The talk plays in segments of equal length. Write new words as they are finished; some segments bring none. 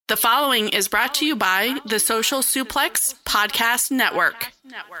The following is brought to you by the Social Suplex Podcast Network.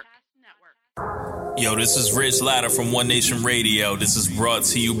 Yo, this is Rich Latta from One Nation Radio. This is brought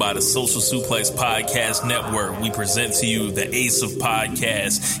to you by the Social Suplex Podcast Network. We present to you the Ace of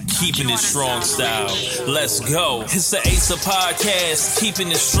Podcasts, keeping it strong style. Let's go. It's the Ace of Podcasts,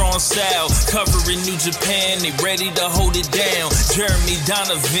 keeping it strong style. Covering New Japan, they ready to hold it down. Jeremy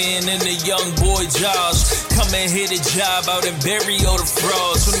Donovan and the young boy Josh come and hit a job out in Barrio the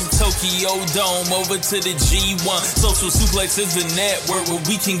Frogs. From the Tokyo Dome over to the G1. Social Suplex is the network where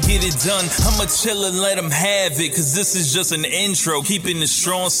we can get it done. I'ma chill and let them have it, cause this is just an intro. Keeping the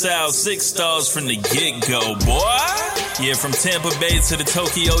strong style, 6 stars from the get-go, boy. Yeah, from Tampa Bay to the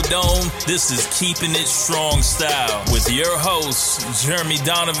Tokyo Dome, this is Keeping It Strong Style with your hosts, Jeremy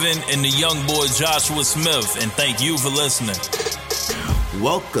Donovan and the young boy Joshua Smith. And thank you for listening.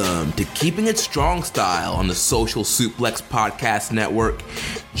 Welcome to Keeping It Strong Style on the Social Suplex Podcast Network.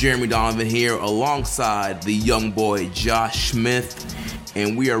 Jeremy Donovan here alongside the young boy Josh Smith.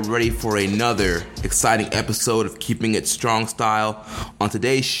 And we are ready for another exciting episode of Keeping It Strong Style. On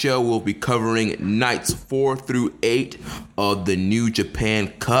today's show, we'll be covering nights 4 through 8 of the New Japan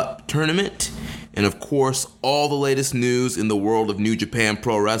Cup tournament. And of course, all the latest news in the world of New Japan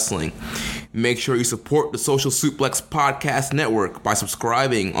Pro Wrestling. Make sure you support the Social Suplex Podcast Network by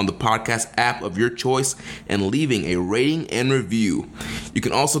subscribing on the podcast app of your choice and leaving a rating and review. You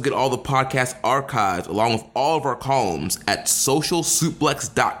can also get all the podcast archives along with all of our columns at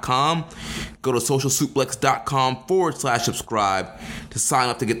socialsuplex.com. Go to socialsuplex.com/subscribe to sign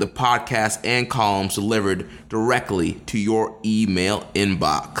up to get the podcast and columns delivered directly to your email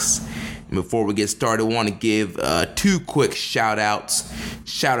inbox. Before we get started, I want to give 2 quick shout-outs.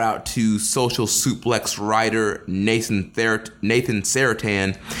 Shout-out to Social Suplex writer Nathan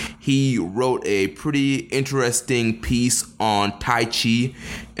Saratan. He wrote a pretty interesting piece on Tai Chi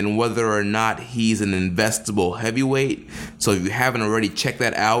and whether or not he's an investable heavyweight. So if you haven't already, check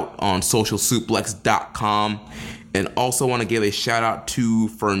that out on socialsuplex.com. And also want to give a shout-out to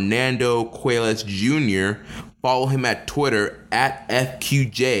Fernando Cuellas Jr., Follow him at Twitter at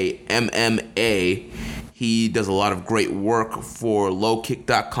FQJMMA. He does a lot of great work for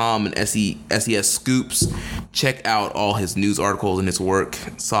lowkick.com and SES Scoops. Check out all his news articles and his work.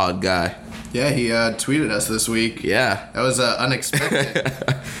 Solid guy. Yeah, he tweeted us this week. Yeah. That was unexpected.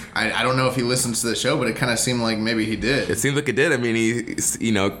 I don't know if he listens to the show, but it kind of seemed like maybe he did. It seems like it did. I mean, he,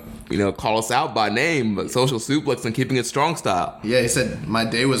 call us out by name, but Social Suplex and Keeping It Strong Style. Yeah, he said, my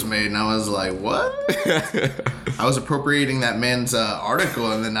day was made, and I was like, what? I was appropriating that man's article,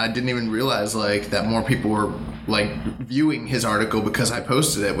 and then I didn't even realize, that more people were, viewing his article because I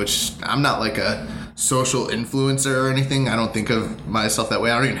posted it, which I'm not, a social influencer or anything. I don't think of myself that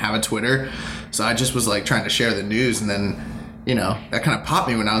way. I don't even have a Twitter. So I just was, trying to share the news, and then, that kind of popped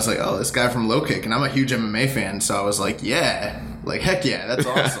me when I was like, oh, this guy from Low Kick, and I'm a huge MMA fan, so I was like, yeah. Heck yeah, that's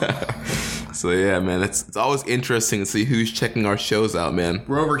awesome. So yeah, man, it's always interesting to see who's checking our shows out, man.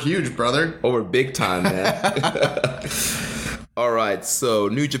 We're over huge, brother. Over big time, man. All right, so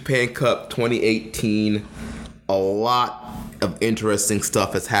New Japan Cup 2018. A lot of interesting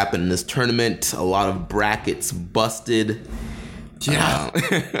stuff has happened in this tournament. A lot of brackets busted. Yeah.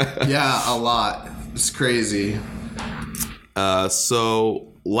 Yeah, a lot. It's crazy.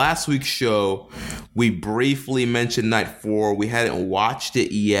 So last week's show, we briefly mentioned Night 4. We hadn't watched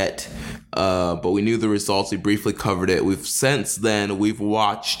it yet, but we knew the results. We briefly covered it. Since then we've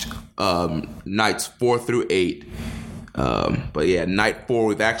watched nights 4 through 8. But yeah, Night 4,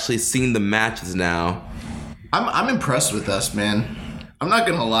 we've actually seen the matches now. I'm impressed with us, man. I'm not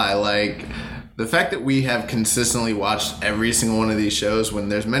gonna lie, the fact that we have consistently watched every single one of these shows, when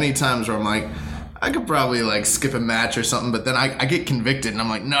there's many times where I'm like, I could probably skip a match or something, but then I get convicted and I'm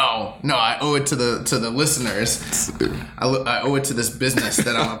like, no, I owe it to the listeners. I owe it to this business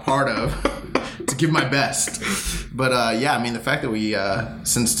that I'm a part of to give my best. But yeah, I mean, the fact that we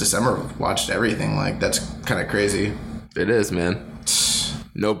since December watched everything, that's kind of crazy. It is, man.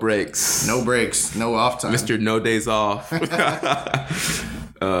 No breaks. No breaks. No off time. Mr. No Days Off. So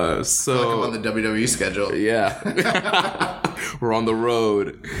I'm on the WWE schedule. Yeah. We're on the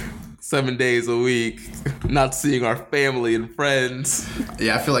road 7 days a week, not seeing our family and friends.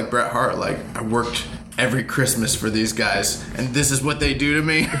 Yeah, I feel like Bret Hart. I worked every Christmas for these guys, and this is what they do to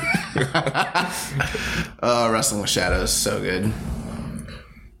me. Wrestling with Shadows, so good.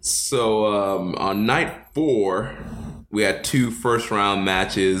 So on night 4, we had 2 first-round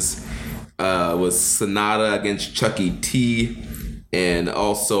matches. Was Sonata against Chucky T, and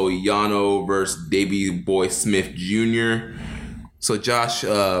also Yano versus Davey Boy Smith Jr. So, Josh,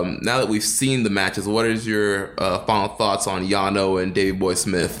 now that we've seen the matches, what is your final thoughts on Yano and Davey Boy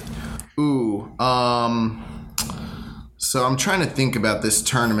Smith? So I'm trying to think about this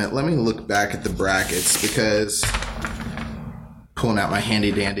tournament. Let me look back at the brackets because pulling out my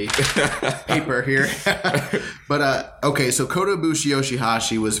handy dandy paper here. But okay, so Kota Ibushi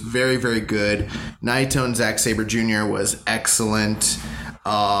Yoshihashi was very, very good. Naito and Zack Sabre Jr. was excellent.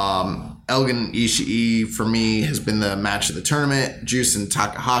 Elgin Ishii for me has been the match of the tournament. Juice and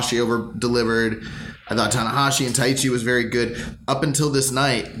Takahashi over delivered. I thought Tanahashi and Taichi was very good. Up until this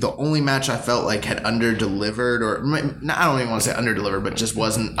night, the only match I felt like had under-delivered, or I don't even want to say under-delivered, but just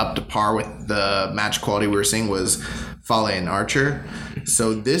wasn't up to par with the match quality we were seeing, was Fale and Archer.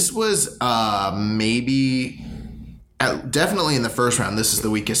 So this was definitely in the first round, this is the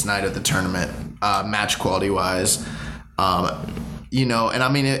weakest night of the tournament, match quality-wise. And I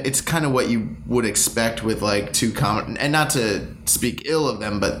mean, it's kind of what you would expect with like two comedy, and not to speak ill of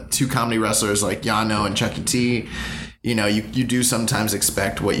them, but two comedy wrestlers like Yano and Chucky T. You do sometimes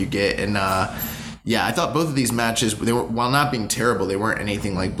expect what you get, and I thought both of these matches, they were, while not being terrible, they weren't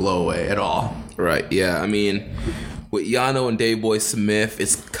anything like blow away at all. Right. Yeah. I mean, with Yano and Davey Boy Smith,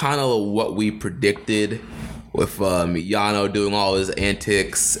 it's kind of what we predicted. With Yano doing all his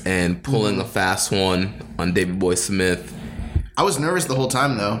antics and pulling a fast one on Davey Boy Smith. I was nervous the whole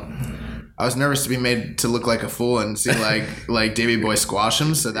time, though. I was nervous to be made to look like a fool and see like Davey Boy squash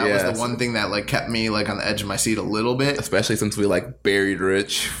him. So that was the one thing that like kept me like on the edge of my seat a little bit. Especially since we like buried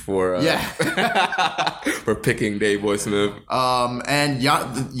Rich for for picking Davey Boy Smith. And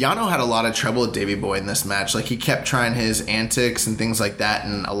Yano had a lot of trouble with Davey Boy in this match. Like he kept trying his antics and things like that,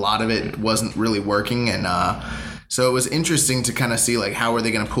 and a lot of it wasn't really working. And so it was interesting to kind of see like how are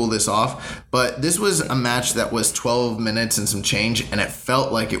they going to pull this off. But this was a match that was 12 minutes and some change, and it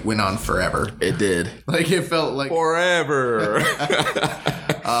felt like it went on forever. It did. Like it felt like forever.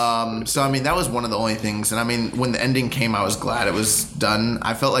 So I mean that was one of the only things. And I mean when the ending came, I was glad it was done.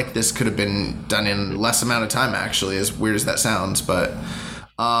 I felt like this could have been done in less amount of time, actually, as weird as that sounds. But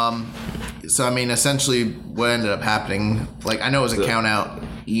so I mean essentially what ended up happening, like I know it was a count out.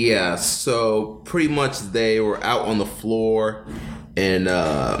 Yeah, so pretty much they were out on the floor, and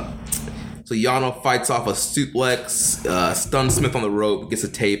so Yano fights off a suplex, stuns Smith on the rope, gets a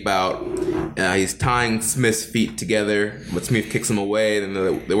tape out. He's tying Smith's feet together, but Smith kicks him away. Then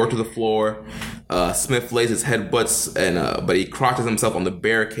they work to the floor. Smith lays his headbutts, but he crotches himself on the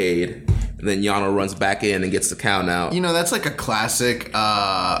barricade. And then Yano runs back in and gets the count out. That's like a classic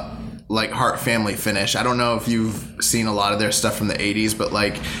like Hart family finish. I don't know if you've seen a lot of their stuff from the 80s, but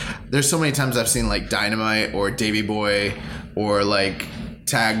like there's so many times I've seen like Dynamite or Davey Boy or like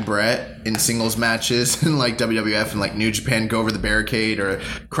Tag Brett in singles matches and like WWF and like New Japan go over the barricade or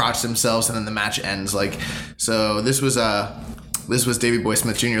crotch themselves and then the match ends. Like, so this was Davey Boy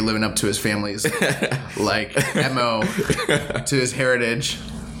Smith Jr. living up to his family's like MO, to his heritage.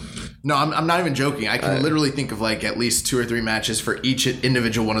 No, I'm not even joking. I can literally think of like at least 2 or 3 matches for each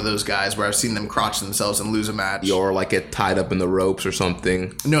individual one of those guys where I've seen them crotch themselves and lose a match. Or like get tied up in the ropes or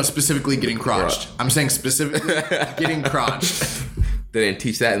something. No, specifically getting crotched. I'm saying specifically getting crotched. They didn't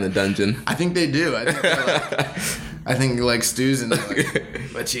teach that in the dungeon. I think they do. I think like Stu's and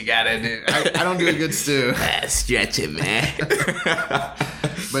like, what you gotta do. I don't do a good Stu. Stretch it, man.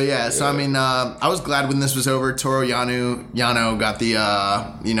 But yeah, so I mean, I was glad when this was over. Toru Yano got the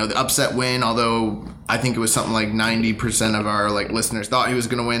the upset win. Although I think it was something like 90% of our like listeners thought he was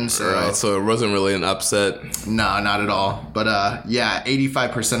gonna win. So right, so it wasn't really an upset. No, not at all. But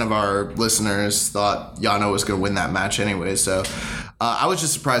 85% of our listeners thought Yano was gonna win that match anyway. So I was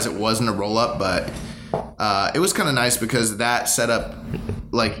just surprised it wasn't a roll up, but. It was kind of nice because that set up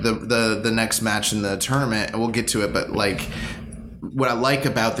like the next match in the tournament, and we'll get to it. But like, what I like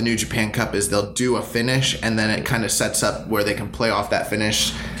about the New Japan Cup is they'll do a finish, and then it kind of sets up where they can play off that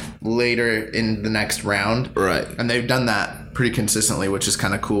finish later in the next round. Right. And they've done that pretty consistently, which is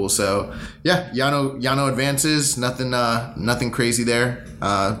kind of cool. So yeah, Yano advances. Nothing crazy there.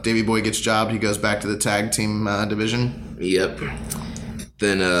 Davey Boy gets jobbed. He goes back to the tag team division. Yep.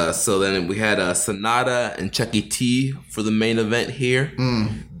 Then we had Sonata and Chucky T for the main event here.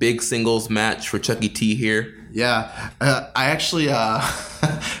 Big singles match for Chucky T here. Yeah, I actually I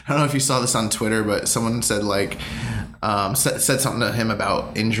don't know if you saw this on Twitter, but someone said like said something to him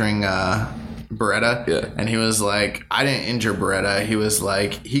about injuring Beretta. Yeah. And he was like, I didn't injure Beretta. He was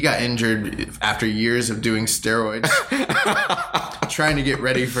like, he got injured after years of doing steroids, trying to get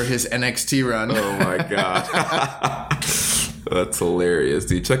ready for his NXT run. Oh my god. That's hilarious,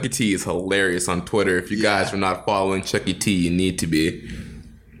 dude. Chucky T is hilarious on Twitter. If you guys are not following Chucky T, you need to be.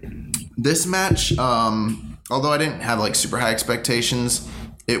 This match although I didn't have like super high expectations,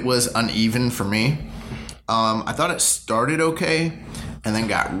 it was uneven for me. I thought it started okay and then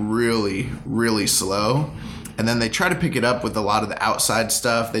got really, really slow. And then they tried to pick it up with a lot of the outside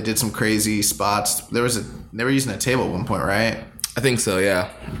stuff. They did some crazy spots. They were using a table at one point, right? I think so, yeah.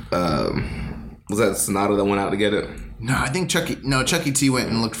 Was that Sonata that went out to get it? No, I think Chuck E. T went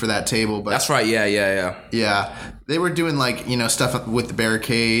and looked for that table. But that's right, yeah. Yeah, they were doing like, stuff with the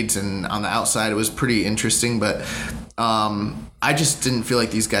barricades and on the outside. It was pretty interesting, but I just didn't feel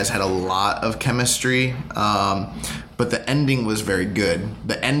like these guys had a lot of chemistry. But the ending was very good.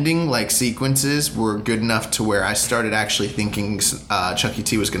 The ending like sequences were good enough to where I started actually thinking Chuck E.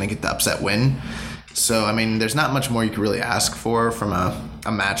 T was going to get the upset win. So, I mean, there's not much more you could really ask for from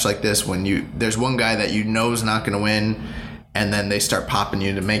a match like this when there's one guy that you know is not going to win, and then they start popping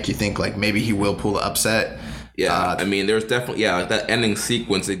you to make you think, like, maybe he will pull the upset. Yeah, I mean, there's definitely, that ending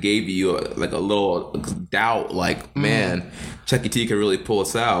sequence, it gave you, a little doubt, like, man, Chuck E. T could really pull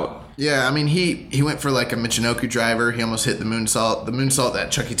us out. Yeah, I mean, he went for, like, a Michinoku driver. He almost hit the moonsault. The moonsault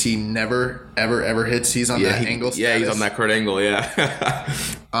that Chuck E. T never, ever hits. He's on that angle status. Yeah, he's on that Kurt Angle, yeah.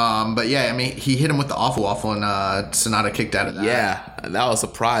 But, yeah, I mean, he hit him with the Awful Waffle, and Sonata kicked out of that. Yeah, that was a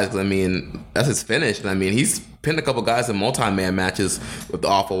surprise. I mean, that's his finish. I mean, he's pinned a couple guys in multi-man matches with the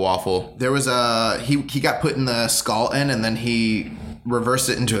Awful Waffle. There was he got put in the skull end, and then he reversed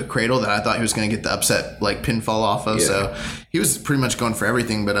it into a cradle that I thought he was going to get the upset like pinfall off of. Yeah. So he was pretty much going for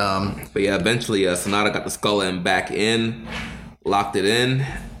everything. But yeah, eventually Sonata got the skull end back in, locked it in,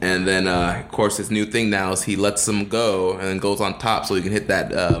 and then of course his new thing now is he lets him go and then goes on top so he can hit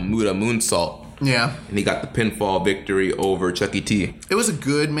that Muda moonsault. Yeah. And he got the pinfall victory over Chuck E. T. It was a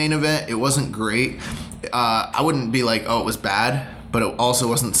good main event. It wasn't great. I wouldn't be like, oh, it was bad, but it also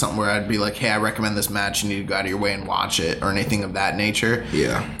wasn't something where I'd be like, hey, I recommend this match. You need to go out of your way and watch it or anything of that nature.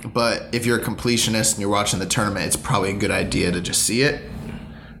 Yeah. But if you're a completionist and you're watching the tournament, it's probably a good idea to just see it.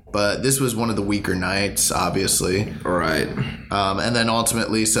 But this was one of the weaker nights, obviously. Right. And then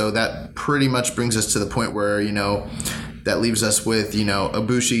ultimately, so that pretty much brings us to the point where, that leaves us with,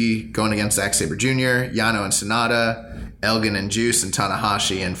 Ibushi going against Zack Sabre Jr., Yano and Sonata, Elgin and Juice, and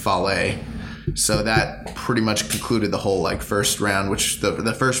Tanahashi and Fale. So that pretty much concluded the whole first round, which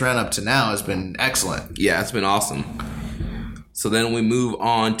the first round up to now has been excellent. Yeah, it's been awesome. So then we move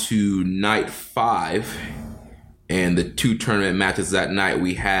on to night 5. And the 2 tournament matches that night,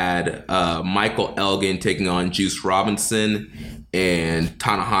 we had Michael Elgin taking on Juice Robinson and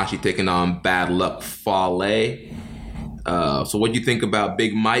Tanahashi taking on Bad Luck Fale. So what do you think about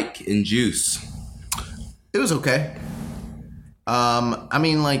Big Mike and Juice? It was okay. I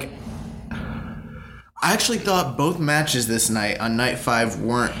mean, I actually thought both matches this night on night 5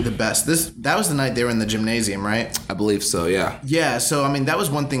 weren't the best. That was the night they were in the gymnasium, right? I believe so, yeah. Yeah, so I mean, that was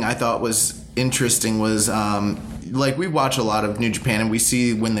one thing I thought was interesting was we watch a lot of New Japan and we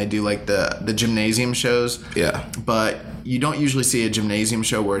see when they do the gymnasium shows. Yeah. But you don't usually see a gymnasium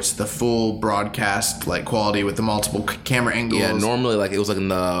show where it's the full broadcast quality with the multiple camera angles. Yeah, normally it was in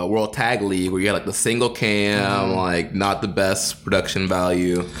the World Tag League where you had the single cam, not the best production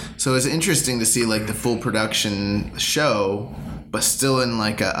value. So it's interesting to see the full production show, but still in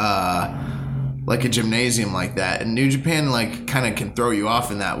a gymnasium like that. And New Japan kind of can throw you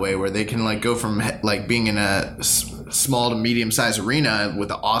off in that way where they can go from being in a small to medium sized arena with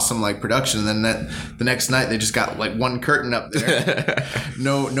an awesome production, and then the next night they just got one curtain up there.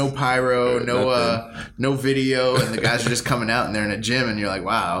 no pyro, no video, and the guys are just coming out and they're in a gym and you're like,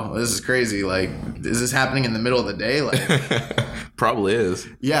 wow, this is crazy. Is this happening in the middle of the day? Probably is.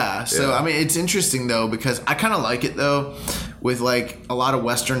 Yeah. So I mean, it's interesting though, because I kind of like it though. With a lot of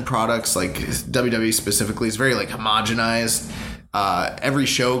Western products, WWE specifically, is very homogenized. Every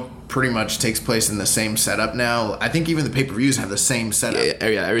show pretty much takes place in the same setup now. I think even the pay-per-views have the same setup.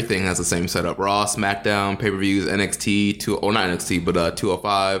 Yeah, everything has the same setup. Raw, SmackDown, pay-per-views, NXT, not NXT, but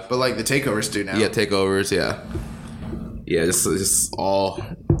 205. But the takeovers do now. Yeah, takeovers, yeah. Yeah, just all.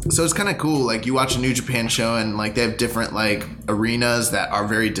 So it's kind of cool. You watch a New Japan show and they have different arenas that are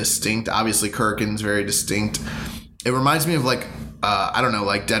very distinct. Obviously, Kurken's very distinct. It reminds me of I don't know,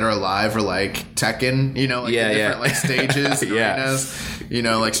 Dead or Alive or Tekken, different stages,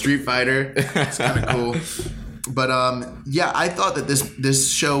 arenas, Street Fighter. It's kind of cool. But yeah, I thought that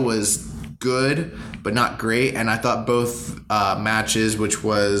this show was good, but not great. And I thought both matches, which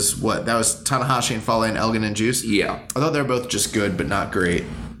was that was Tanahashi and Fale and Elgin and Juice. Yeah, I thought they were both just good, but not great.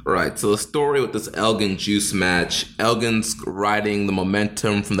 Right, so the story with this Elgin Juice match, Elgin's riding the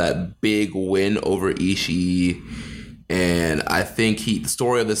momentum from that big win over Ishii. And I think the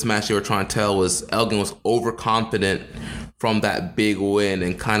story of this match they were trying to tell was Elgin was overconfident from that big win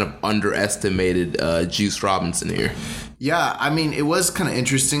and kind of underestimated Juice Robinson here. Yeah, I mean, it was kind of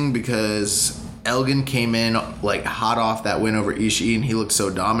interesting because Elgin came in like hot off that win over Ishii, and he looked so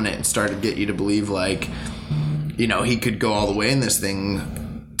dominant and started to get you to believe like, you know, he could go all the way in this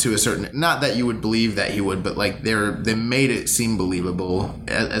thing to a certain, not that you would believe that he would, but like they made it seem believable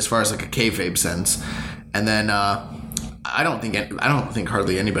as far as like a kayfabe sense. And then I don't think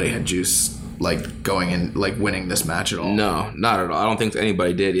hardly anybody had Juice like going and like winning this match at all. No, not at all. I don't think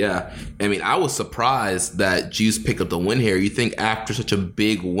anybody did. Yeah, I mean, I was surprised that Juice picked up the win here. You think after such a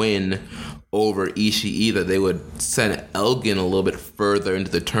big win over Ishii that they would send Elgin a little bit further into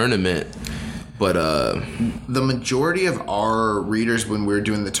the tournament, but the majority of our readers when we were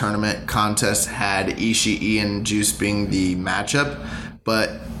doing the tournament contest had Ishii and Juice being the matchup,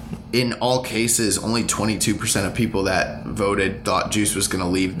 but in all cases, only 22% of people that voted thought Juice was going to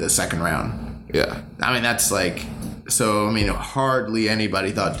leave the second round. Yeah. I mean, that's like, so, I mean, hardly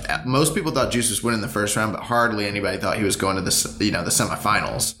anybody thought, most people thought Juice was winning the first round, but hardly anybody thought he was going to the, you know, the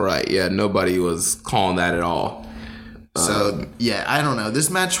semifinals. Right. Yeah. Nobody was calling that at all. So, yeah, I don't know. This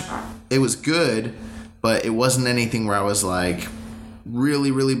match, it was good, but it wasn't anything where I was like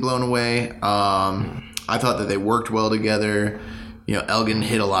really, really blown away. I thought that they worked well together. You know, Elgin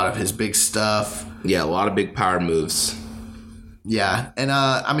hit a lot of his big stuff. Yeah, a lot of big power moves. Yeah, and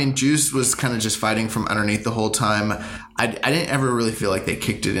I mean, Juice was kind of just fighting from underneath the whole time. I didn't ever really feel like they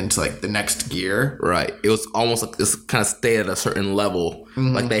kicked it into like the next gear. Right. It was almost like this kind of stayed at a certain level.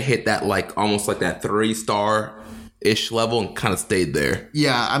 Mm-hmm. Like they hit that like almost like that 3-star-ish level and kind of stayed there.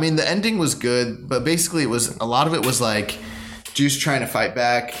 Yeah, I mean, the ending was good, but basically it was a lot of it was like Juice trying to fight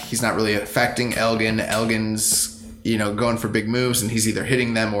back. He's not really affecting Elgin. Elgin's, you know, going for big moves, and he's either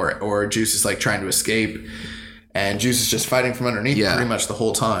hitting them or Juice is like trying to escape. And Juice is just fighting from underneath pretty much the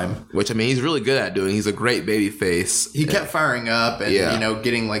whole time. Which, I mean, he's really good at doing. He's a great baby face. He kept firing up and, you know,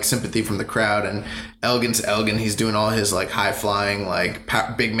 getting, like, sympathy from the crowd. And Elgin's Elgin. He's doing all his, like, high-flying, like,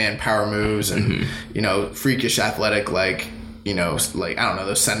 big man power moves and, you know, freakish athletic, like, you know, like, I don't know,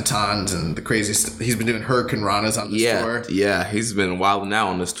 those sentons and the crazy stuff. He's been doing Hurricane Ranas on this tour. Yeah, he's been wilding out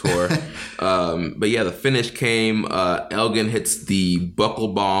on this tour. But yeah, the finish came. Elgin hits the buckle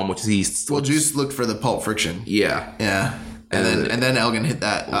bomb, which is Juice looked for the Pulp Friction. Yeah. Yeah. And then Elgin hit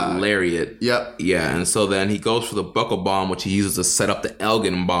that lariat. Yep. Yeah, and so then he goes for the buckle bomb, which he uses to set up the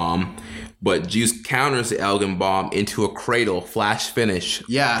Elgin bomb. But Juice counters the Elgin bomb into a cradle, flash finish.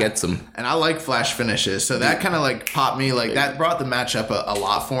 Yeah. Gets him. And I like flash finishes. So that kind of like popped me. Like that brought the match up a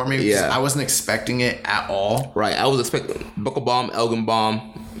lot for me. Yeah. I wasn't expecting it at all. Right. I was expecting buckle bomb, Elgin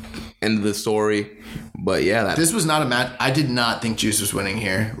bomb, end of the story. But yeah. This was not a match. I did not think Juice was winning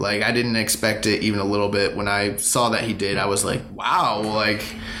here. Like I didn't expect it even a little bit. When I saw that he did, I was like, wow. Like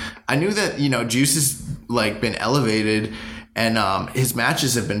I knew that, you know, Juice has like been elevated. And his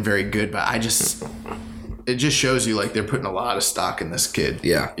matches have been very good, but it just shows you like they're putting a lot of stock in this kid.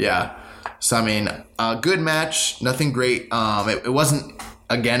 Yeah. Yeah. So, I mean, good match, nothing great. It wasn't,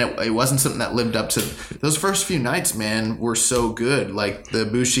 again, it wasn't something that lived up to those first few nights, man, were so good. Like the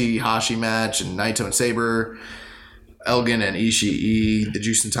Bushi-Hashi match and Naito and Sabre, Elgin and Ishii, the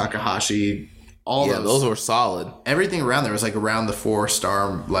Juice and Takahashi, those were solid. Everything around there was like around the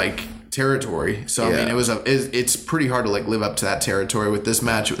 4-star, like, territory. So I mean, it's pretty hard to like live up to that territory. With this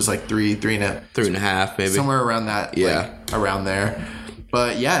match, it was like 3.5 maybe, somewhere around that. Yeah, like, around there.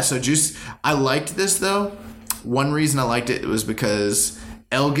 But yeah, so Juice, I liked this though. One reason I liked it was because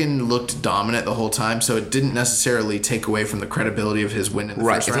Elgin looked dominant the whole time, so it didn't necessarily take away from the credibility of his win in the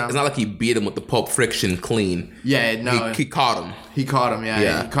first round. It's not like he beat him with the Pulp Friction clean. Yeah, no. He caught him. He caught him,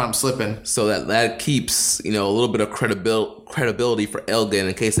 yeah. He caught him slipping. So that keeps, you know, a little bit of credibility for Elgin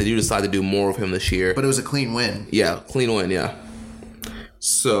in case they do decide to do more of him this year. But it was a clean win. Yeah, clean win, yeah.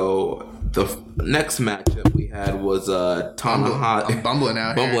 So the next matchup we had was Tanahashi. I'm bumbling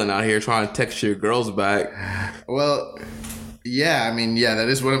out here trying to text your girls back. Well, yeah, I mean, yeah, that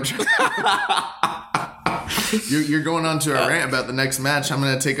is what I'm trying. You're going on to a rant about the next match. I'm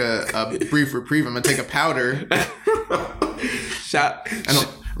going to take a brief reprieve. I'm going to take a powder. I'm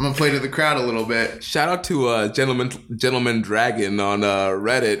going to play to the crowd a little bit. Shout out to Gentleman Dragon on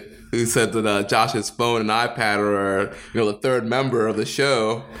Reddit, who said that Josh's phone and iPad are, you know, the third member of the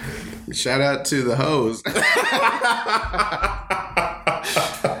show. Shout out to the hoes.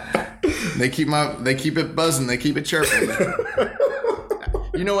 They keep it buzzing. They keep it chirping.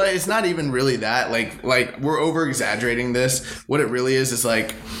 You know what? It's not even really that. Like we're over exaggerating this. What it really is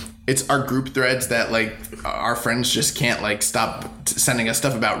like it's our group threads that like our friends just can't like stop sending us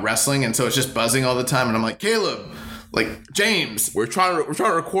stuff about wrestling, and so it's just buzzing all the time. And I'm like, Caleb, Like, James, we're trying to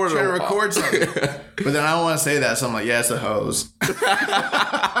record something. But then I don't want to say that, so I'm like, yeah, it's a hose.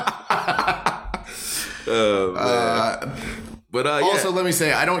 But also, let me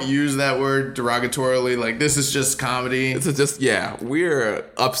say, I don't use that word derogatorily. Like, this is just comedy. This is just, we're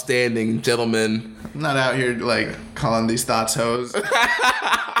upstanding gentlemen. I'm not out here, like, calling these thoughts hoes.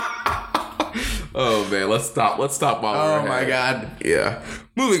 Oh, man, let's stop while we're Oh, my God. Yeah.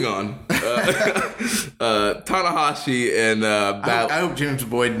 Moving on. Tanahashi and I hope James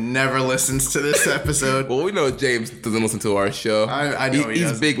Boyd never listens to this episode. Well, we know James doesn't listen to our show. I know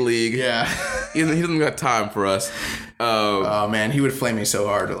he's big league. Yeah. He doesn't got time for us. Oh, man, he would flame me so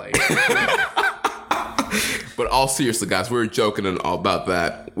hard. Like. But all seriously, guys, we were joking and all about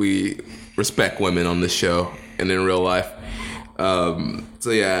that. We respect women on this show and in real life.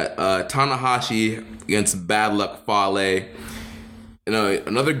 Tanahashi against Bad Luck Fale. You know,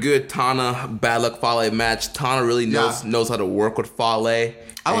 another good Tana Bad Luck Fale match. Tana really knows how to work with Fale.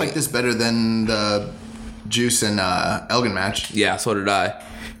 I like this better than the Juice and Elgin match. Yeah, so did I.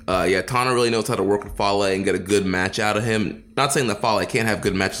 Tana really knows how to work with Fale and get a good match out of him. Not saying that Fale can't have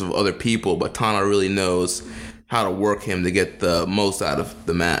good matches with other people, but Tana really knows how to work him to get the most out of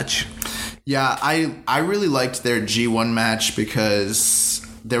the match. Yeah, I really liked their G1 match because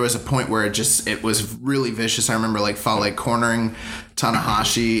there was a point where it was really vicious. I remember like Fale cornering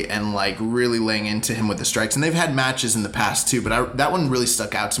Tanahashi and like really laying into him with the strikes. And they've had matches in the past too, but that one really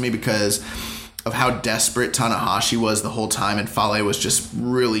stuck out to me because of how desperate Tanahashi was the whole time and Fale was just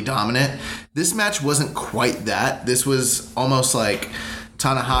really dominant. This match wasn't quite that. This was almost like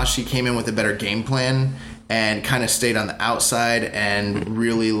Tanahashi came in with a better game plan and kind of stayed on the outside and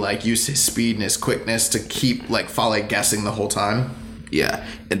really like used his speed and his quickness to keep like Fale guessing the whole time. Yeah.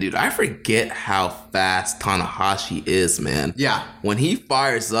 And dude, I forget how fast Tanahashi is, man. Yeah. When he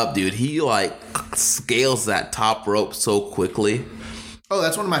fires up, dude, he like scales that top rope so quickly. Oh,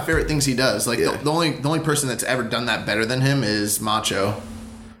 that's one of my favorite things he does. Like the only person that's ever done that better than him is Macho.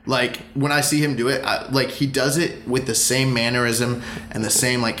 Like when I see him do it, like he does it with the same mannerism and the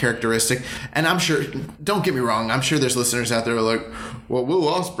same like characteristic. And I'm sure, don't get me wrong, I'm sure there's listeners out there who are like, well, Will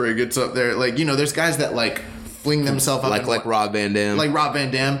Ospreay gets up there. Like, you know, there's guys that like fling themselves up. Like Rob Van Dam. Like Rob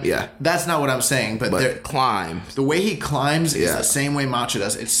Van Dam. Yeah. That's not what I'm saying. But climb. The way he climbs is the same way Macho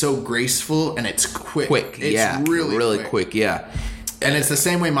does. It's so graceful and it's quick. It's really quick. Yeah. And it's the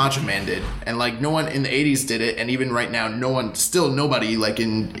same way Macho Man did. And like no one in the 80s did it. And even right now, nobody like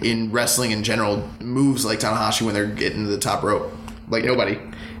in wrestling in general moves like Tanahashi when they're getting to the top rope. Like nobody.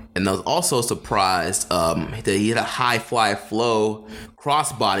 And I was also surprised that he had a high fly flow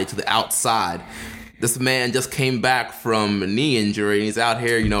crossbody to the outside. This man just came back from a knee injury and he's out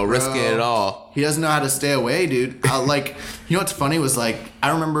here, you know, risking it all. He doesn't know how to stay away, dude. Like, you know what's funny was like, I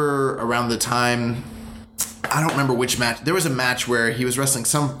remember around the time, I don't remember which match. There was a match where he was wrestling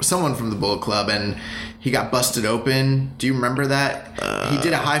someone from the Bullet Club and he got busted open. Do you remember that? He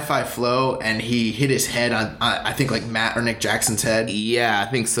did a high-five flow and he hit his head on I think like Matt or Nick Jackson's head. Yeah,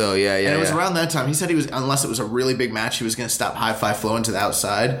 I think so. Yeah. And it was around that time. He said unless it was a really big match, he was going to stop high-five flowing to the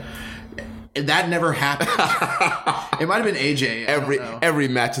outside. That never happened. It might have been AJ. Every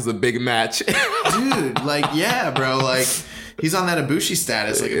match is a big match. Dude, like, yeah, bro. Like, he's on that Ibushi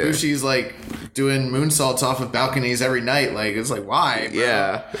status. Like, Ibushi's, like, doing moonsaults off of balconies every night. Like, it's like, why, bro?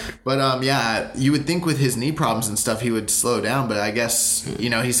 Yeah. But, you would think with his knee problems and stuff, he would slow down. But I guess, you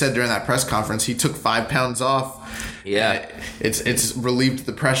know, he said during that press conference, he took 5 pounds off. Yeah. It's relieved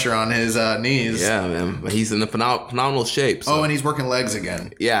the pressure on his knees. Yeah, man. But he's in a phenomenal shape. So. Oh, and he's working legs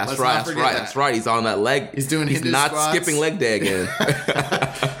again. Yeah, that's right. He's on that leg. He's doing He's not squats. Skipping leg day again.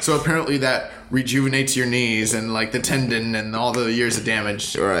 So apparently that rejuvenates your knees and like the tendon and all the years of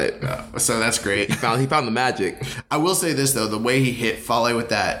damage. Right. So that's great. He found the magic. I will say this though, the way he hit Fale with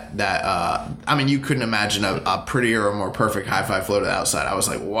that I mean, you couldn't imagine a prettier or more perfect high-five flow to the outside. I was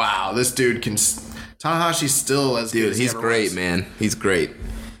like, wow, this dude can. Tanahashi's still as good as he he's ever great, was. Man. He's great.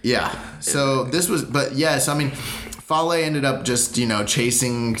 Yeah. So this was, but yes, I mean, Fale ended up just, you know,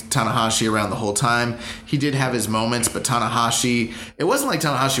 chasing Tanahashi around the whole time. He did have his moments, but Tanahashi, it wasn't like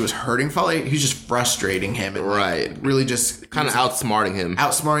Tanahashi was hurting Fale. He was just frustrating him. And right. Really just kind of outsmarting him.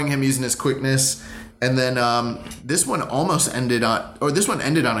 Outsmarting him using his quickness. And then this one ended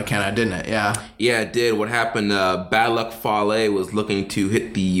on a count out, didn't it? Yeah. Yeah, it did. What happened, Bad Luck Fale was looking to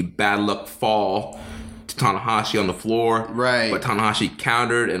hit the Bad Luck Fall to Tanahashi on the floor. Right. But Tanahashi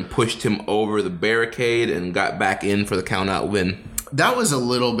countered and pushed him over the barricade and got back in for the count out win. That was a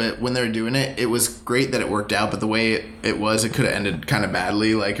little bit, when they were doing it, it was great that it worked out, but the way it could have ended kind of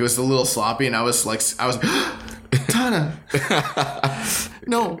badly. Like, it was a little sloppy, and I was Tana.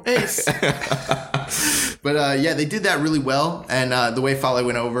 No, Ace. But yeah, they did that really well, and the way Fale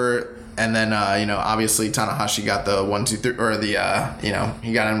went over, and then obviously Tanahashi got the 1, 2, 3, or the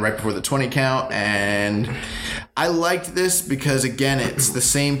he got in right before the 20 count, and I liked this because again, it's the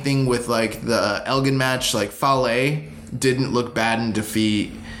same thing with like the Elgin match. Like Fale didn't look bad in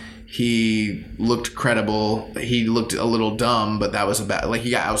defeat. He looked credible. He looked a little dumb, but that was about like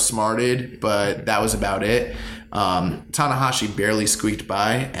he got outsmarted, but that was about it. Tanahashi barely squeaked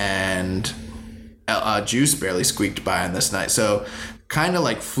by, and Juice barely squeaked by on this night. So kind of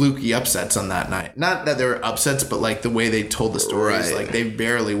like fluky upsets on that night. Not that they were upsets, but like the way they told the stories, like they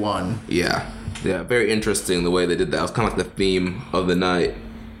barely won. Yeah, very interesting the way they did that. It was kind of like the theme of the night.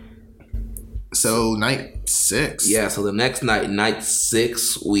 So night 6. Yeah, so the next night, night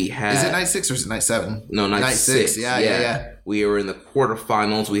 6, we had... Is it night 6 or is it night 7? No, night 6. Yeah. We were in the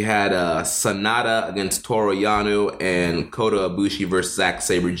quarterfinals. We had Sanada against Toru Yano and Kota Ibushi versus Zack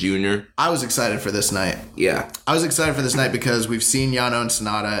Sabre Jr. I was excited for this night. Yeah. I was excited for this night because we've seen Yano and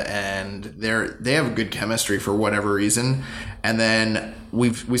Sanada, and they have a good chemistry for whatever reason. And then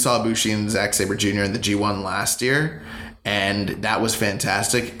we saw Ibushi and Zack Sabre Jr. in the G1 last year, and that was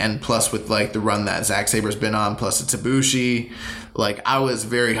fantastic. And plus with like the run that Zack Sabre's been on, plus it's Ibushi, like I was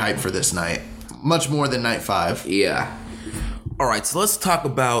very hyped for this night. Much more than night 5. Yeah. All right, so let's talk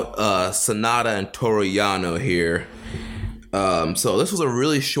about Sanada and Toru Yano here. So this was a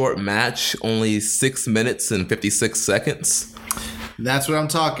really short match, only 6 minutes and 56 seconds. That's what I'm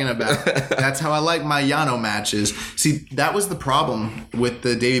talking about. That's how I like my Yano matches. See, that was the problem with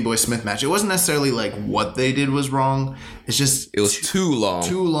the Davey Boy Smith match. It wasn't necessarily like what they did was wrong. It's just it was too long.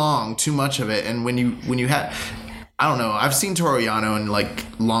 Too much of it. And when you had, I don't know, I've seen Toru Yano in like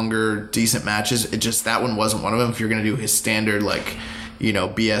longer, decent matches. It just, that one wasn't one of them. If you're going to do his standard, like,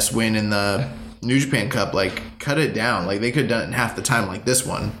 BS win in the New Japan Cup, like, cut it down. Like, they could have done it in half the time like this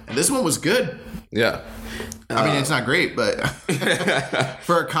one. And this one was good. Yeah. I mean, it's not great, but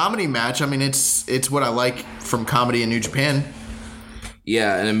for a comedy match, I mean, it's what I like from comedy in New Japan.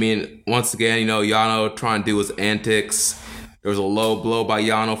 Yeah, and I mean, once again, Yano trying to do his antics. There was a low blow by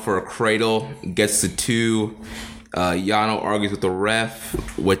Yano for a cradle. Gets to 2. Yano argues with the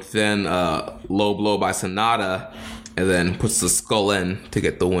ref, which then low blow by Sanada, and then puts the skull in to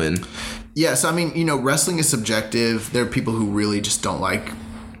get the win. Yeah, so I mean, wrestling is subjective. There are people who really just don't like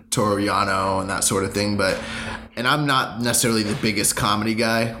Toru Yano and that sort of thing, and I'm not necessarily the biggest comedy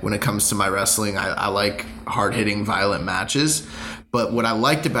guy when it comes to my wrestling. I like hard-hitting, violent matches, but what I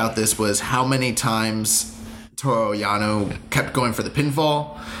liked about this was how many times Toru Yano kept going for the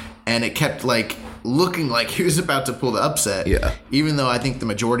pinfall, and it kept like looking like he was about to pull the upset. Yeah. Even though I think the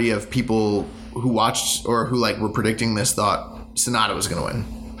majority of people who watched or who like were predicting this thought Sanada was going to win.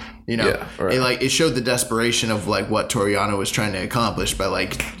 Yeah, right. It showed the desperation of like what Toru Yano was trying to accomplish by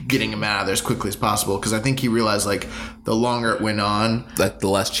like getting him out of there as quickly as possible. Because I think he realized like the longer it went on, like the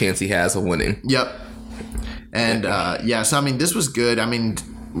less chance he has of winning. Yep. And so I mean, this was good. I mean,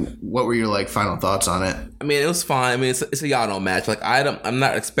 what were your like final thoughts on it? I mean, it was fine. I mean, it's a Yano match. Like I'm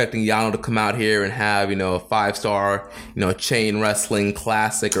not expecting Yano to come out here and have a 5-star chain wrestling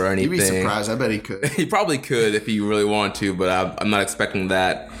classic or anything. You'd be surprised. I bet he could. He probably could if he really wanted to, but I'm not expecting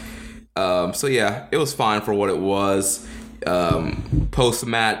that. So yeah, it was fine for what it was. Post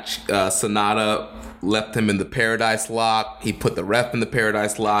match, Sanada left him in the Paradise Lock. He put the ref in the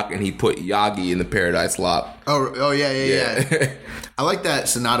Paradise Lock, and he put Yagi in the Paradise Lock. Oh yeah. I like that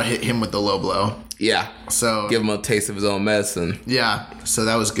Sanada hit him with the low blow. Yeah. So give him a taste of his own medicine. Yeah. So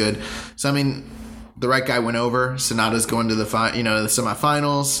that was good. So I mean, the right guy went over. Sanada's going to the the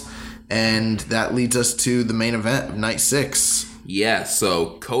semifinals, and that leads us to the main event of night 6. Yeah,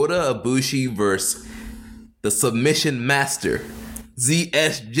 so Kota Ibushi versus the submission master,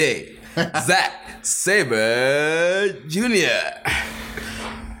 ZSJ, Zack Sabre Jr.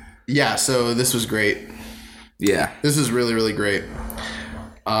 Yeah, so this was great. Yeah. This is really, really great.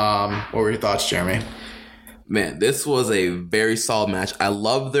 What were your thoughts, Jeremy? Man, this was a very solid match. I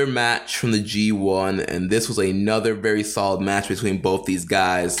love their match from the G1, and this was another very solid match between both these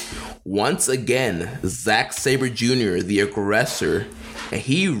guys. Once again, Zack Sabre Jr., the aggressor, and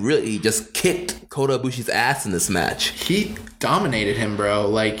he really just kicked Kota Ibushi's ass in this match. He dominated him, bro.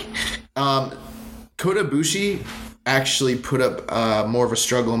 Like, Kota Ibushi actually put up more of a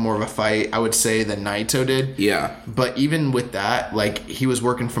struggle, more of a fight, I would say, than Naito did. Yeah. But even with that, like, he was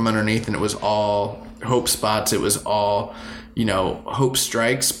working from underneath, and it was all hope spots. It was all, hope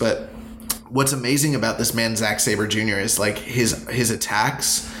strikes. But what's amazing about this man, Zack Sabre Jr., is like his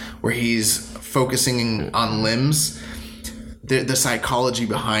attacks where he's focusing on limbs. the psychology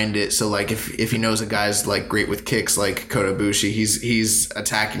behind it. So like if he knows a guy's like great with kicks like Kota Ibushi, he's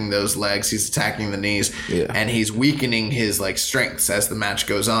attacking those legs, he's attacking the knees, and he's weakening his like strengths as the match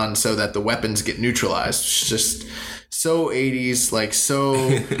goes on so that the weapons get neutralized. It's just so 80s, like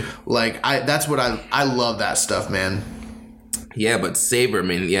so like that's what I love that stuff, man. Yeah, but Sabre, I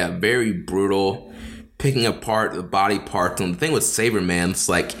mean, yeah, very brutal, picking apart the body parts. And the thing with Sabre, man, it's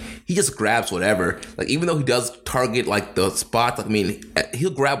like he just grabs whatever. Like, even though he does target like the spots, like, I mean,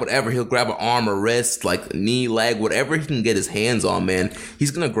 he'll grab whatever. He'll grab an arm or wrist, like knee, leg, whatever he can get his hands on, man.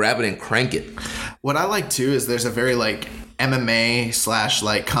 He's gonna grab it and crank it. What I like too is there's a very like MMA /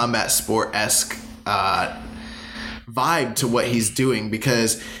 like combat sport-esque vibe to what he's doing,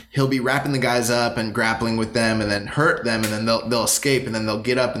 because he'll be wrapping the guys up and grappling with them and then hurt them, and then they'll escape, and then they'll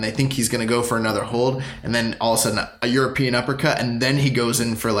get up and they think he's going to go for another hold, and then all of a sudden a European uppercut, and then he goes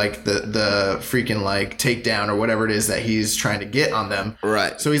in for like the freaking like takedown or whatever it is that he's trying to get on them.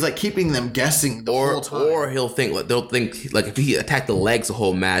 Right. So he's like keeping them guessing the whole time. Or they'll think like if he attacked the legs the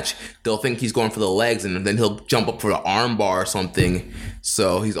whole match, they'll think he's going for the legs, and then he'll jump up for the arm bar or something.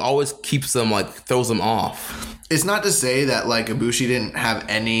 So he's always keeps them, like, throws them off. It's not to say that like Ibushi didn't have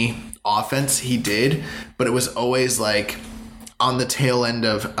any offense. He did, but it was always like on the tail end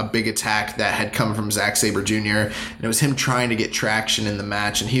of a big attack that had come from Zack Sabre Jr. And it was him trying to get traction in the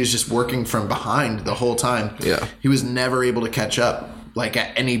match, and he was just working from behind the whole time. Yeah. He was never able to catch up, like,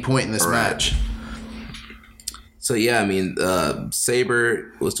 at any point in this match. So, yeah, I mean,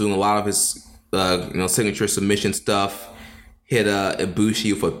 Sabre was doing a lot of his, signature submission stuff. Hit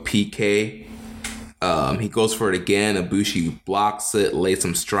Ibushi with a PK. He goes for it again. Ibushi blocks it, lays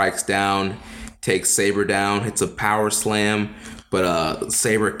some strikes down, takes Sabre down, hits a power slam, but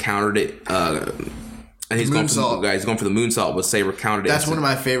Sabre countered it. And he's going for the moonsault, but Sabre countered it. That's one of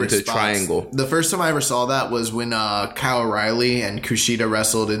my favorite spots. Triangle. The first time I ever saw that was when Kyle O'Reilly and Kushida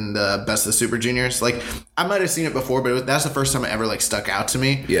wrestled in the Best of the Super Juniors. Like, I might have seen it before, but that's the first time it ever like stuck out to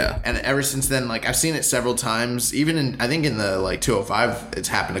me. Yeah. And ever since then, like, I've seen it several times. Even I think in the like 205, it's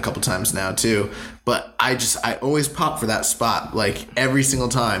happened a couple times now too. But I always pop for that spot, like, every single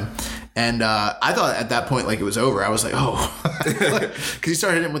time. And I thought at that point, like, it was over. I was like, oh. Because he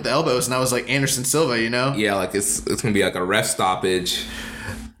started hitting with the elbows, and I was like, Anderson Silva, you know? Yeah, like, it's going to be like a ref stoppage.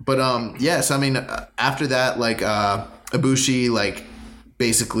 But, yes, I mean, after that, like, Ibushi, like,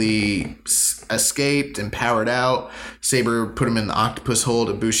 basically escaped and powered out. Sabre put him in the octopus hold.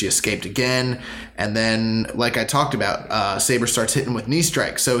 Ibushi escaped again. And then, like I talked about, Sabre starts hitting with knee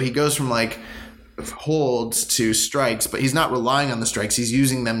strikes. So he goes from, like, holds to strikes, but he's not relying on the strikes. He's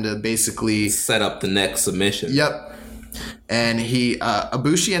using them to basically set up the next submission. Yep. And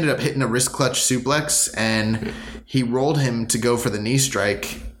Ibushi ended up hitting a wrist clutch suplex, and he rolled him to go for the knee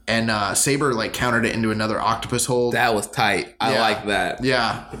strike, and Sabre like countered it into another octopus hold. That was tight. I like that.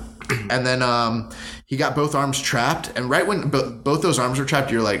 Yeah. And then he got both arms trapped, and right when both those arms were trapped,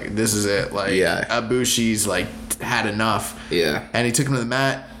 you're like, this is it. Like, Ibushi's like had enough. Yeah. And he took him to the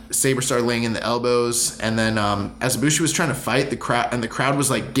mat. Sabre started laying in the elbows, and then as Ibushi was trying to fight, the crowd was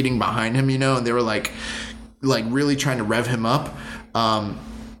like getting behind him, you know, and they were like really trying to rev him up.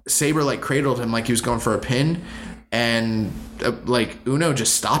 Sabre like cradled him like he was going for a pin, and like Uno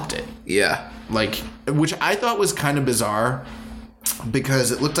just stopped it. Yeah, like, which I thought was kind of bizarre,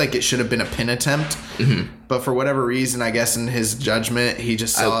 because it looked like it should have been a pin attempt, but for whatever reason, I guess in his judgment, he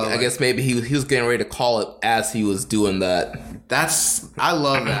just saw. I guess maybe he was getting ready to call it as he was doing that. I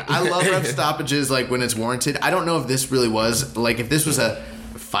love that. I love ref stoppages, like, when it's warranted. I don't know if this really was, like, if this was a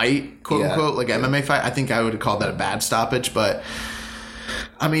fight, quote unquote, like an MMA fight, I think I would have called that a bad stoppage. But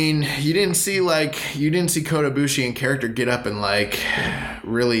I mean, you didn't see Kota Ibushi in character get up and like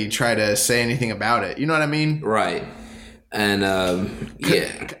really try to say anything about it. You know what I mean? Right. And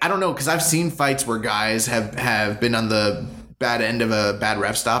I don't know, because I've seen fights where guys have been on the bad end of a bad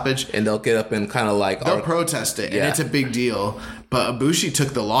ref stoppage, and they'll get up and kind of like they'll protest it, and it's a big deal. But Ibushi took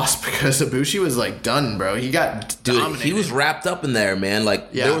the loss because Ibushi was like done, bro. He got dominated. He was wrapped up in there, man.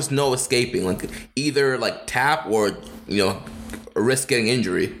 Like, there was no escaping. Like, either like tap or, you know, risk getting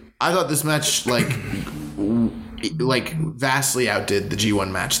injury. I thought this match like vastly outdid the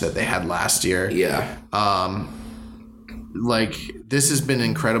G1 match that they had last year. Yeah. Like, this has been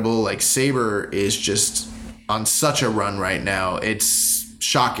incredible. Like, Sabre is just on such a run right now. It's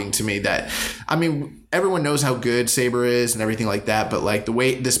shocking to me that, I mean, everyone knows how good Sabre is and everything like that, but like the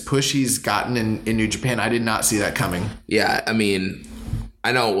way this push he's gotten in New Japan, I did not see that coming. Yeah, I mean,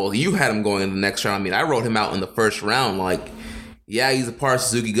 I know, well, you had him going in the next round. I mean, I wrote him out in the first round. Like, yeah, he's a part of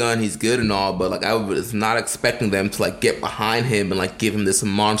Suzuki Gun, he's good and all, but like, I was not expecting them to like get behind him and like give him this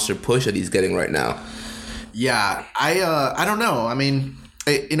monster push that he's getting right now. Yeah, I don't know. I mean,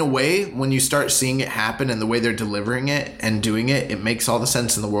 in a way, when you start seeing it happen and the way they're delivering it and doing it, it makes all the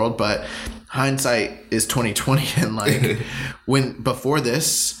sense in the world. But hindsight is 20/20, and like before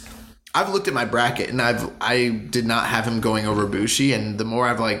this, I've looked at my bracket and I did not have him going over Bushi, and the more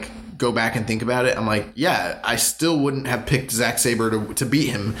I've like go back and think about it, I'm like, yeah, I still wouldn't have picked Zack Sabre to beat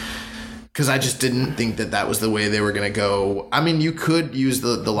him. Because I just didn't think that was the way they were going to go. I mean, you could use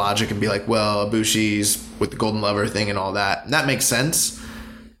the logic and be like, well, Ibushi's with the Golden Lover thing and all that. And that makes sense.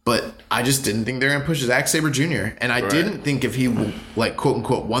 But I just didn't think they were going to push Zack Sabre Jr. And I didn't think if he, like, quote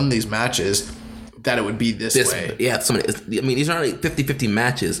unquote, won these matches, that it would be this way. Yeah, I mean, these aren't like 50-50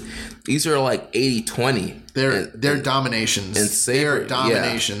 matches. These are like 80-20. They're dominations. And Sabre, they're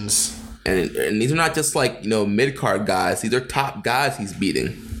dominations. Yeah. And these are not just like, mid-card guys. These are top guys he's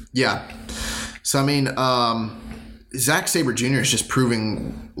beating. Yeah. So, I mean, Zack Sabre Jr. is just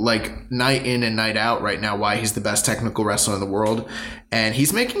proving, like, night in and night out right now why he's the best technical wrestler in the world. And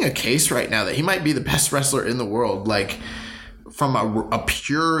he's making a case right now that he might be the best wrestler in the world. Like, from a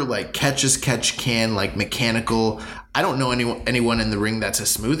pure, like, catch-as-catch-can, like, mechanical. I don't know anyone in the ring that's as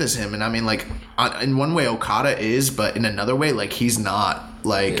smooth as him. And, I mean, like, in one way, Okada is, but in another way, like, he's not.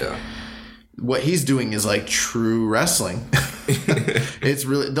 Like... Yeah. What he's doing is like true wrestling. It's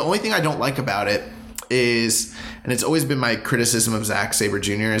really the only thing I don't like about it is, and it's always been my criticism of Zack Sabre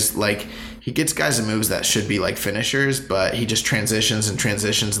Jr. is like he gets guys and moves that should be like finishers, but he just transitions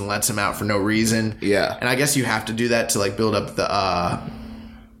and lets them out for no reason. Yeah, and I guess you have to do that to like build up the I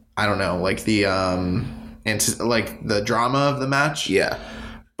don't know, like the like the drama of the match. Yeah.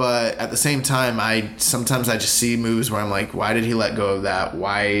 But at the same time, sometimes I just see moves where I'm like, why did he let go of that?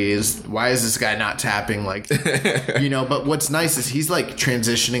 Why is this guy not tapping? Like, but what's nice is he's like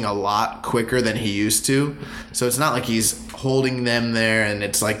transitioning a lot quicker than he used to. So it's not like he's holding them there and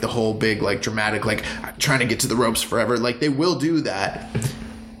it's like the whole big, like dramatic, like trying to get to the ropes forever. Like they will do that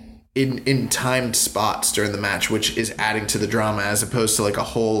in timed spots during the match, which is adding to the drama as opposed to like a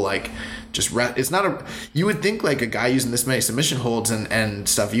whole, like, it's not you would think like a guy using this many submission holds and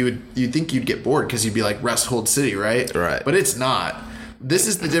stuff, you'd think you'd get bored because you'd be like rest hold city, right? But it's not. This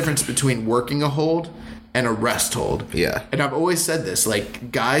is the difference between working a hold and a rest hold. Yeah. And I've always said this,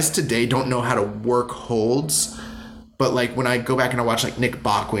 like guys today don't know how to work holds, but like when I go back and I watch like Nick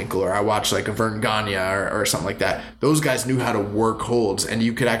Bockwinkel or I watch like a Vern Gagne or something like that, those guys knew how to work holds, and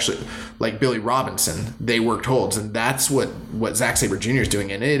you could actually, like Billy Robinson, they worked holds, and that's what Zack Sabre Jr. is doing,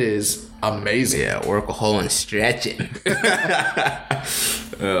 and it is amazing. Yeah, work a hole and stretch it.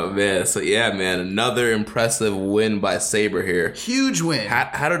 Oh man, so yeah, man, another impressive win by Sabre here. Huge win.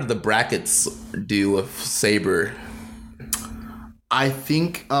 How did the brackets do with Sabre? I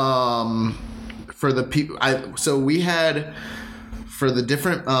think for the people, so we had for the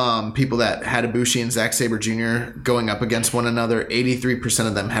different people that had Ibushi and Zack Sabre Jr. going up against one another, 83%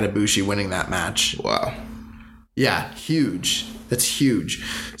 of them had Ibushi winning that match. Wow. Yeah, huge. That's huge.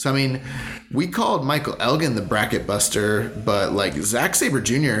 So, I mean, we called Michael Elgin the bracket buster, but like Zack Sabre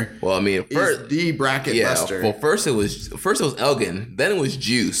Jr. Well, I mean, is the bracket buster. Well, first it was Elgin, then it was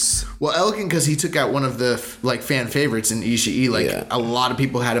Juice. Well, Elgin, because he took out one of the like fan favorites in Ishii. Like a lot of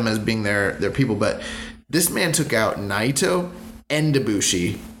people had him as being their people, but this man took out Naito and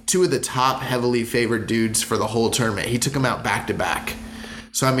Ibushi, two of the top heavily favored dudes for the whole tournament. He took them out back to back.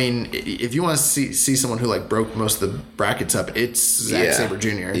 So, I mean, if you want to see someone who, like, broke most of the brackets up, it's Zack Sabre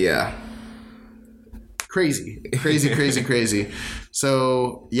Jr. Yeah. Crazy.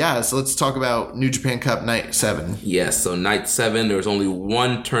 So, so let's talk about New Japan Cup Night 7. Yes, so Night 7, there was only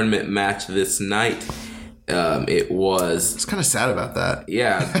one tournament match this night. It's kind of sad about that.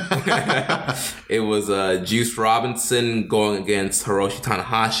 Yeah. It was Juice Robinson going against Hiroshi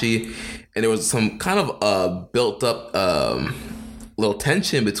Tanahashi. And there was some kind of built up... little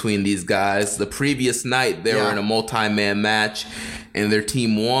tension between these guys. The previous night they were in a multi-man match and their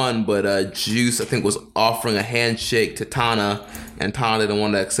team won, but Juice I think was offering a handshake to Tana and Tana didn't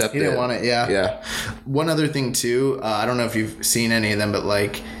want to accept it. He didn't want it. Yeah. One other thing too, I don't know if you've seen any of them, but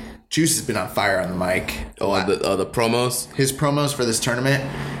like Juice has been on fire on the mic. The promos? His promos for this tournament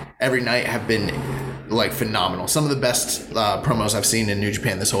every night have been like phenomenal. Some of the best promos I've seen in New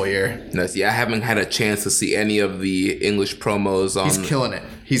Japan this whole year. Nice. Yeah, I haven't had a chance to see any of the English promos. He's killing it.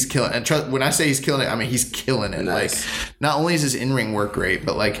 And trust, when I say he's killing it, I mean he's killing it. Nice. Like, not only is his in-ring work great,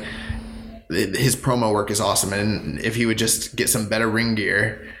 but like his promo work is awesome. And if he would just get some better ring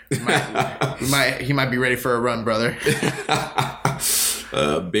gear, he might be ready for a run, brother.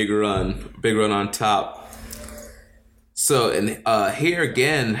 Big run on top. So, and here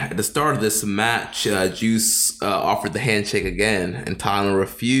again, at the start of this match, Juice offered the handshake again, and Tana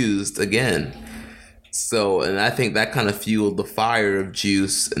refused again. So, and I think that kind of fueled the fire of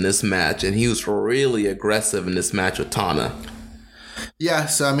Juice in this match, and he was really aggressive in this match with Tana. Yeah,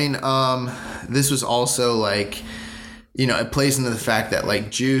 so I mean, this was also like, you know, it plays into the fact that like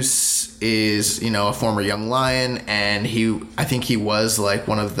Juice is, you know, a former Young Lion, and I think he was like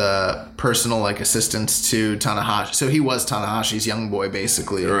one of the personal like assistants to Tanahashi. So he was Tanahashi's young boy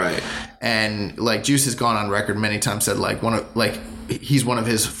basically. Right. And like Juice has gone on record many times, said like he's one of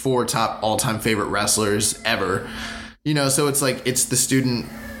his 4 top all-time favorite wrestlers ever. You know, so it's like it's the student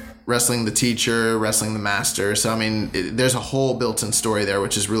wrestling the teacher, wrestling the master. So I mean, there's a whole built-in story there,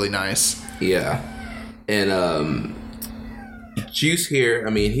 which is really nice. Yeah. And Juice here, I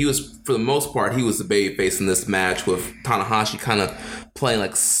mean, he was, for the most part, he was the babyface in this match, with Tanahashi kind of playing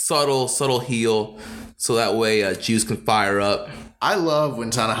like subtle heel, so that way Juice can fire up. I love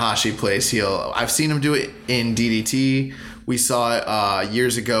when Tanahashi plays heel. I've seen him do it in DDT. We saw it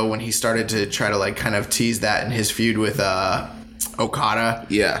years ago when he started to try to like kind of tease that in his feud with Okada.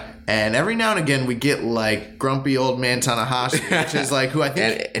 Yeah. And every now and again we get like grumpy old man Tanahashi, which is like who I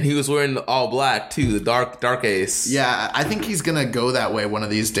think... and he was wearing the all black too, the dark ace. Yeah, I think he's going to go that way one of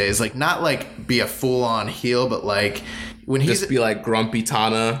these days. Like not like be a full-on heel, but like... When he's just be like grumpy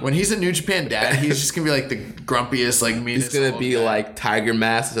Tana. When he's a New Japan dad, he's just gonna be like the grumpiest, like meanest. He's gonna be dad. like Tiger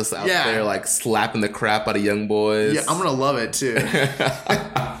Mask, just out there like slapping the crap out of young boys. Yeah, I'm gonna love it too.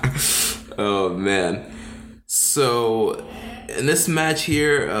 Oh man. So in this match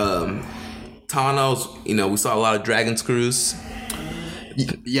here, Tana's, you know, we saw a lot of dragon screws.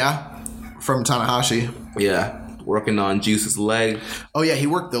 Yeah, from Tanahashi. Yeah. Working on Juice's leg. Oh yeah, he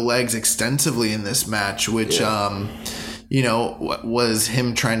worked the legs extensively in this match, which you know, was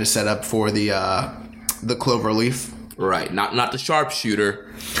him trying to set up for the cloverleaf. Right, not the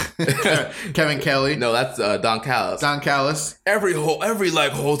sharpshooter. Kevin Kelly. No, that's Don Callis. Don Callis. Every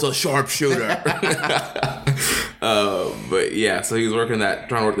leg holds a sharpshooter. But yeah, so he was working trying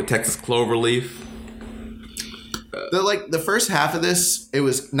to work the Texas cloverleaf. The first half of this, it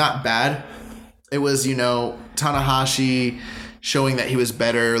was not bad. It was, you know, Tanahashi showing that he was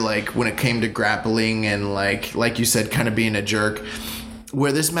better, like when it came to grappling and like you said, kind of being a jerk.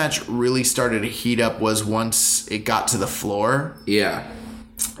 Where this match really started to heat up was once it got to the floor. Yeah.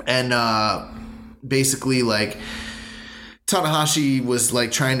 And basically like Tanahashi was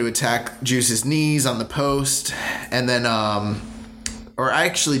like trying to attack Juice's knees on the post, and then or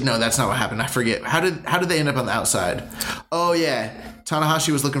actually no, that's not what happened. I forget. How did they end up on the outside? Oh yeah.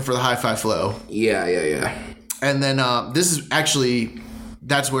 Tanahashi was looking for the high five flow. Yeah. And then this is actually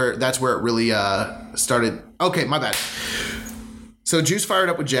that's where it really started. Okay, my bad. So Juice fired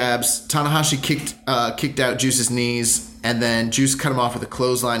up with jabs. Tanahashi kicked out Juice's knees, and then Juice cut him off with a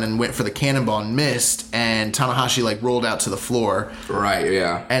clothesline and went for the cannonball and missed. And Tanahashi like rolled out to the floor. Right.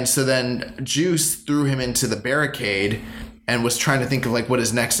 Yeah. And so then Juice threw him into the barricade and was trying to think of like what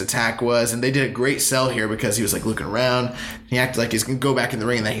his next attack was. And they did a great sell here because he was like looking around. He acted like he's going to go back in the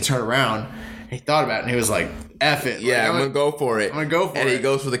ring, and then he turned around and he thought about it and he was like, F it. Yeah, like, I'm going to go for it. I'm going to go for it. And he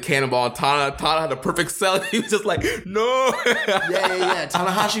goes for the cannonball, and Tana had a perfect sell. He was just like, no. Yeah.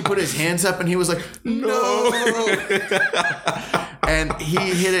 Tanahashi put his hands up and he was like, no. And he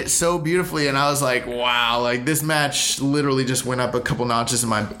hit it so beautifully, and I was like, wow, like this match literally just went up a couple notches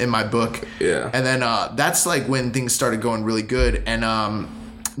in my book. Yeah. And then that's like when things started going really good. And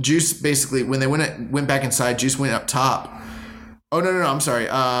Juice basically, when they went back inside, Juice went up top. Oh no, I'm sorry.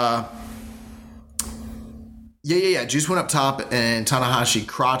 Yeah. Juice went up top, and Tanahashi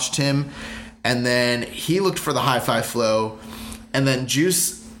crotched him, and then he looked for the high five flow, and then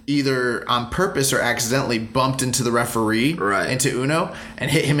Juice either on purpose or accidentally bumped into the referee, right, into Uno,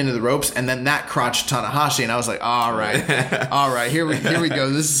 and hit him into the ropes, and then that crotched Tanahashi, and I was like, all right, here we go.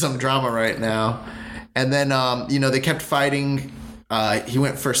 This is some drama right now. And then they kept fighting. He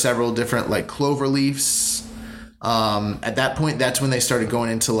went for several different like clover leafs. At that point, that's when they started going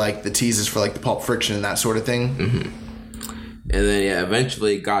into like the teases for like the Pulp Friction and that sort of thing. Mm-hmm. And then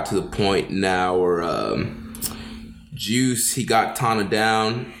eventually it got to the point now where Juice, he got Tana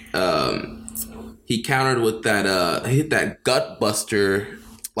down. He countered with that he hit that gut buster,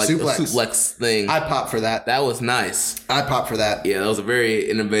 like suplex thing. I popped for that. That was nice. I popped for that. Yeah, that was a very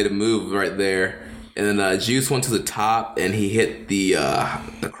innovative move right there. And then Juice went to the top and he hit the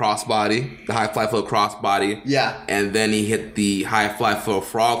crossbody, the high fly flow crossbody. Yeah. And then he hit the high fly flow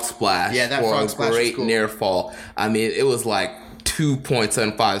frog splash. Yeah, that for frog a splash great was cool. near fall. I mean, it was like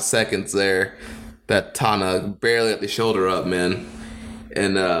 2.75 seconds there that Tana barely got the shoulder up, man.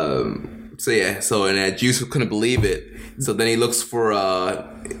 And Juice couldn't believe it. So then he looks for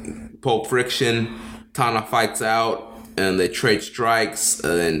Pulp Friction. Tana fights out. and they trade strikes,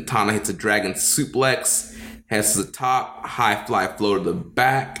 and Tana hits a dragon suplex, heads to the top, high fly flow to the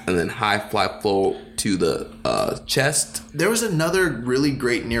back, and then high fly flow to the chest. There was another really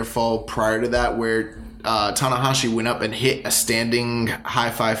great near fall prior to that where Tanahashi went up and hit a standing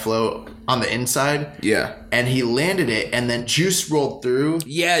high fly flow on the inside. Yeah. And he landed it, and then Juice rolled through.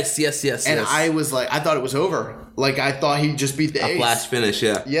 Yes. And I was like, I thought it was over. Like, I thought he just beat the Ace. A flash finish,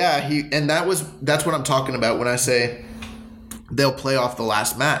 yeah. Yeah, that's what I'm talking about when I say they'll play off the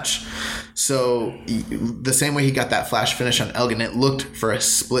last match. So the same way he got that flash finish on Elgin, it looked for a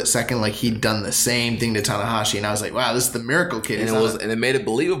split second like he'd done the same thing to Tanahashi, and I was like, wow, this is the Miracle Kid. And it made it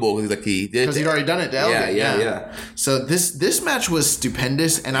believable because he did, because he'd already done it to Elgin. Yeah. So this match was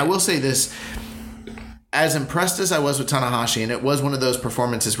stupendous, and I will say this. As impressed as I was with Tanahashi, and it was one of those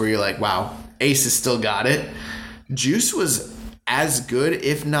performances where you're like, wow, Ace has still got it. Juice was as good,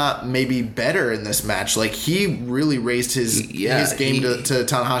 if not maybe better in this match. Like, he really raised his game to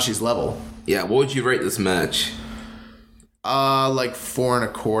Tanahashi's level. Yeah, what would you rate this match? Like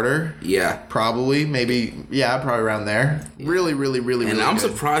 4.25. Yeah. Probably. Maybe. Yeah, probably around there. Really, really, really, and really I'm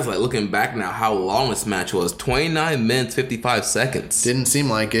good. surprised, like, looking back now, how long this match was. 29 minutes, 55 seconds. Didn't seem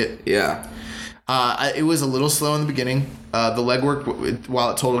like it. Yeah. It was a little slow in the beginning. The legwork,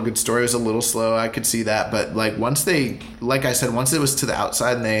 while it told a good story, was a little slow. I could see that. But like once it was to the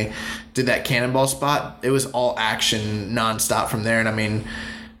outside and they did that cannonball spot, it was all action nonstop from there. And I mean,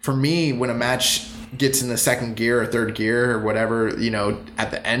 for me, when a match gets in the second gear or third gear or whatever,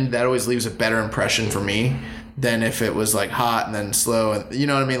 at the end, that always leaves a better impression for me than if it was like hot and then slow. And you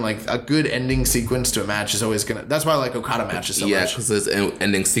know what I mean? Like a good ending sequence to a match is always that's why I like Okada matches so much. Yeah, because there's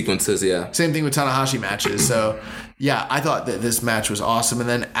ending sequences, yeah. Same thing with Tanahashi matches. So yeah, I thought that this match was awesome. And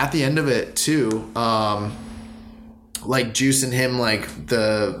then at the end of it too, like Juice and him, like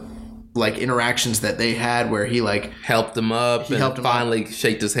the interactions that they had where he like helped him up and finally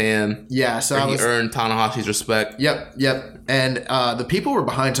shaked his hand. Yeah, so he earned Tanahashi's respect. Yep. And the people were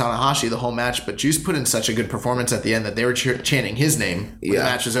behind Tanahashi the whole match, but Juice put in such a good performance at the end that they were chanting his name when the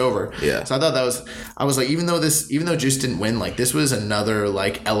match was over. Yeah. So I thought I was like, even though Juice didn't win, like this was another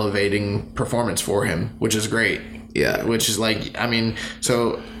like elevating performance for him, which is great. Yeah. Which is like, I mean,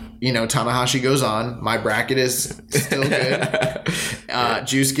 so Tanahashi goes on. My bracket is still good.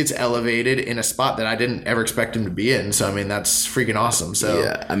 Juice gets elevated in a spot that I didn't ever expect him to be in. So, I mean, that's freaking awesome. So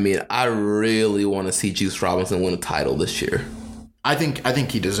yeah, I mean, I really want to see Juice Robinson win a title this year. I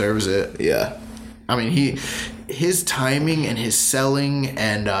think he deserves it. Yeah. I mean, his timing and his selling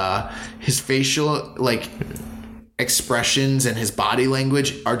and his facial, like, expressions and his body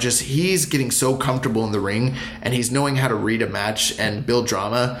language are just, he's getting so comfortable in the ring and he's knowing how to read a match and build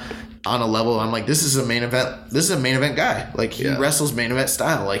drama on a level. I'm like, this is a main event guy. Like he wrestles main event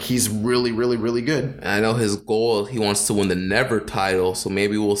style. Like he's really, really, really good. And I know his goal, he wants to win the Never title, so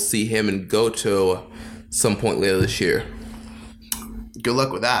maybe we'll see him in Goto some point later this year. Good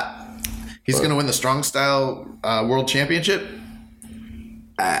luck with that. He's going to win the Strong Style World Championship.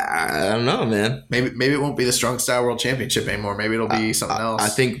 I don't know, man. Maybe it won't be the Strong Style World Championship anymore. Maybe it'll be something else. I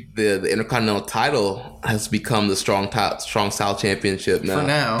think the Intercontinental title has become the Strong Style Championship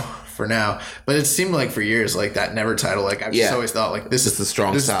now. For now. But it seemed like for years, like that Never title, like I've just always thought, like this is the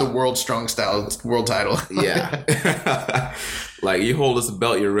Strong Style. This is the World Strong Style World title. Yeah. Like you hold this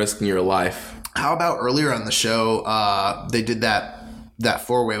belt, you're risking your life. How about earlier on the show, they did that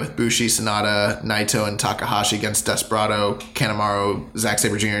four-way with Bushi, Sonata, Naito, and Takahashi against Desperado, Kanemaru, Zack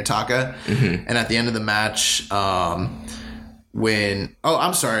Sabre Jr., and Taka. Mm-hmm. And at the end of the match, I'm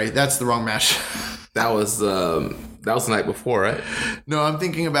sorry, that's the wrong match. That was the night before, right? No, I'm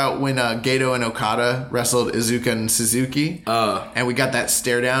thinking about when Gato and Okada wrestled Iizuka and Suzuki. And we got that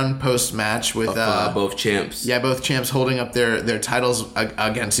stare down post match with both champs. Yeah, both champs holding up their titles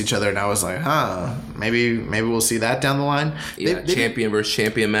against each other, and I was like, maybe we'll see that down the line. Yeah, champion versus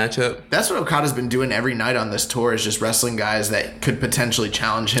champion matchup. That's what Okada's been doing every night on this tour, is just wrestling guys that could potentially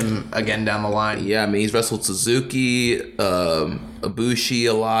challenge him again down the line. Yeah, I mean he's wrestled Suzuki, Ibushi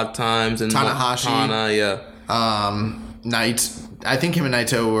a lot of times, and Tanahashi. I think him and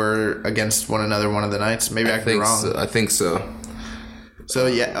Naito were against one another one of the nights. Maybe I could be wrong. I think so. So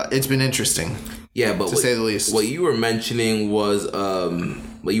yeah, it's been interesting. Yeah, but to say the least. What you were mentioning was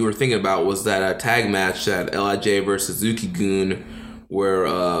what you were thinking about was that tag match, that LIJ versus Suzuki-gun, where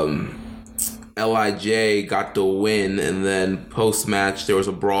LIJ got the win, and then post match there was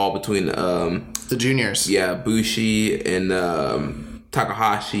a brawl between the juniors. Yeah, Bushi and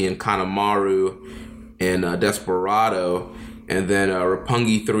Takahashi and Kanemaru and Desperado, and then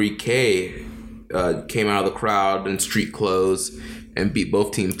Roppongi 3K came out of the crowd in street clothes and beat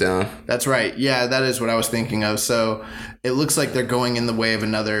both teams down. That's right. Yeah, that is what I was thinking of. So it looks like they're going in the way of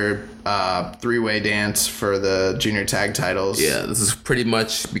another three-way dance for the junior tag titles. Yeah, this is pretty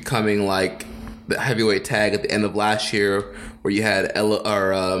much becoming like the heavyweight tag at the end of last year, where you had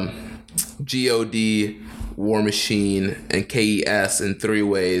GOD, War Machine, and KES in three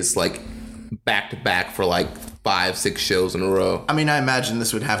ways, like back to back for like 5-6 shows in a row. I mean, I imagine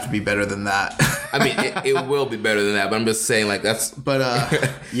this would have to be better than that. I mean, it will be better than that, but I'm just saying, like, that's... But,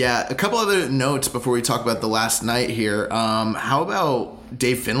 yeah, a couple other notes before we talk about the last night here. How about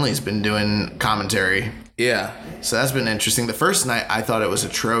Dave Finlay's been doing commentary? Yeah. So that's been interesting. The first night, I thought it was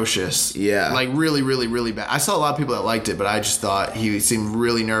atrocious. Yeah. Like, really, really, really bad. I saw a lot of people that liked it, but I just thought he seemed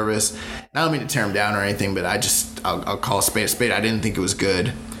really nervous. I don't mean to tear him down or anything, but I'll call a spade a spade. I didn't think it was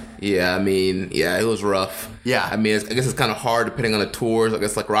good. Yeah, I mean, yeah, it was rough. Yeah. I mean, I guess it's kind of hard depending on the tours. I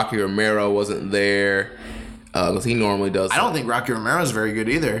guess, like, Rocky Romero wasn't there, because he normally does. I don't think Rocky Romero's very good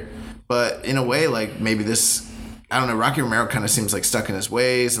either. But in a way, like, maybe this... I don't know, Rocky Romero kind of seems, like, stuck in his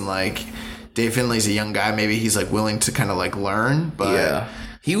ways, and, like, Dave Finlay's a young guy. Maybe he's, like, willing to kind of, like, learn, but... Yeah.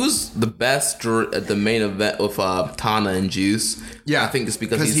 He was the best at the main event with Tana and Juice. Yeah, I think just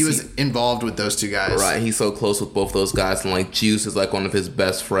because he was involved with those two guys. Right, he's so close with both those guys, and like Juice is like one of his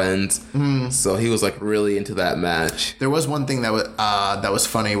best friends. So he was like really into that match. There was one thing that was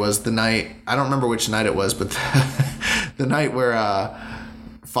funny was the night, I don't remember which night it was, but the night where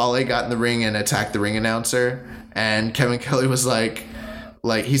Fale got in the ring and attacked the ring announcer, and Kevin Kelly was like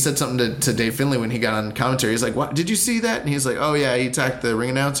he said something to Dave Finlay when he got on commentary. He's like, "What? Did you see that?" And he's like, "Oh yeah, he attacked the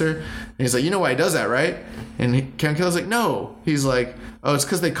ring announcer." And he's like, "You know why he does that, right?" And Kevin Kelly's like, "No." He's like, "Oh, it's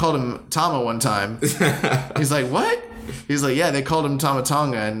because they called him Tama one time." He's like, "What?" He's like, "Yeah, they called him Tama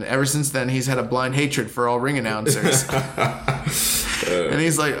Tonga, and ever since then he's had a blind hatred for all ring announcers." And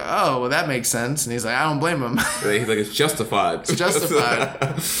he's like, "Oh, well, that makes sense." And he's like, "I don't blame him." He's like, "It's justified." It's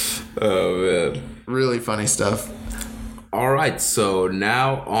justified. Oh man, really funny stuff. All right, so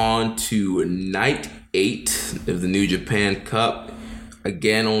now on to night 8 of the New Japan Cup.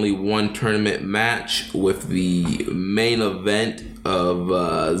 Again, only one tournament match with the main event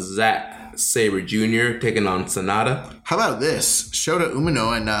of Zack Sabre Jr. taking on Sonata. How about this? Shota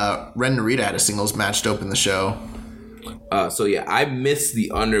Umino and Ren Narita had a singles match to open the show. So yeah, I missed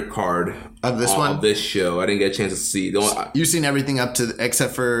the undercard of this one. Of this show, I didn't get a chance to see. You've seen everything up to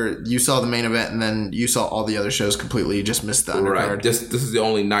except for you saw the main event, and then you saw all the other shows completely. You just missed the undercard. Right. This is the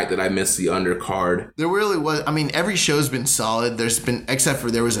only night that I missed the undercard. There really was. I mean, every show's been solid. There's been except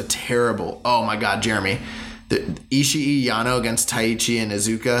for there was a terrible. Oh my God, Jeremy, the Ishii Yano against Taichi and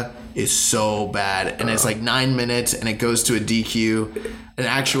Iizuka is so bad, and it's like 9 minutes, and it goes to a DQ. An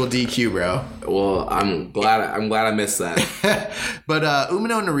actual DQ, bro. Well, I'm glad I missed that. But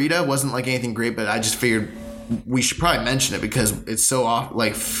Umino Narita wasn't like anything great, but I just figured we should probably mention it because it's so off,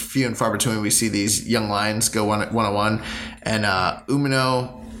 like few and far between we see these young lions go one-on-one. And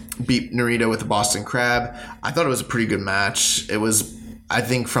Umino beat Narita with the Boston Crab. I thought it was a pretty good match. It was, I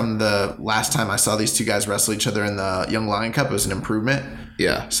think, from the last time I saw these two guys wrestle each other in the Young Lion Cup, it was an improvement.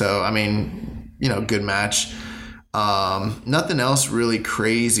 Yeah. So, I mean, good match. Nothing else really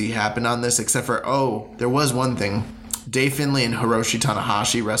crazy happened on this except for, there was one thing. Dave Finlay and Hiroshi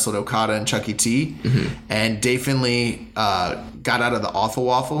Tanahashi wrestled Okada and Chucky T. Mm-hmm. And Dave Finlay got out of the awful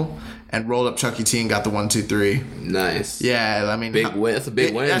waffle and rolled up Chucky T and got the 1-2-3. Nice. Yeah, I mean, big win. That's a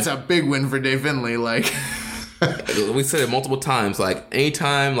big win. That's a big win for Dave Finlay. Like, we said it multiple times. Like,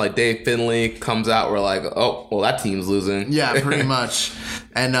 anytime like Dave Finlay comes out, we're like, oh, well, that team's losing. Yeah, pretty much.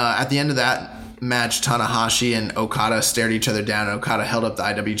 And at the end of that match, Tanahashi and Okada stared each other down, and Okada held up the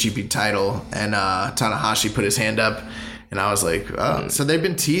IWGP title, and Tanahashi put his hand up, and I was like, oh. So they've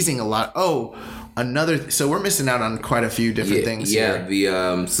been teasing a lot. So we're missing out on quite a few different things here.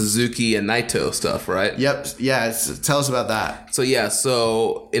 Yeah, the Suzuki and Naito stuff, right? Yep. Yeah, tell us about that. So yeah,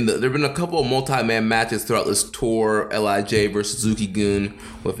 there have been a couple of multi-man matches throughout this tour, LIJ versus Suzuki-gun,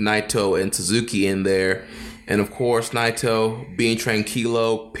 with Naito and Suzuki in there. And of course, Naito being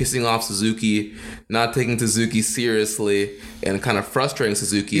tranquilo, pissing off Suzuki, not taking Suzuki seriously, and kind of frustrating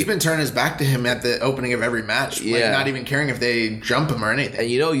Suzuki. He's been turning his back to him at the opening of every match, like not even caring if they jump him or anything. And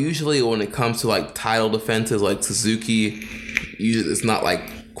usually when it comes to like title defenses, like Suzuki, usually it's not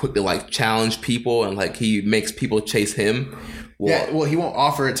like quick to like challenge people, and like he makes people chase him. Well, he won't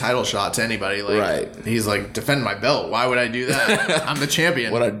offer a title shot to anybody. Like, right. He's like, defend my belt. Why would I do that? I'm the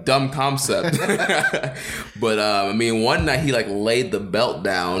champion. What a dumb concept. But, I mean, one night he, like, laid the belt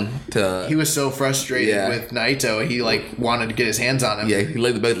down to... He was so frustrated with Naito. He, like, wanted to get his hands on him. Yeah, he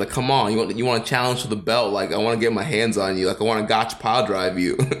laid the belt. Like, come on. You want a challenge for the belt? Like, I want to get my hands on you. Like, I want to gotch pile drive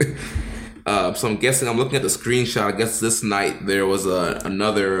you. So I'm guessing, I'm looking at the screenshot. I guess this night there was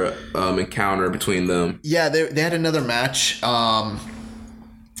another encounter between them. Yeah, they had another match.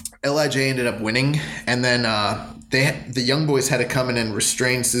 LIJ ended up winning, and then the Young Boys had to come in and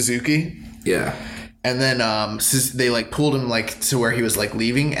restrain Suzuki. Yeah. And then they like pulled him like to where he was like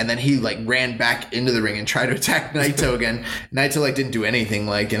leaving, and then he like ran back into the ring and tried to attack Naito again. Naito like didn't do anything,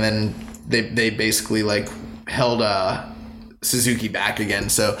 like, and then they basically like held Suzuki back again.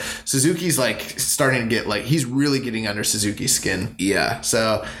 So Suzuki's like starting to get like, he's really getting under Suzuki's skin. Yeah.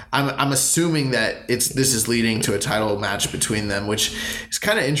 So I'm assuming that this is leading to a title match between them, which is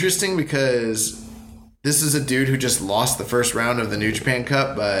kind of interesting because this is a dude who just lost the first round of the New Japan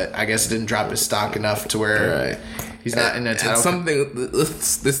Cup, but I guess it didn't drop his stock enough to where he's not in a title.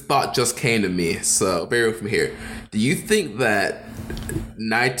 This thought just came to me, so bear with me here. Do you think that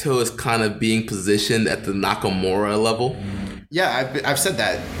Naito is kind of being positioned at the Nakamura level? Yeah, I've said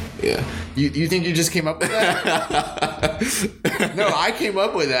that. Yeah. You think you just came up with that? No, I came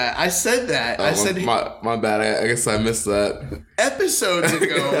up with that. I said that. I said my bad. I guess I missed that. Episodes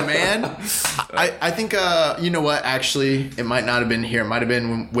ago, man. I think you know what? Actually, it might not have been here. It might have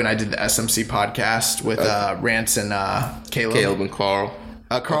been when I did the SMC podcast with Rance and Caleb. Caleb and Carl.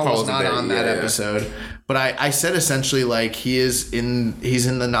 Carl was not on that episode. But I said essentially like he's in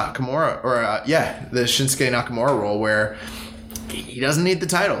the Nakamura or the Shinsuke Nakamura role where he doesn't need the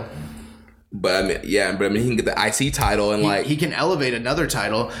title. But I mean, he can get the IC title and he can elevate another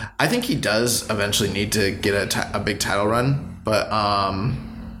title. I think he does eventually need to get a big title run, but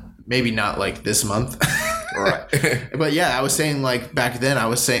maybe not like this month. Right. But yeah, I was saying like back then, I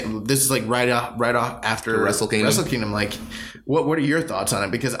was saying this is like right off after Wrestle Kingdom. Like, what are your thoughts on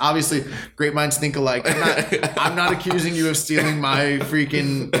it? Because obviously, great minds think alike. I'm not accusing you of stealing my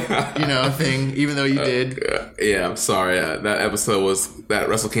freaking thing, even though you did. Yeah, I'm sorry. That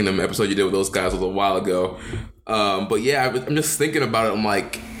Wrestle Kingdom episode you did with those guys was a while ago. But yeah, I'm just thinking about it. I'm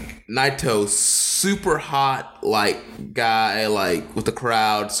like, Naito, super hot like guy, like with the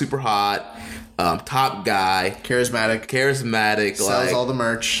crowd, super hot. Top guy, charismatic, sells like all the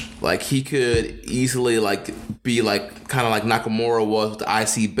merch. Like he could easily like be like kind of like Nakamura was with the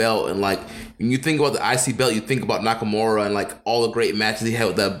IC belt, and like when you think about the IC belt, you think about Nakamura and like all the great matches he had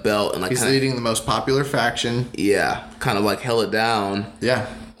with that belt, and like he's leading the most popular faction. Yeah, kind of like held it down. Yeah.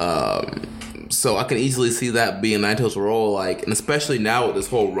 So I can easily see that being Naito's role, like, and especially now with this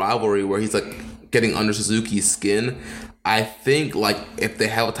whole rivalry where he's like getting under Suzuki's skin. I think, like, if they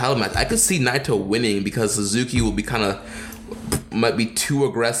have a title match, I could see Naito winning because Suzuki will be might be too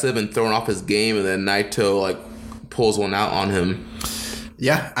aggressive and throwing off his game, and then Naito, like, pulls one out on him.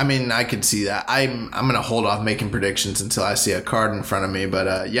 Yeah, I mean, I could see that. I'm going to hold off making predictions until I see a card in front of me, but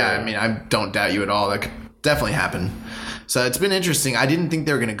I mean, I don't doubt you at all. That could definitely happen. So it's been interesting. I didn't think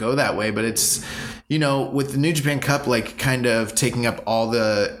they were going to go that way, but it's, with the New Japan Cup, like, kind of taking up all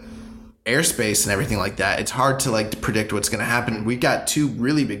the airspace and everything like that, it's hard to like predict what's going to happen. We've got 2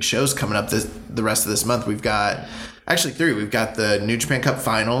 really big shows coming up the rest of this month. We've got actually 3. We've got the New Japan Cup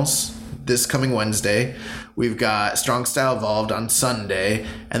finals this coming Wednesday. We've got Strong Style Evolved on Sunday,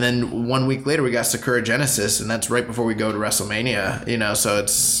 and then 1 week later we got Sakura Genesis, and that's right before we go to WrestleMania. So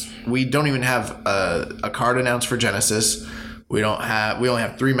we don't even have a card announced for Genesis. We only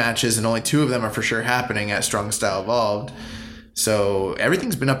have 3 matches, and only 2 of them are for sure happening at Strong Style Evolved. So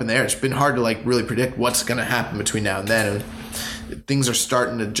everything's been up in the air. It's been hard to like really predict what's going to happen between now and then. And things are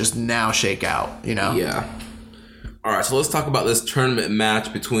starting to just now shake out, Yeah. All right, so let's talk about this tournament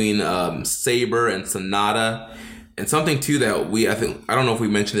match between Sabre and Sonata. And something, too, that I don't know if we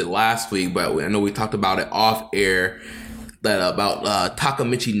mentioned it last week, but I know we talked about it off air, about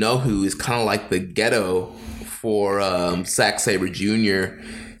Takamichi Nohu is kind of like the ghetto for Zack Sabre Jr.,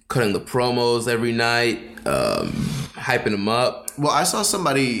 cutting the promos every night, hyping him up. Well, I saw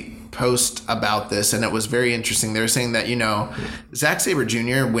somebody post about this, and it was very interesting. They were saying that, Zack Sabre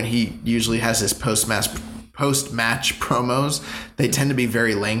Jr., when he usually has his post-match promos, they tend to be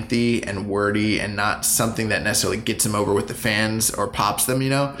very lengthy and wordy and not something that necessarily gets him over with the fans or pops them,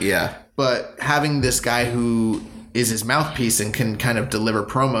 Yeah. But having this guy who is his mouthpiece and can kind of deliver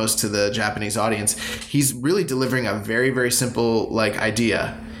promos to the Japanese audience, he's really delivering a very, very simple like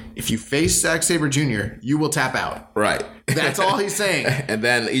idea. If you face Zack Sabre Jr., you will tap out. Right. That's all he's saying. And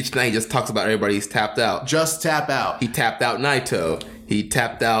then each night he just talks about everybody he's tapped out. Just tap out. He tapped out Naito. He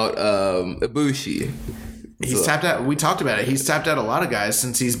tapped out Ibushi. He's tapped out. We talked about it. He's tapped out a lot of guys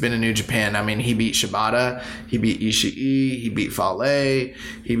since he's been in New Japan. I mean, he beat Shibata. He beat Ishii. He beat Fale.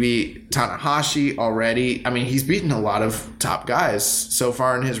 He beat Tanahashi already. I mean, he's beaten a lot of top guys so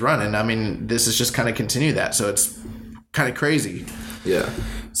far in his run. And I mean, this is just kind of continue that. So it's kind of crazy. Yeah.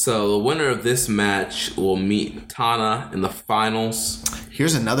 So the winner of this match will meet Tana in the finals.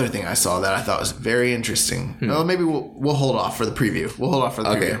 Here's another thing I saw that I thought was very interesting. Well, maybe we'll hold off for the preview. We'll hold off for the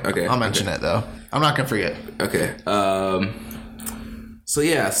preview. Okay. I'll mention it though. I'm not gonna forget. Okay.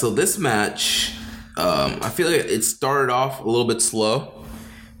 So this match, I feel like it started off a little bit slow.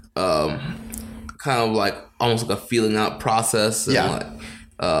 Kind of like almost like a feeling out process. And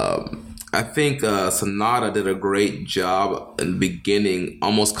I think Sanada did a great job in the beginning,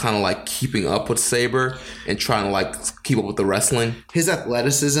 almost kind of like keeping up with Sabre and trying to like keep up with the wrestling. His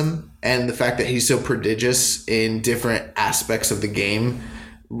athleticism and the fact that he's so prodigious in different aspects of the game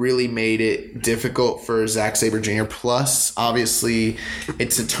really made it difficult for Zack Sabre Jr. Plus, obviously,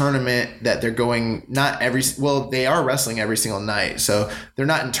 it's a tournament that they're going they are wrestling every single night. So they're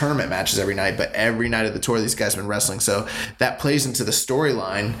not in tournament matches every night, but every night of the tour, these guys have been wrestling. So that plays into the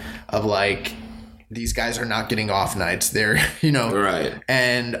storyline of like, these guys are not getting off nights. They're, Right.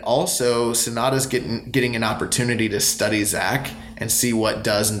 And also Sonata's getting an opportunity to study Zack and see what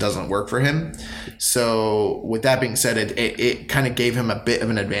does and doesn't work for him. So with that being said, it kind of gave him a bit of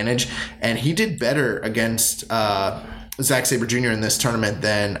an advantage, and he did better against Zack Sabre Jr. in this tournament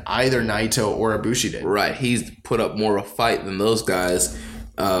than either Naito or Ibushi did. Right. He's put up more of a fight than those guys.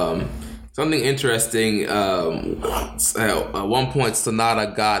 Something interesting, at one point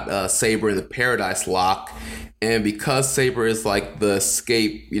Sanada got Sabre in the Paradise Lock, and because Sabre is like the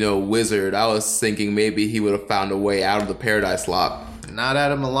escape, wizard, I was thinking maybe he would have found a way out of the Paradise Lock. Not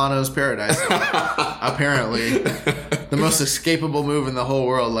out of Milano's Paradise Lock. Apparently. The most escapable move in the whole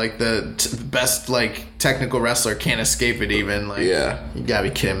world. Like the best technical wrestler can't escape it even. Yeah. You gotta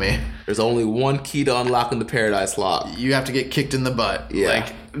be kidding me. There's only one key to unlocking the Paradise Lock. You have to get kicked in the butt. Yeah.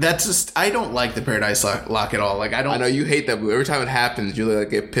 That's just, I don't like the Paradise Lock at all. I know you hate that move. Every time it happens, you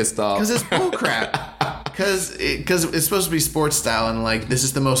get pissed off. Because it's bullcrap. Because it's supposed to be sports style, and this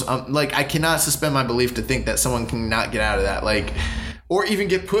is the most I cannot suspend my belief to think that someone can not get out of that. Or even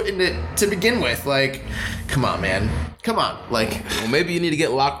get put in it to begin with. Come on, man. Come on. Well, maybe you need to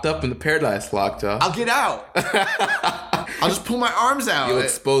get locked up in the Paradise Lock, Josh. I'll get out. I'll just pull my arms out. You'll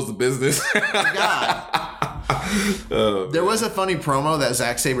expose the business. God. There was a funny promo that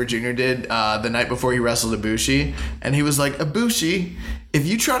Zack Sabre Jr. did the night before he wrestled Ibushi, and he was like, Ibushi, if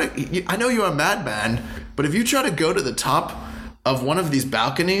you try to, I know you're a madman, but if you try to go to the top of one of these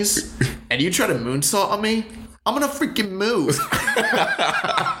balconies and you try to moonsault on me, I'm gonna freaking move.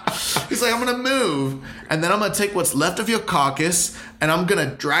 He's like, I'm gonna move, and then I'm gonna take what's left of your carcass, and I'm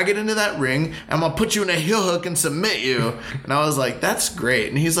gonna drag it into that ring, and I'm gonna put you in a heel hook and submit you. And I was like, that's great.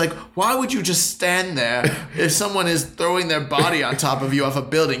 And he's like, why would you just stand there if someone is throwing their body on top of you off a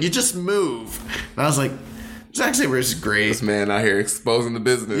building? You just move. And I was like, Zack Sabre is great. This man out here exposing the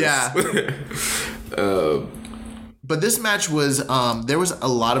business. Yeah. But this match was, there was a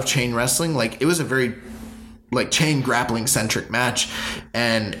lot of chain wrestling. It was a very chain grappling centric match,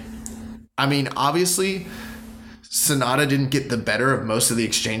 and I mean, obviously Sanada didn't get the better of most of the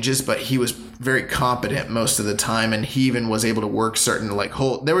exchanges, but he was very competent most of the time, and he even was able to work certain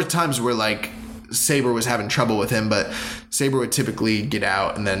hold. There were times where Sabre was having trouble with him, but Sabre would typically get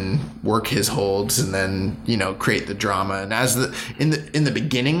out and then work his holds and then create the drama. And as in the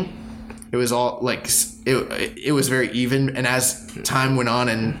beginning, it was all it was very even, and as time went on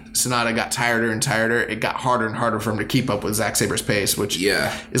and Sanada got tireder and tireder, it got harder and harder for him to keep up with Zack Sabre's pace, which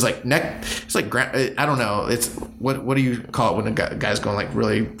is neck. It's I don't know. It's what do you call it when a guy's going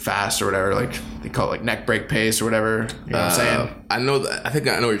really fast or whatever? They call it neck break pace or whatever. You know what I'm saying? I know that. I think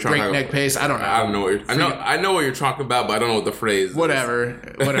I know what you're talking about. Breakneck pace. I don't know. I know what you're talking about, but I don't know what the phrase is. Whatever.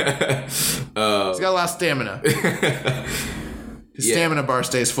 He's got a lot of stamina. His stamina bar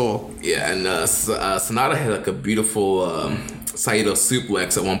stays full. Yeah, and Sanada had a beautiful Saito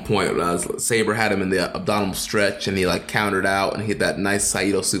suplex at one point. Sabre had him in the abdominal stretch, and he countered out and hit that nice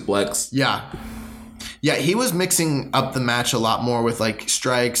Saito suplex. Yeah. Yeah, he was mixing up the match a lot more with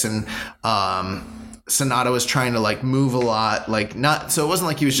strikes, and Sanada was trying to move a lot, so it wasn't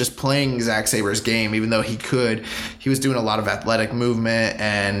like he was just playing Zack Sabre's game, even though he could. He was doing a lot of athletic movement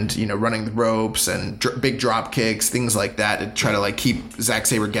and running the ropes and big drop kicks, things like that, to try to keep Zack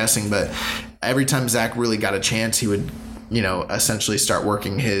Sabre guessing. But every time Zack really got a chance, he would essentially start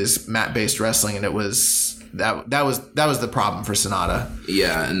working his mat-based wrestling, and it was that was the problem for Sanada.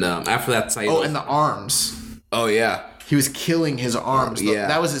 Yeah, and after that, Saito. And the arms. Oh yeah. He was killing his arms. Yeah.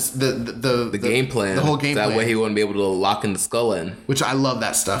 That was the game plan. The whole game plan. That way he wouldn't be able to lock in the skull in. Which I love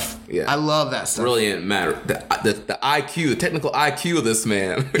that stuff. Yeah. I love that stuff. Brilliant, man. The IQ, the technical IQ of this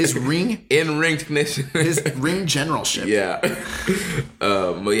man. His ring? In-ring technician. His ring generalship. Yeah.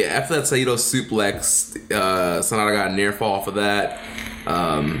 But yeah, after that Saito suplex, Sanada got a near fall for that.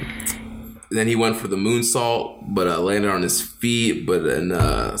 Then he went for the moonsault, but landed on his feet. But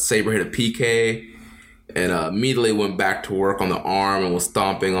then Sabre hit a PK and immediately went back to work on the arm and was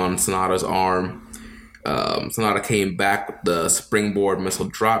stomping on Sanada's arm. Sanada came back with the springboard missile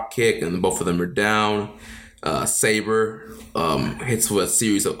drop kick, and both of them are down. Sabre hits with a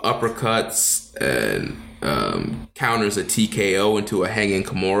series of uppercuts and counters a TKO into a hanging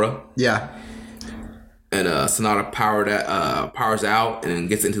Kimura. Yeah. And Sanada powers out and then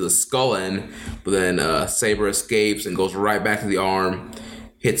gets into the skull end, but then Sabre escapes and goes right back to the arm,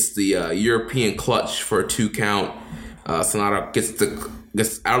 hits the European clutch for a 2 count. Sanada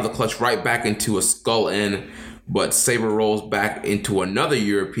gets out of the clutch right back into a skull end, but Sabre rolls back into another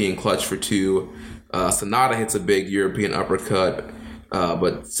European clutch for 2. Sanada hits a big European uppercut,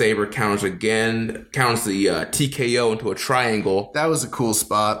 but Sabre counters the TKO into a triangle. That was a cool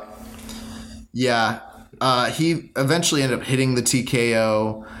spot. Yeah. He eventually ended up hitting the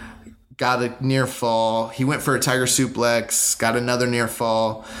TKO, got a near fall. He went for a tiger suplex, got another near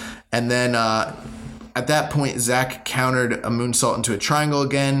fall. And then at that point, Zack countered a moonsault into a triangle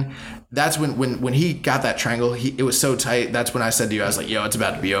again. That's when he got that triangle, it was so tight. That's when I said to you, I was like, yo, it's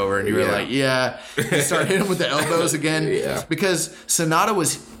about to be over. And you were like, yeah. He started hitting him with the elbows again. Yeah. Because Sanada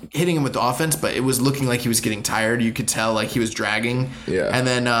was hitting him with the offense, but it was looking like he was getting tired. You could tell like he was dragging. Yeah. And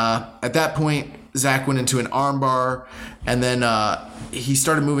then at that point, Zack went into an armbar, and then he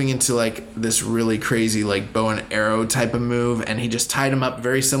started moving into like this really crazy like bow and arrow type of move, and he just tied him up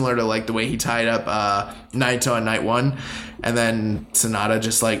very similar to like the way he tied up Naito on night 1. And then Sanada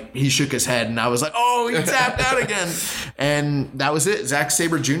just like, he shook his head, and I was like, oh, he tapped out again. And that was it. Zack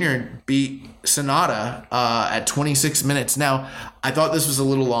Sabre Jr. beat Sanada at 26 minutes. Now, I thought this was a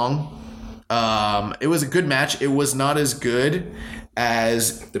little long. It was a good match. It was not as good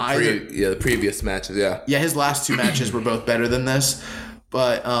as the previous matches. Yeah, his last 2 matches were both better than this,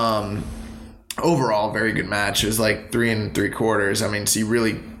 but overall, very good match. It was like 3 3/4. I mean, so you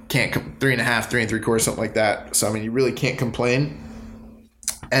really can't 3.5, 3 3/4, something like that. So I mean, you really can't complain.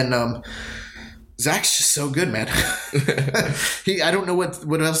 And Zack's just so good, man. I don't know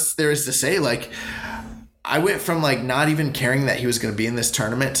what else there is to say. Like, I went from like not even caring that he was going to be in this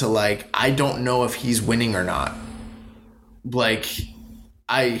tournament to like, I don't know if he's winning or not. Like,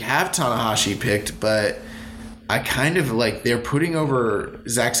 I have Tanahashi picked, but I kind of like, they're putting over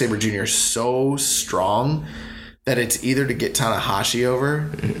Zack Sabre Jr. so strong that it's either to get Tanahashi over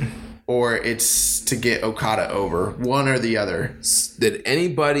or it's to get Okada over, one or the other. Did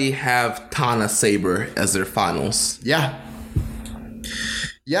anybody have Tana Sabre as their finals? Yeah.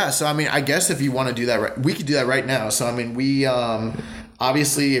 So I mean, I guess if you want to do that, we could do that right now. So I mean, we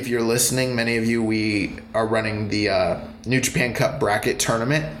obviously, if you're listening, many of you, we are running the New Japan Cup bracket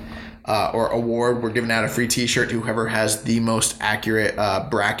tournament or award. We're giving out a free T-shirt to whoever has the most accurate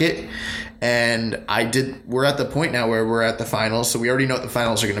bracket. And we're at the point now where we're at the finals, so we already know what the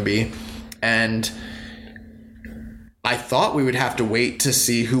finals are going to be. And I thought we would have to wait to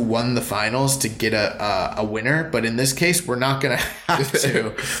see who won the finals to get a winner, but in this case, we're not going to have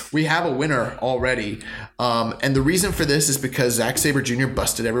to. We have a winner already. And the reason for this is because Zack Sabre Jr.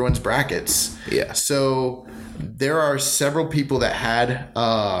 busted everyone's brackets. Yeah. So there are several people that had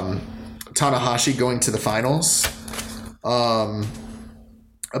Tanahashi going to the finals.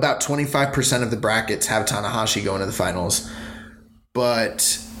 About 25% of the brackets have Tanahashi going to the finals,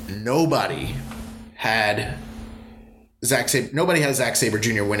 but nobody had Zack Sabre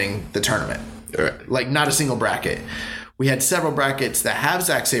Jr. winning the tournament. Right. Like, not a single bracket. We had several brackets that have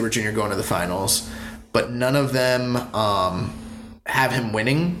Zack Sabre Jr. going to the finals, but none of them have him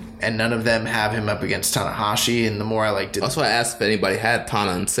winning, and none of them have him up against Tanahashi. And the more I liked it, that's why I asked if anybody had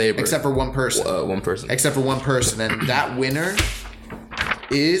Tana and Sabre, except for one person. Except for one person, and that winner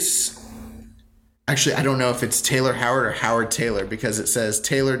is, actually, I don't know if it's Taylor Howard or Howard Taylor, because it says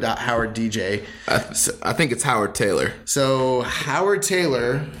Taylor.HowardDJ. I think it's Howard Taylor. So Howard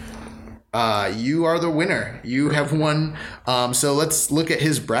Taylor, you are the winner. You have won. So let's look at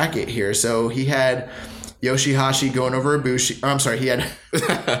his bracket here. So he had Yoshihashi going over Ibushi. Oh, I'm sorry. He had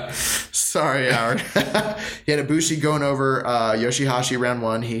sorry, Howard. He had Ibushi going over Yoshihashi round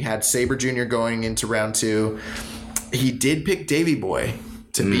 1. He had Sabre Jr. going into round 2. He did pick Davey Boy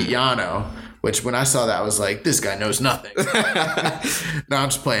to beat Yano, which when I saw that, I was like, this guy knows nothing. No, I'm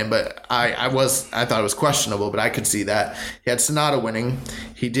just playing, but I thought it was questionable, but I could see that. He had Sanada winning.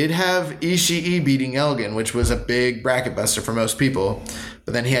 He did have Ishii beating Elgin, which was a big bracket buster for most people.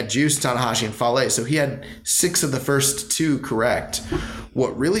 But then he had Juice, Tanahashi, and Fale. So he had 6 of the first 2 correct.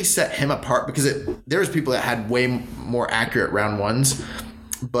 What really set him apart, because there was people that had way more accurate round 1s.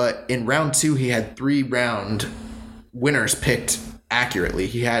 But in round 2, he had 3 round winners picked accurately.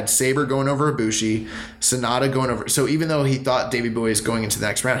 He had Sabre going over Ibushi, Sonata going over. So even though he thought Davey Boy is going into the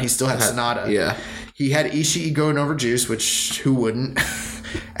next round, he still had Sonata. Yeah. He had Ishii going over Juice, which who wouldn't?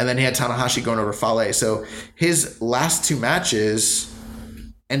 And then he had Tanahashi going over Fale. So his last 2 matches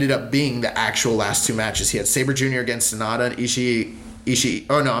ended up being the actual last 2 matches. He had Sabre Jr. against Sonata and Ishii.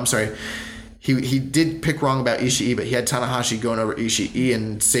 Oh, no, I'm sorry. He did pick wrong about Ishii, but he had Tanahashi going over Ishii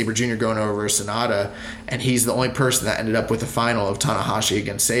and Sabre Jr. going over Sonata, and he's the only person that ended up with the final of Tanahashi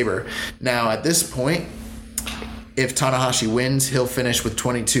against Sabre. Now, at this point, if Tanahashi wins, he'll finish with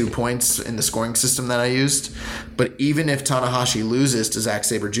 22 points in the scoring system that I used. But even if Tanahashi loses to Zack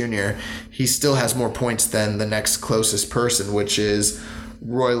Sabre Jr., he still has more points than the next closest person, which is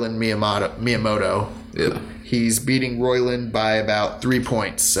Royland Miyamoto. Yeah. He's beating Royland by about 3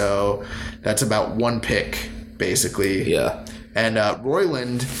 points, so that's about 1 pick, basically. Yeah. And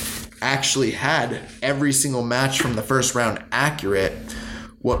Royland actually had every single match from the first round accurate.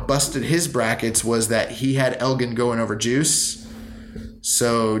 What busted his brackets was that he had Elgin going over Juice.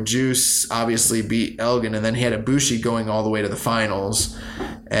 So Juice obviously beat Elgin, and then he had Ibushi going all the way to the finals.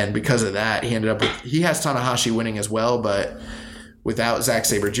 And because of that, he ended up with... He has Tanahashi winning as well, but... without Zack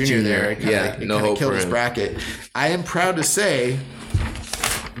Sabre Jr. there, it kind of killed his bracket. I am proud to say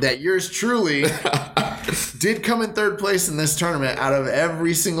that yours truly did come in 3rd place in this tournament out of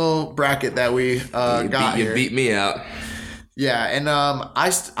every single bracket that we got here. You beat me out. Yeah, and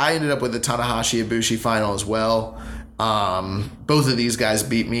I ended up with the Tanahashi Ibushi final as well. Both of these guys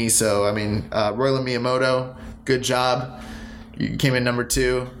beat me, so I mean, Royland Miyamoto, good job. You came in number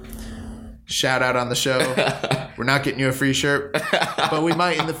 2. Shout out on the show. We're not getting you a free shirt, but we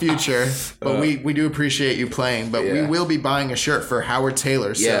might in the future. But we do appreciate you playing. But we will be buying a shirt for Howard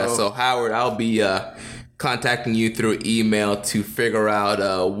Taylor. So Howard, I'll be contacting you through email to figure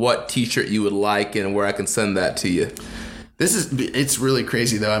out what T-shirt you would like and where I can send that to you. It's really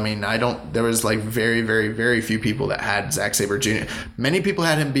crazy though. I mean, there was like very, very, very few people that had Zack Sabre Jr. Many people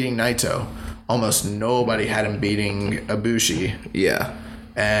had him beating Naito. Almost nobody had him beating Ibushi. Yeah.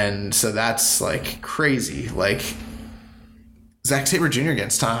 And so that's like crazy. Like Zack Sabre Jr.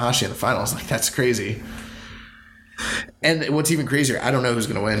 against Tanahashi in the finals. Like that's crazy. And what's even crazier, I don't know who's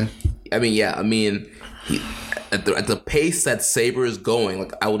going to win. I mean, at the pace that Sabre is going,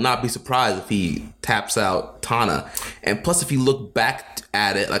 like I would not be surprised if he taps out Tana. And plus, if you look back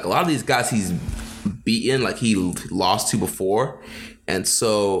at it, like a lot of these guys he's beaten, like he lost to before. And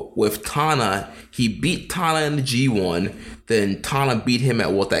so with Tana, he beat Tana in the G1. Then Tana beat him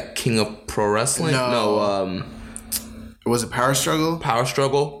at that King of Pro Wrestling? No. Was it Power Struggle? Power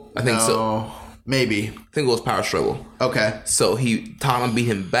Struggle? I think so. Maybe. I think it was Power Struggle. Okay. So Tana beat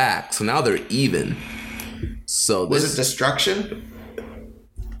him back. So now they're even. So was it Destruction?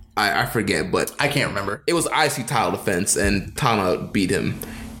 I forget, but I can't remember. It was IC title defense, and Tana beat him.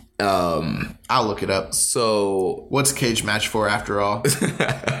 I'll look it up. So what's cage match for after all?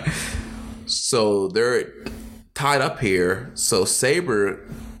 So they're tied up here. So Sabre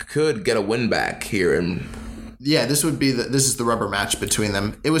could get a win back here, and yeah, this is the rubber match between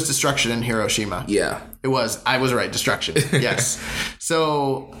them. It was Destruction in Hiroshima. Yeah, it was. I was right. Destruction. Yes.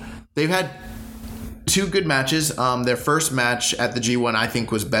 So they've had 2 good matches. Their first match at the G1 I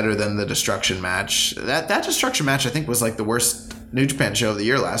think was better than the Destruction match. That Destruction match I think was like the worst New Japan show of the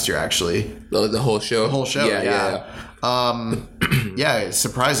year last year, actually. The whole show? The whole show, yeah. Yeah,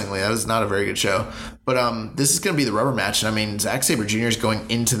 surprisingly, that was not a very good show. But this is going to be the rubber match. And I mean, Zack Sabre Jr. is going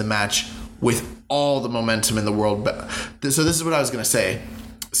into the match with all the momentum in the world. So this is what I was going to say.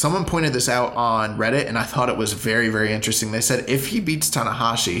 Someone pointed this out on Reddit, and I thought it was very, very interesting. They said if he beats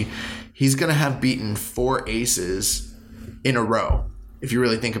Tanahashi, he's going to have beaten 4 aces in a row, if you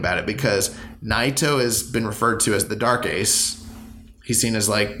really think about it, because Naito has been referred to as the Dark Ace. He's seen as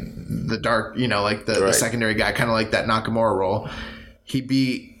like the dark, like the secondary guy, kind of like that Nakamura role. He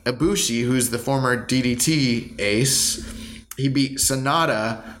beat Ibushi, who's the former DDT ace. He beat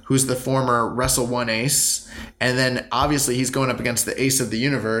Sonata, who's the former Wrestle 1 ace. And then obviously he's going up against the ace of the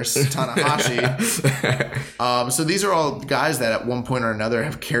universe, Tanahashi. So these are all guys that at one point or another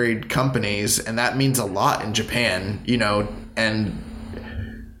have carried companies, and that means a lot in Japan, and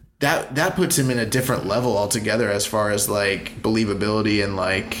that puts him in a different level altogether as far as like believability and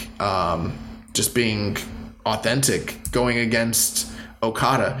like just being authentic going against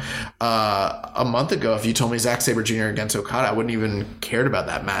Okada. A month ago, if you told me Zack Sabre Jr. against Okada, I wouldn't even cared about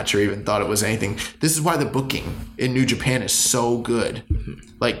that match or even thought it was anything. This is why the booking in New Japan is so good.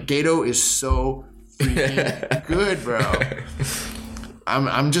 Like Gato is so freaking good, bro.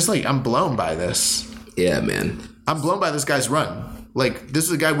 I'm just like, I'm blown by this. Yeah, man. I'm blown by this guy's run. like, this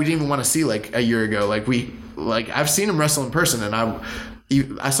is a guy we didn't even want to see like a year ago. I've seen him wrestle in person, and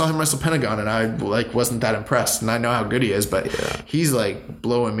I saw him wrestle Pentagon, and I like wasn't that impressed, and I know how good he is, but he's like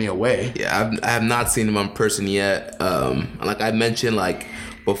blowing me away. Yeah, I have not seen him in person yet. Like I mentioned, like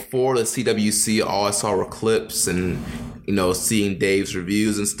before the CWC, all I saw were clips and seeing Dave's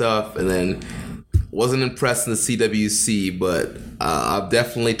reviews and stuff, and then wasn't impressed in the CWC, but I've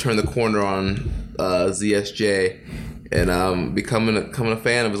definitely turned the corner on ZSJ, and becoming a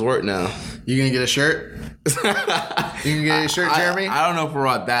fan of his work now. You gonna get a shirt? You gonna get a shirt, Jeremy? I don't know if we're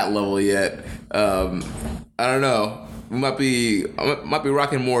at that level yet. I don't know. We might be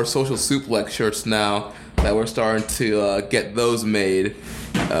rocking more Social Suplex shirts now that we're starting to get those made.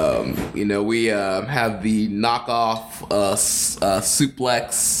 We have the knockoff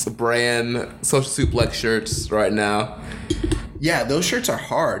Suplex brand Social Suplex shirts right now. Yeah, those shirts are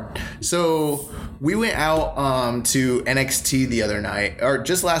hard. So we went out to NXT the other night, or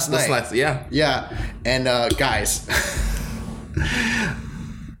just last night. Yeah. And guys,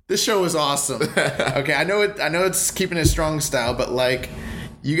 this show was awesome. Okay, I know it's keeping a strong style, but like,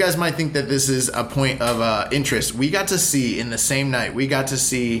 you guys might think that this is a point of interest. We got to see in the same night. We got to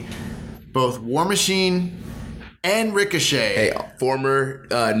see both War Machine and Ricochet. Hey, former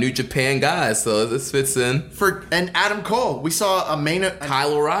New Japan guys, so this fits in. And Adam Cole. We saw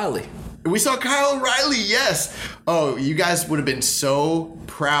Kyle O'Reilly. We saw Kyle O'Reilly, yes. Oh, you guys would have been so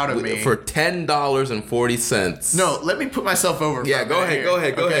proud of me. For $10.40. No, let me put myself over. Yeah, go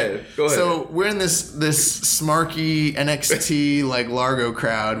ahead. So we're in this smarky NXT like Largo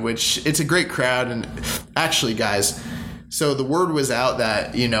crowd, which it's a great crowd. And actually, guys, so the word was out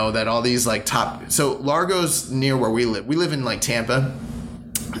that, that all these like top... So Largo's near where we live. We live in like Tampa.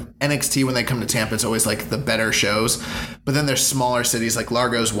 NXT, when they come to Tampa, it's always like the better shows, but then there's smaller cities, like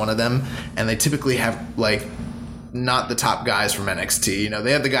Largo's one of them, and they typically have like not the top guys from NXT.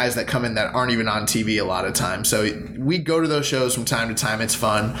 They have the guys that come in that aren't even on TV a lot of times. So we go to those shows from time to time. It's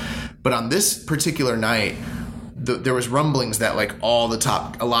fun. But on this particular night, there was rumblings that like a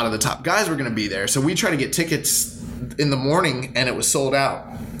lot of the top guys were going to be there. So we tried to get tickets in the morning, and it was sold out.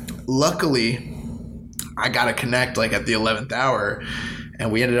 Luckily, I got to connect like at the 11th hour,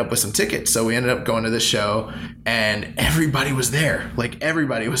 and we ended up with some tickets. So we ended up going to this show, and everybody was there. Like,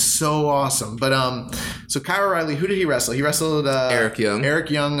 everybody. It was so awesome. But so Kyle O'Reilly, who did he wrestle? He wrestled Eric Young. Eric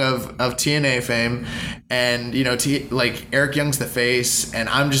Young of TNA fame. And, Eric Young's the face, and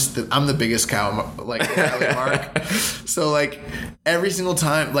I'm the biggest Kyle O'Reilly mark. So, like, every single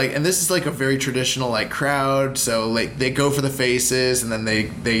time, like, and this is like a very traditional like crowd. So like they go for the faces, and then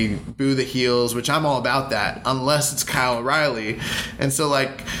they boo the heels, which I'm all about that, unless it's Kyle O'Reilly. And so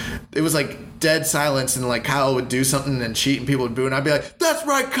like it was like dead silence, and like Kyle would do something and cheat, and people would boo, and I'd be like, "That's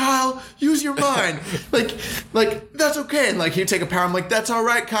right, Kyle, use your mind." like that's okay. And like he'd take a power. I'm like, "That's all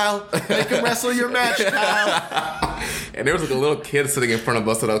right, Kyle. Make him wrestle your match, Kyle." And there was like a little kid sitting in front of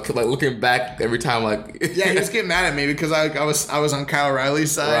us, and I was like looking back every time, like yeah, he was getting mad at me because I was on Kyle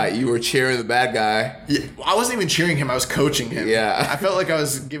O'Reilly's side. Right, you were cheering the bad guy. Yeah, I wasn't even cheering him. I was coaching him. Yeah, I felt like I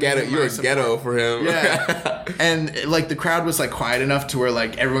was giving ghetto. him You were support. Ghetto for him. Yeah, and like the crowd was like quiet enough to where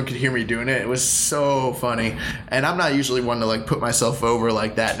like everyone could hear me doing it. It was so funny, and I'm not usually one to like put myself over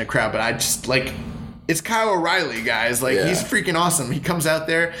like that in a crowd, but I just like. It's Kyle O'Reilly, guys. Like, he's freaking awesome. He comes out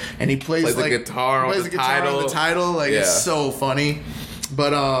there and he plays like the guitar on the title. Like, it's so funny.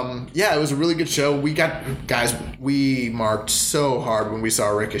 But it was a really good show. We marked so hard when we saw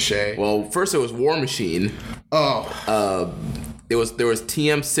Ricochet. Well, first it was War Machine. Oh. There was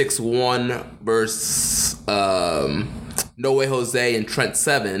TM61 versus No Way Jose and Trent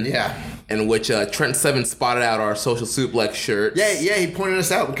Seven. Yeah. In which Trent Seven spotted out our Social Suplex shirts. Yeah, he pointed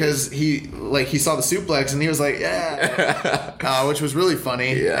us out because he saw the suplex and he was like, yeah, which was really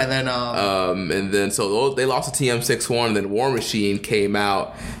funny. Yeah. And then so they lost to TM61, and then War Machine came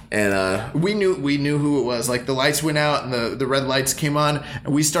out, and we knew who it was. Like the lights went out and the red lights came on,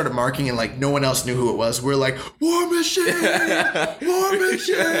 and we started marking, and like no one else knew who it was. We're like, War Machine, War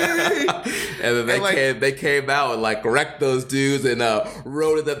Machine, and then they came out and like wrecked those dudes and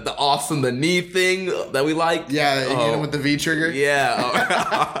wrote it the awesome the knee thing that we liked. Yeah, you hit him with the V trigger.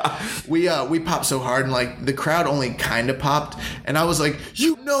 Yeah. We popped so hard, and like the crowd only kind of popped, and I was like,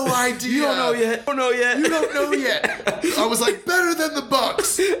 "You no idea. You don't know yet. You don't know yet." I was like, "Better than the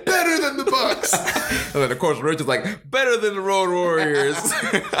Bucks. Better than the Bucks." And then of course Rich is like, "Better than the Road Warriors."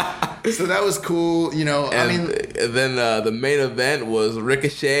 So that was cool, you know. And then the main event was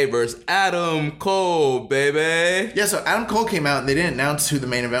Ricochet versus Adam Cole, baby. Yeah, so Adam Cole came out and they didn't announce who the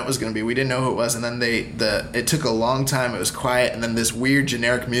main event was going to be. We didn't know who it was, and then it took a long time. It was quiet, and then this weird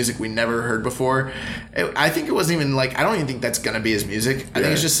generic music we never heard before. I think it wasn't even like, I don't even think that's going to be his music. I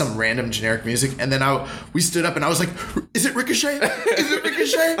think it's just some random generic music. And then we stood up and I was like, is it Ricochet? Is it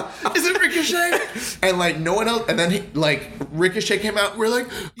Ricochet? Is it Ricochet? And like no one else. And then Ricochet came out. We're like,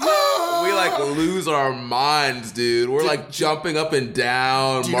 oh! We like lose our minds, dude. We're like jumping up and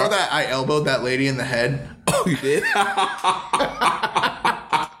down. Do you know that I elbowed that lady in the head? Oh, you did?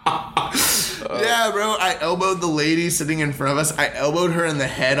 Yeah, bro. I elbowed the lady sitting in front of us. I elbowed her in the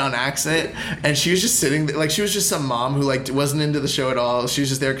head on accident, and she was just sitting there, like she was just some mom who like wasn't into the show at all. She was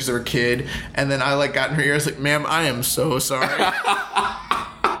just there because of her kid. And then I like got in her ear. I was like, "Ma'am, I am so sorry."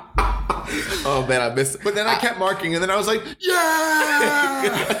 Oh man, I missed it. But then I kept marking, and then I was like,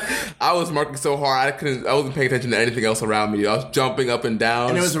 "Yeah!" I was marking so hard, I wasn't paying attention to anything else around me. I was jumping up and down,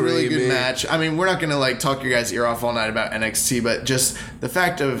 and it was screaming. a really good match. I mean, we're not gonna like talk your guys' ear off all night about NXT, but just the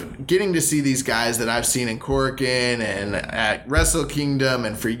fact of getting to see these guys that I've seen in Korakuen and at Wrestle Kingdom,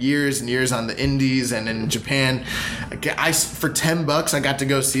 and for years and years on the Indies and in Japan. For $10, I got to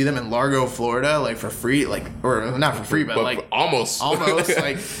go see them in Largo, Florida, like for free, or not for free, but like almost, like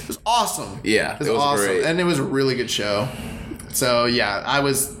it was awesome. Yeah, it was awesome, great. And it was a really good show. So yeah,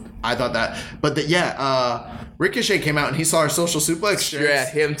 I thought that, but Ricochet came out and he saw our social suplex shirts. Yeah,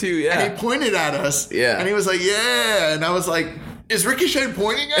 him too. Yeah, and he pointed at us. Yeah, and he was like, "Yeah," and I was like, "Is Ricochet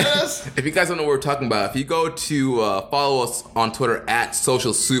pointing at us?" If you guys don't know what we're talking about, if you go to follow us on Twitter at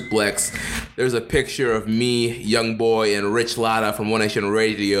Social Suplex, there's a picture of me, Young Boy, and Rich Latta from One Nation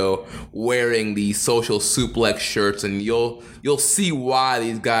Radio wearing the Social Suplex shirts, and you'll see why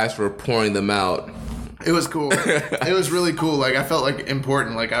these guys were pouring them out. It was cool. It was really cool. Like, I felt like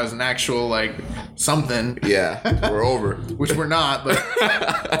important. Like, I was an actual, like, something. Yeah, we're over. Which we're not, but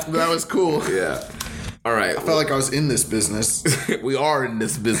that was cool. Yeah. All right. I felt like I was in this business. We are in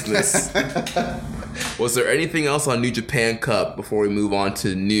this business. Was there anything else on New Japan Cup before we move on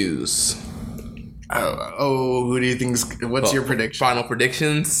to news? Who do you think's... What's your prediction? Final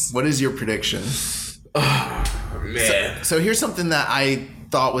predictions? What is your prediction? Oh, man. So here's something that I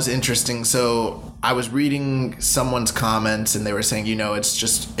thought was interesting. So I was reading someone's comments and they were saying,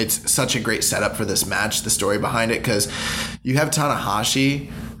 it's such a great setup for this match, the story behind it, because you have Tanahashi,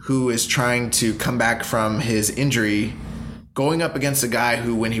 who is trying to come back from his injury, going up against a guy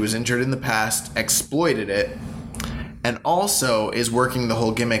who, when he was injured in the past, exploited it, and also is working the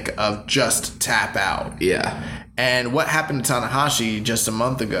whole gimmick of just tap out. Yeah. And what happened to Tanahashi just a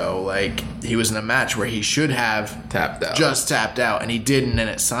month ago, like, he was in a match where he should have just tapped out, and he didn't, and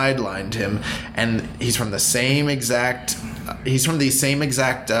it sidelined him. And he's from the same exact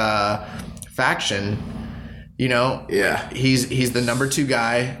faction. Yeah. He's the number 2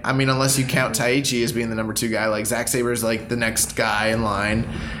 guy. I mean, unless you count Taichi as being the number 2 guy, like Zack Saber's like the next guy in line.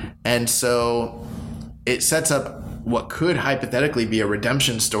 And so it sets up what could hypothetically be a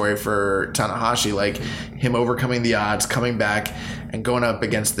redemption story for Tanahashi, like him overcoming the odds, coming back, and going up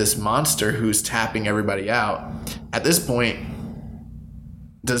against this monster who's tapping everybody out. At this point,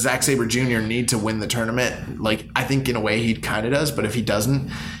 does Zack Sabre Jr. need to win the tournament? Like, I think in a way he kind of does, but if he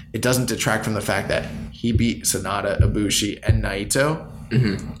doesn't, it doesn't detract from the fact that he beat Sonata, Ibushi, and Naito.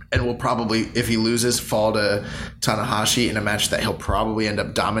 Mm-hmm. And will probably, if he loses, fall to Tanahashi in a match that he'll probably end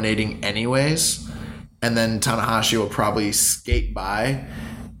up dominating anyways. And then Tanahashi will probably skate by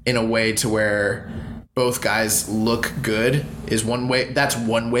in a way to where both guys look good is one way. That's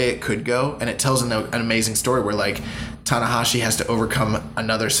one way it could go. And it tells an amazing story where, like, Tanahashi has to overcome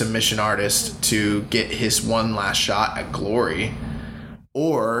another submission artist to get his one last shot at glory.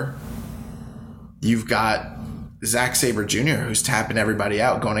 Or you've got Zack Sabre Jr., who's tapping everybody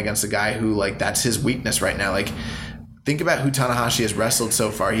out, going against a guy who, like, that's his weakness right now. Like, think about who Tanahashi has wrestled so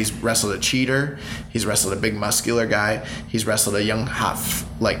far. He's wrestled a cheater. He's wrestled a big muscular guy. He's wrestled a young, hot,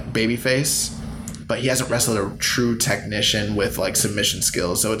 like, babyface. But he hasn't wrestled a true technician with, like, submission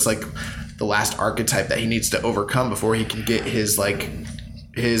skills. So it's, like, the last archetype that he needs to overcome before he can get his, like,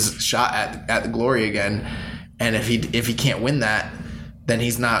 his shot at the glory again. And if he can't win that, then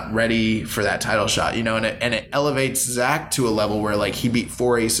he's not ready for that title shot, and it elevates Zack to a level where, like, he beat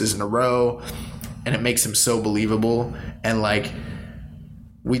 4 aces in a row. And it makes him so believable. And, like,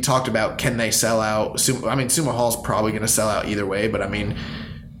 we talked about, can they sell out? Sumo Hall's probably going to sell out either way. But, I mean,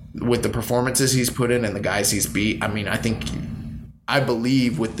 with the performances he's put in and the guys he's beat, I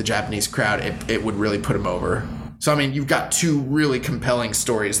believe with the Japanese crowd, it would really put him over. So, I mean, you've got 2 really compelling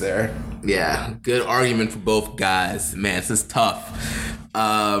stories there. Yeah, good argument for both guys. Man, this is tough.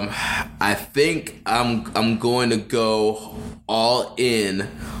 I think I'm going to go all in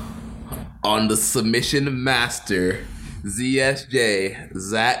on the submission master, ZSJ,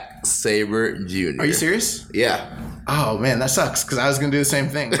 Zack Sabre Jr. Are you serious? Yeah. Oh man, that sucks because I was gonna do the same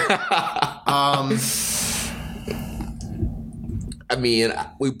thing. I mean,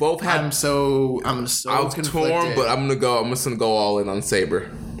 we both had. I'm so I'm conflicted. torn, but I'm just gonna go all in on Sabre.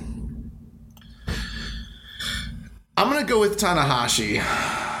 I'm gonna go with Tanahashi,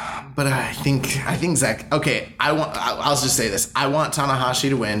 but I think Zack. Okay, I'll just say this: I want Tanahashi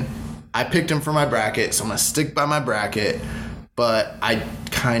to win. I picked him for my bracket, so I'm gonna stick by my bracket. But I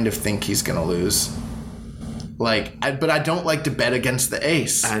kind of think he's gonna lose. But I don't like to bet against the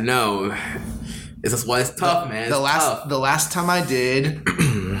ace. I know. This is why it's tough, man. The last time I did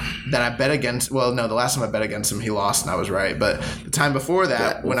that I bet against. Well, no, the last time I bet against him, he lost, and I was right. But the time before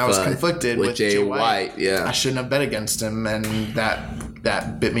that, when I was conflicted with Jay White, yeah, I shouldn't have bet against him, and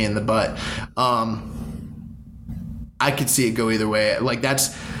that bit me in the butt. I could see it go either way.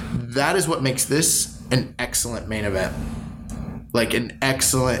 That is what makes this an excellent main event. Like an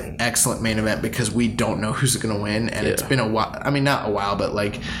excellent main event because we don't know who's going to win, and it's been a while. I mean, not a while, but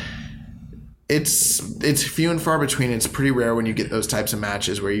like. It's few and far between. It's pretty rare when you get those types of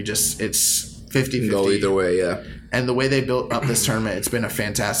matches where it's 50-50. Go either way, yeah. And the way they built up this tournament, it's been a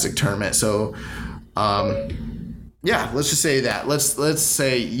fantastic tournament. So, yeah, let's just say that. Let's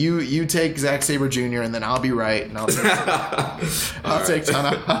say you take Zack Sabre Jr. and then I'll be right, and I'll take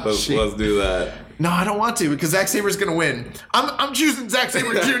Tanahashi. Let's do that. No, I don't want to because Zack Sabre's going to win. I'm choosing Zack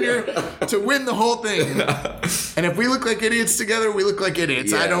Sabre Jr. to win the whole thing. And if we look like idiots together, we look like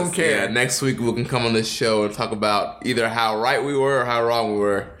idiots. Yes, I don't care. Yeah, next week we can come on this show and talk about either how right we were or how wrong we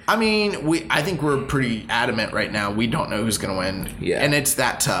were. I mean, I think we're pretty adamant right now. We don't know who's going to win. Yeah. And it's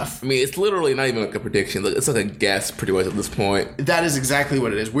that tough. I mean, it's literally not even like a prediction. It's like a guess pretty much at this point. That is exactly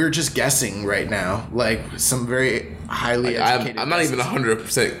what it is. We're just guessing right now. Like some very highly educated I'm not even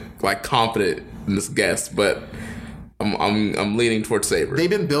 100% like confident in this guess, but I'm leaning towards Sabre. They've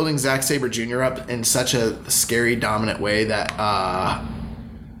been building Zack Sabre Jr. up in such a scary, dominant way that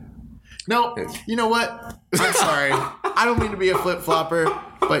no, you know what? I'm sorry. I don't mean to be a flip-flopper,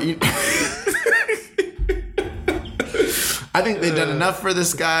 but I think they've done enough for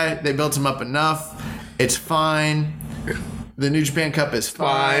this guy. They built him up enough. It's fine. The New Japan Cup is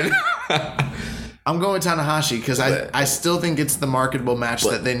fine. I'm going with Tanahashi because I still think it's the marketable match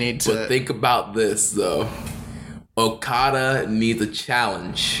that they need to. But think about this, though. Okada needs a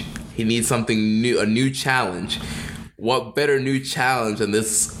challenge. He needs something new, a new challenge. What better new challenge than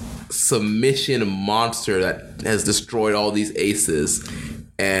this submission monster that has destroyed all these aces?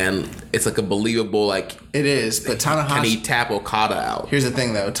 And it's like a believable, like... It is, but Tanahashi... Can he tap Okada out? Here's the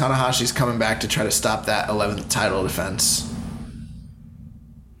thing, though. Tanahashi's coming back to try to stop that 11th title defense.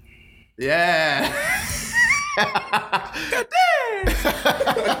 Yeah.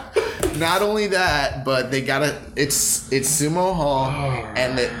 Not only that, but they gotta. It's Sumo Hall,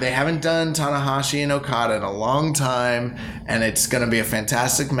 and they haven't done Tanahashi and Okada in a long time, and it's gonna be a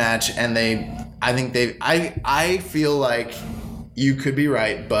fantastic match. And I feel like you could be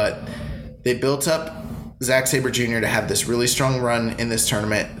right, but they built up Zack Sabre Jr. to have this really strong run in this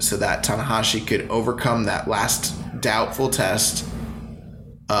tournament, so that Tanahashi could overcome that last doubtful test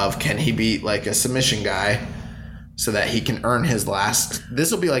of can he beat like a submission guy, so that he can earn his last.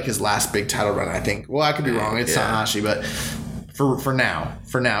 This will be like his last big title run, I think. Well, I could be wrong. It's Tanahashi, but for now,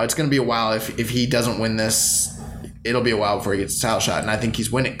 it's going to be a while. If he doesn't win this, it'll be a while before he gets a title shot. And I think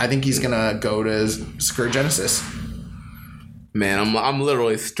he's winning. I think he's going to go to Secure Genesis. Man, I'm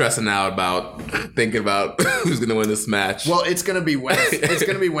literally stressing out about thinking about who's going to win this match. Well, it's going to be Wednesday. It's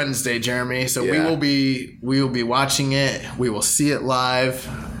going to be Wednesday, Jeremy. So we will be watching it. We will see it live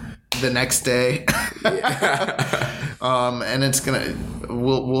the next day. And it's gonna.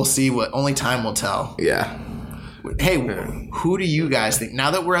 We'll see what only time will tell. Yeah. Hey, who do you guys think?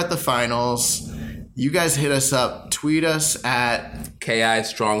 Now that we're at the finals, you guys hit us up. Tweet us at KI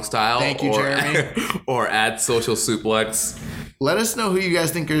Strong Style. Thank you, Jeremy. Or at Social Suplex. Let us know who you guys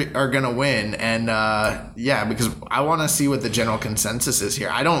think are going to win. And because I want to see what the general consensus is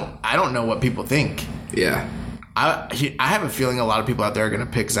here. I don't know what people think. Yeah. I have a feeling a lot of people out there are going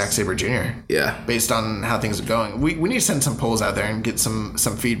to pick Zack Sabre Jr. Yeah. Based on how things are going. We need to send some polls out there and get some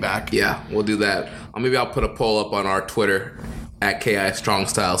feedback. Yeah, we'll do that. Maybe I'll put a poll up on our Twitter at KI Strong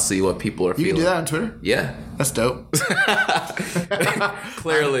Style, see what people are feeling. You can do that on Twitter? Yeah. That's dope.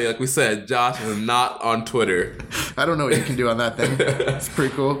 Clearly, like we said, Josh is not on Twitter. I don't know what you can do on that thing. It's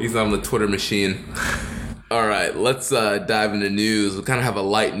pretty cool. He's on the Twitter machine. All right, let's dive into news. We kind of have a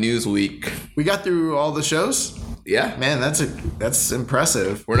light news week. We got through all the shows? Yeah. Man, that's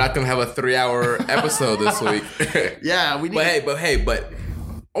impressive. We're not going to have a 3-hour episode this week. Yeah, we need... But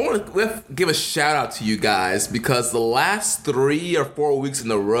I want to give a shout out to you guys because the last 3 or 4 weeks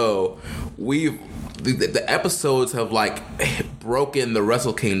in a row, the episodes have like broken the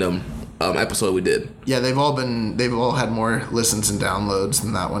Wrestle Kingdom episode we did. Yeah, they've all had more listens and downloads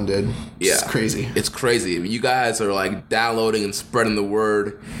than that one did. It's crazy. It's crazy. You guys are like downloading and spreading the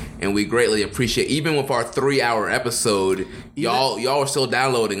word, and we greatly appreciate. Even with our 3-hour episode, y'all are still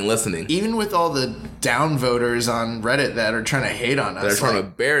downloading and listening. Even with all the downvoters on Reddit that are trying to hate on us, they're trying to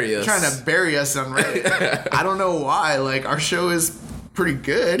bury us. Trying to bury us on Reddit. I don't know why. Like, our show is pretty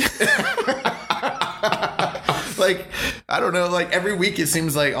good. Like, I don't know, like every week it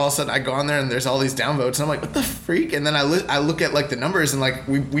seems like all of a sudden I go on there and there's all these downvotes and I'm like, what the freak? And then I look at like the numbers and like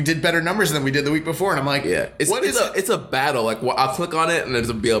we did better numbers than we did the week before, and I'm like, yeah, it's a battle. Like, I'll click on it and there's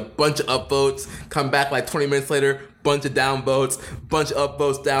gonna be a bunch of upvotes, come back like 20 minutes later, bunch of downvotes, bunch of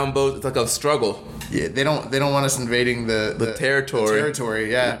upvotes, downvotes. It's like a struggle. Yeah, they don't want us invading the territory. The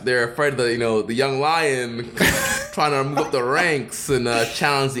territory, yeah. They're afraid of the young lion trying to move up the ranks and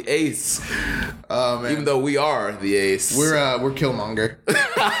challenge the ace. Oh man! Even though we are the ace, we're Killmonger.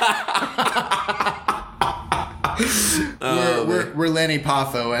 We're Lanny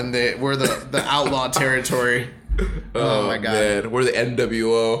Poffo, and we're the outlaw territory. Oh my god! Man. We're the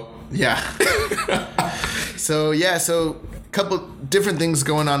NWO. Yeah. So a couple different things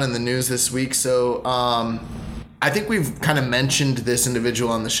going on in the news this week. So I think we've kind of mentioned this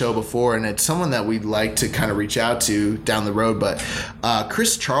individual on the show before, and it's someone that we'd like to kind of reach out to down the road. But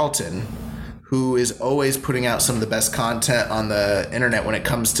Chris Charlton, who is always putting out some of the best content on the internet when it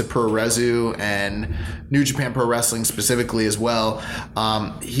comes to Pro Resu and New Japan Pro Wrestling specifically as well.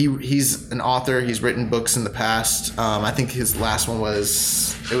 He's an author. He's written books in the past. I think his last one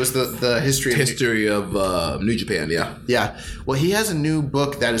was the history of New Japan. Yeah. Yeah. Well, he has a new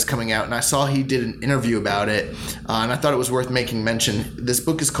book that is coming out, and I saw he did an interview about it, and I thought it was worth making mention. This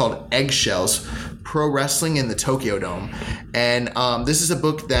book is called Eggshells: Pro Wrestling in the Tokyo Dome, and this is a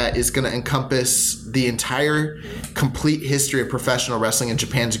book that is going to encompass the entire complete history of professional wrestling in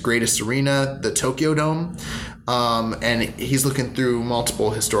Japan's greatest arena, the Tokyo Dome. And he's looking through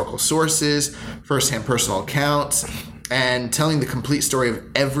multiple historical sources, firsthand personal accounts, and telling the complete story of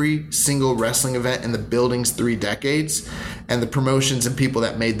every single wrestling event in the building's 3 decades and the promotions and people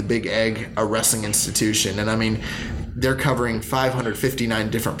that made the Big Egg a wrestling institution. And I mean, they're covering 559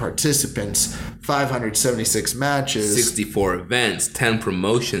 different participants, 576 matches, 64 events, 10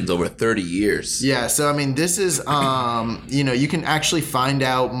 promotions over 30 years. Yeah, so I mean, this is, you can actually find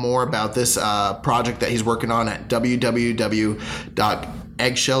out more about this project that he's working on at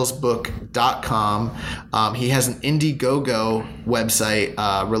www.eggshellsbook.com. He has an Indiegogo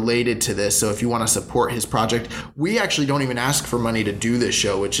website related to this, so if you want to support his project, we actually don't even ask for money to do this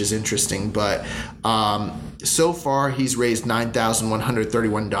show, which is interesting, but so far he's raised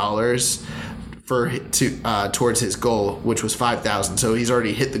 $9,131 towards his goal, which was $5,000. So he's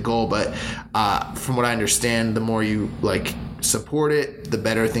already hit the goal, but from what I understand, the more you support it, the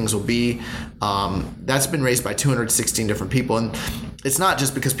better things will be. That's been raised by 216 different people, and it's not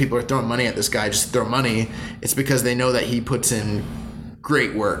just because people are throwing money at this guy, just throw money. It's because they know that he puts in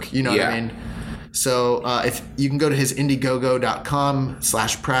great work. You know what I mean? So if you can go to his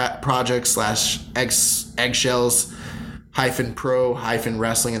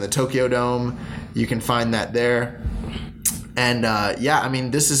Indiegogo.com/project/eggshells-pro-wrestling in the Tokyo Dome. You can find that there. And I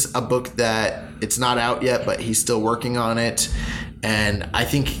mean, this is a book that it's not out yet, but he's still working on it. And I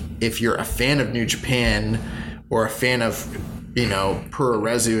think if you're a fan of New Japan or a fan of Pro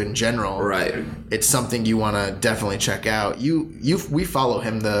Resu in general, right, it's something you want to definitely check out. We follow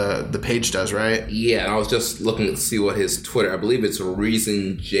him, the page does, right? Yeah, and I was just looking to see what his Twitter, I believe it's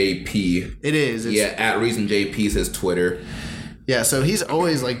Reason JP. It is. At Reason JP is his Twitter. Yeah, so he's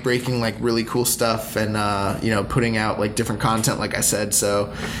always breaking really cool stuff and putting out different content, like I said.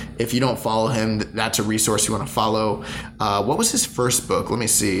 So if you don't follow him, that's a resource you want to follow. What was his first book? Let me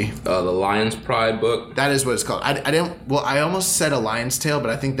see. The Lion's Pride book. That is what it's called. I almost said A Lion's Tale, but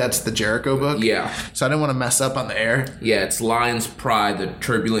I think that's the Jericho book. Yeah. So I didn't want to mess up on the air. Yeah, it's Lion's Pride: The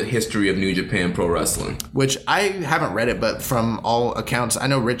Turbulent History of New Japan Pro Wrestling. Which I haven't read it, but from all accounts, I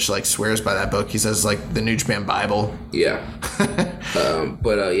know Rich swears by that book. He says the New Japan Bible. Yeah.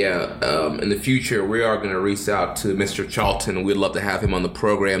 In the future, we are going to reach out to Mr. Charlton. We'd love to have him on the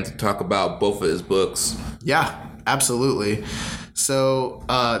program to talk about both of his books. Yeah, absolutely. So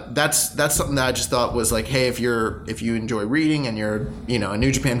that's something that I just thought was hey, if you enjoy reading and you're a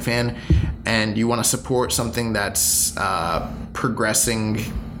New Japan fan and you want to support something that's progressing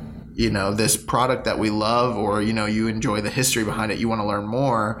this product that we love, or you enjoy the history behind it, you want to learn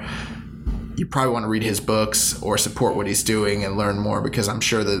more, you probably want to read his books or support what he's doing and learn more, because I'm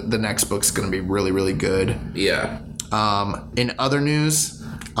sure that the next book's going to be really, really good. Yeah. In other news,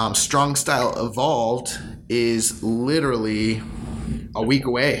 Strong Style Evolved is literally a week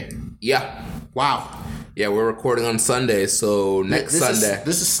away. Yeah. Wow. Yeah, we're recording on Sunday, so next Sunday.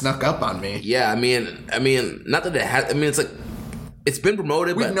 This is snuck up on me. Yeah, I mean, not that it has. I mean, it's like it's been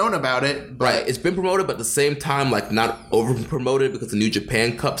promoted. We've known about it, but right? It's been promoted, but at the same time, like not over promoted because the New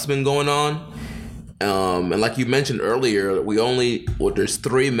Japan Cup's been going on. And like you mentioned earlier, there's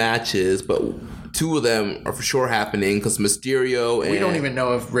 3 matches, but 2 of them are for sure happening because Mysterio and... We don't even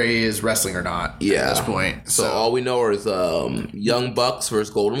know if Ray is wrestling or not at this point. So all we know is Young Bucks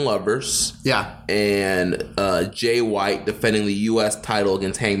versus Golden Lovers. Yeah. And Jay White defending the U.S. title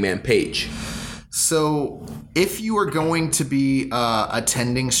against Hangman Page. So if you are going to be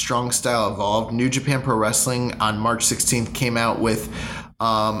attending Strong Style Evolved, New Japan Pro Wrestling on March 16th came out with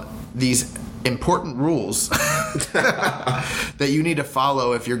these important rules that you need to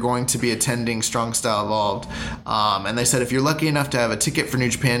follow if you're going to be attending Strong Style Evolved. And they said if you're lucky enough to have a ticket for New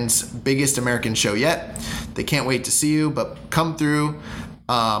Japan's biggest American show yet, they can't wait to see you, but come through.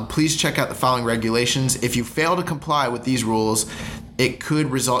 Please check out the following regulations. If you fail to comply with these rules, it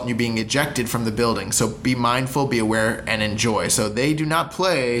could result in you being ejected from the building. So be mindful, be aware, and enjoy. So they do not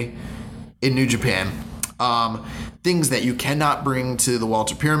play in New Japan. Things that you cannot bring to the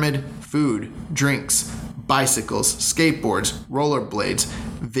Walter Pyramid: food, drinks, bicycles, skateboards, rollerblades,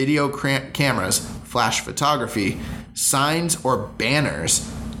 video cameras, flash photography, signs or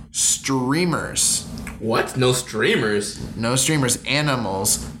banners, streamers. What? No streamers? No streamers.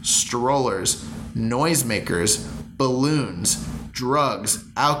 Animals, strollers, noisemakers, balloons, drugs,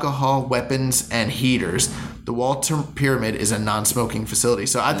 alcohol, weapons, and heaters. The Walter Pyramid is a non-smoking facility.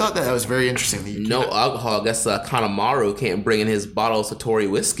 So I thought that was very interesting. That no alcohol. I guess Kanemaru can't bring in his bottle of Satori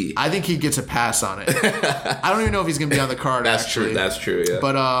whiskey. I think he gets a pass on it. I don't even know if he's going to be on the card, actually. That's true, yeah.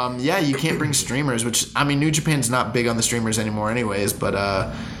 But, you can't bring streamers, which, I mean, New Japan's not big on the streamers anymore anyways. But,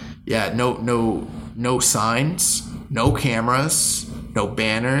 no signs, no cameras, no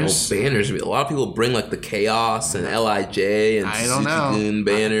banners. No banners. I mean, a lot of people bring like the Chaos and LIJ and Suzuki-gun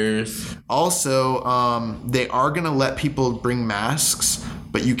banners. Also, they are going to let people bring masks,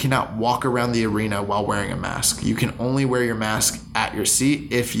 but you cannot walk around the arena while wearing a mask. You can only wear your mask at your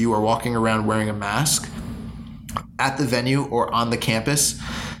seat. If you are walking around wearing a mask at the venue or on the campus,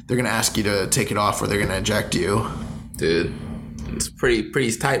 they're going to ask you to take it off or they're going to eject you. Dude. It's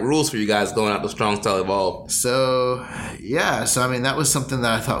pretty tight rules for you guys going out to Strong Style Evolved. So I mean that was something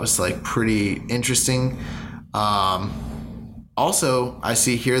that I thought was like pretty interesting. Also, I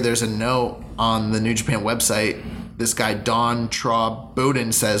see here there's a note on the New Japan website. This guy Don Traub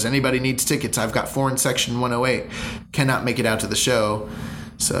Bowden says, anybody needs tickets. I've got 4 in section 108. Cannot make it out to the show.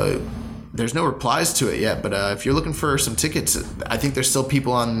 So there's no replies to it yet, but if you're looking for some tickets, I think there's still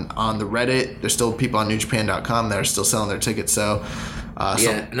people on the Reddit. There's still people on NewJapan.com that are still selling their tickets. So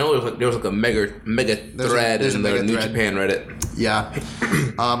I know there was like a mega thread in the New Japan Reddit. Yeah.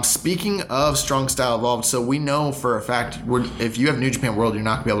 Speaking of Strong Style Evolved, so we know for a fact if you have New Japan World, you're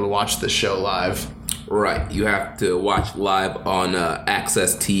not going to be able to watch this show live. Right. You have to watch live on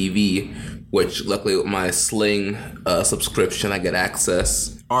Access TV, which luckily with my Sling subscription, I get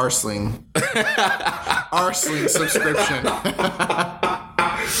access. Sling subscription.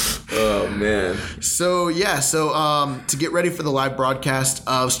 Oh man. So to get ready for the live broadcast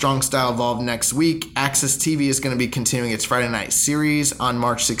of Strong Style Evolved next week, Access TV is going to be continuing its Friday night series on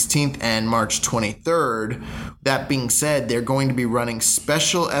March 16th and March 23rd. That being said, they're going to be running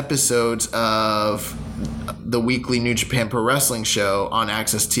special episodes of the weekly New Japan Pro Wrestling show on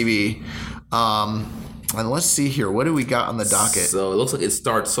Access TV. And let's see here. What do we got on the docket? So it looks like it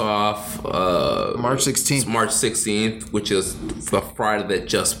starts off March 16th. March 16th, which is the Friday that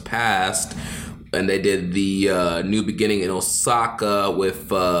just passed. And they did the New Beginning in Osaka with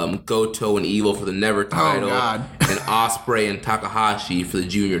Goto and Evil for the Never title. Oh, God. And Ospreay and Takahashi for the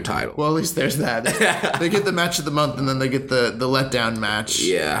Junior title. Well, at least there's that. They get the match of the month, and then they get the letdown match.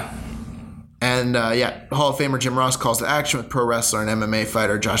 Yeah. And, Hall of Famer Jim Ross calls to action with pro wrestler and MMA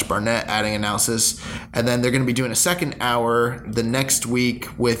fighter Josh Barnett adding analysis. And then they're going to be doing a second hour the next week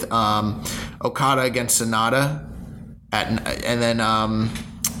with Okada against Sonata. And then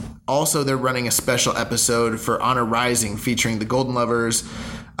also they're running a special episode for Honor Rising featuring the Golden Lovers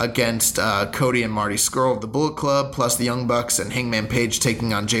against Cody and Marty Scurll of the Bullet Club, plus the Young Bucks and Hangman Page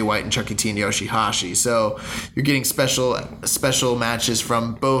taking on Jay White and Chucky T and Yoshihashi. So you're getting special matches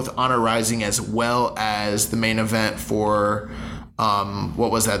from both Honor Rising as well as the main event for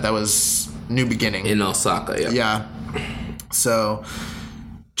what was that? That was New Beginning. In Osaka, Yeah. So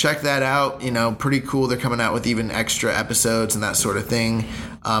check that out. Pretty cool. They're coming out with even extra episodes and that sort of thing.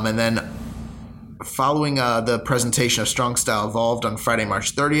 And then following the presentation of Strong Style Evolved on Friday,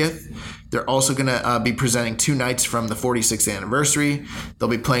 March 30th, they're also going to be presenting 2 nights from the 46th anniversary. They'll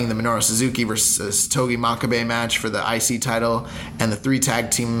be playing the Minoru Suzuki versus Togi Makabe match for the IC title and the 3 tag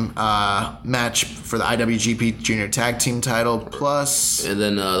team match for the IWGP Junior Tag Team title. Plus, and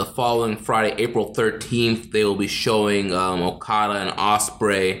then the following Friday, April 13th, they will be showing Okada and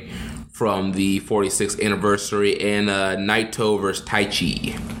Ospreay from the 46th anniversary and Naito versus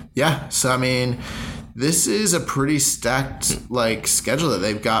Taichi. Yeah, so this is a pretty stacked schedule that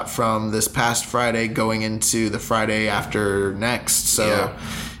they've got from this past Friday going into the Friday after next. So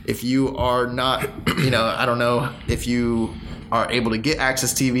if you are not, I don't know if you are able to get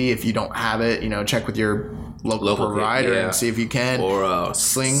Access TV. If you don't have it, check with your local provider and see if you can. Or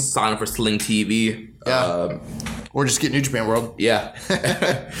Sling. Sign up for Sling TV. Yeah. Or just get New Japan World. Yeah.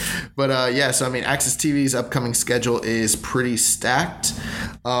 But so Access TV's upcoming schedule is pretty stacked.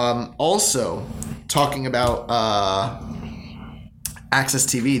 Also, talking about Access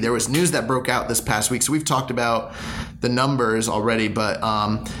TV, there was news that broke out this past week. So we've talked about the numbers already, but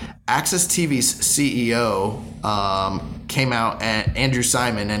Access TV's CEO came out, and Andrew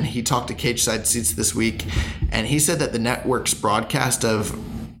Simon, and he talked to Cage Side Seats this week, and he said that the network's broadcast of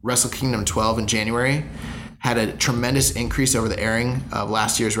Wrestle Kingdom 12 in January had a tremendous increase over the airing of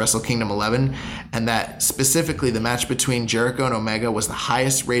last year's Wrestle Kingdom 11, and that specifically the match between Jericho and Omega was the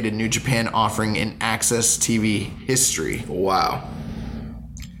highest rated New Japan offering in Access TV history. Wow.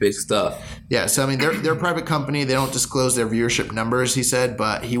 Big stuff. Yeah, so they're a private company. They don't disclose their viewership numbers, he said,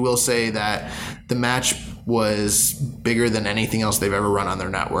 but he will say that the match was bigger than anything else they've ever run on their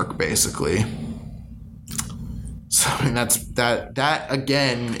network, basically. So that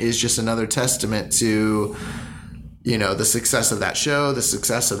again is just another testament to the success of that show, the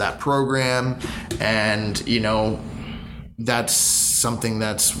success of that program, and that's something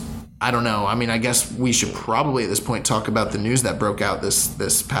that's, I don't know. I guess we should probably at this point talk about the news that broke out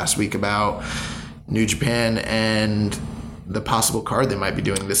this past week about New Japan and the possible card they might be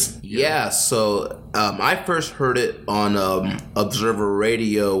doing this year. Yeah, so I first heard it on Observer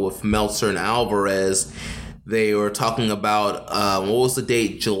Radio with Meltzer and Alvarez. They were talking about, what was the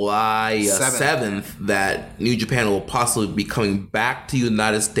date? July 7th, that New Japan will possibly be coming back to the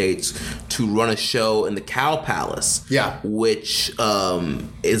United States to run a show in the Cow Palace. Yeah. Which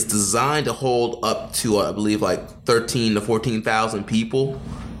is designed to hold up to, I believe, 13,000 to 14,000 people.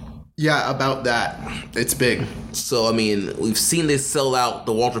 Yeah, about that. It's big. So, we've seen this sell out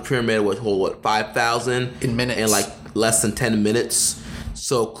the Walter Pyramid, which hold, 5,000? In minutes. In, less than 10 minutes.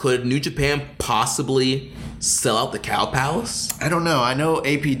 So, could New Japan possibly sell out the Cow Palace? I don't know. I know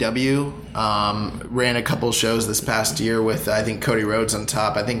APW ran a couple shows this past year with, I think, Cody Rhodes on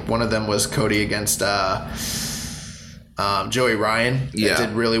top. I think one of them was Cody against Joey Ryan. Yeah.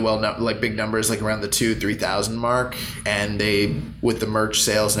 Did really well, big numbers, around the 2,000-3,000 mark. And they, with the merch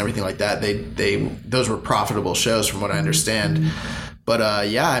sales and everything like that, those were profitable shows from what I understand. But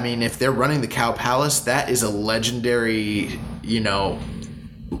if they're running the Cow Palace, that is a legendary,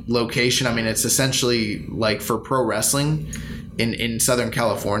 location. It's essentially for pro wrestling in Southern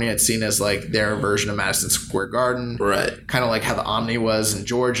California. It's seen as their version of Madison Square Garden, right? Kind of like how the Omni was in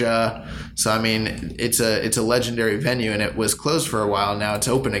Georgia. So it's a legendary venue, and it was closed for a while. Now it's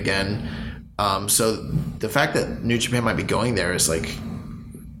open again. So the fact that New Japan might be going there is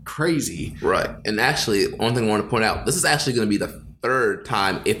crazy, right? And actually, one thing I want to point out: this is actually going to be the third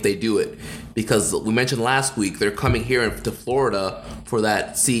time if they do it, because we mentioned last week they're coming here to Florida for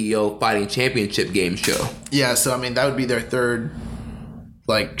that CEO Fighting Championship game show. Yeah, so that would be their third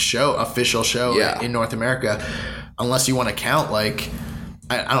official show in North America, unless you want to count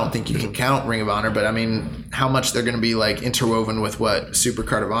I don't think you can count Ring of Honor, but how much they're going to be interwoven with what Super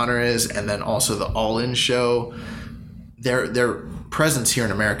Card of Honor is, and then also the All In show. Their presence here in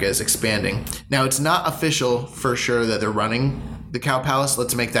America is expanding. Now, it's not official for sure that they're running the Cow Palace.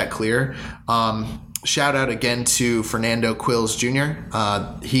 Let's make that clear. Shout out again to Fernando Quills Jr.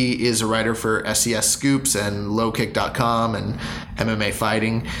 He is a writer for SES Scoops and lowkick.com and MMA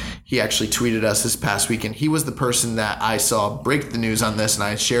Fighting. He actually tweeted us this past week, and he was the person that I saw break the news on this, and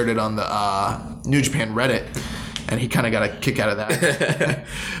I shared it on the New Japan Reddit, and he kind of got a kick out of that.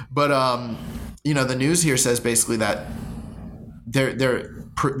 But the news here says basically that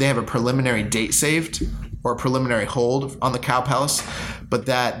they have a preliminary date saved, or a preliminary hold on the Cow Palace, but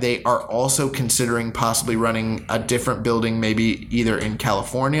that they are also considering possibly running a different building, maybe either in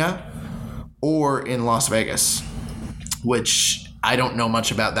California or in Las Vegas, which I don't know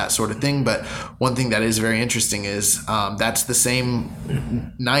much about that sort of thing, but one thing that is very interesting is that's the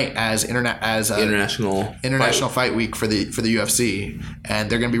same night as International Fight Week for the UFC, and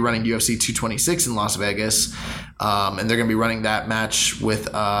they're going to be running UFC 226 in Las Vegas, and they're going to be running that match with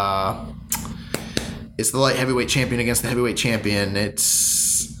it's the light heavyweight champion against the heavyweight champion.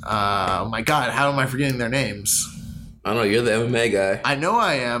 It's oh my God, how am I forgetting their names? I don't know, you're the MMA guy. I know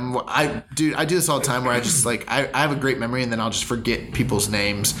I am. I do this all the time where I just like I have a great memory and then I'll just forget people's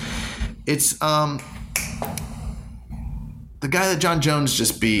names. It's the guy that John Jones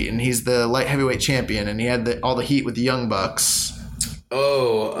just beat, and he's the light heavyweight champion, and he had all the heat with the Young Bucks.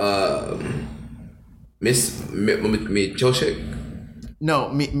 Oh, Miocic? No,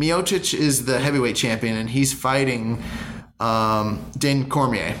 Miocic is the heavyweight champion, and he's fighting Dan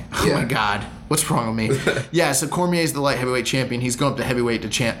Cormier. Oh my God. What's wrong with me? Yeah, so Cormier is the light heavyweight champion. He's going up to heavyweight to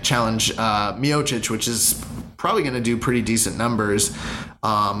challenge Miocic, which is probably going to do pretty decent numbers.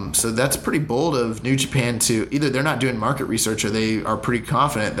 So that's pretty bold of New Japan to either they're not doing market research or they are pretty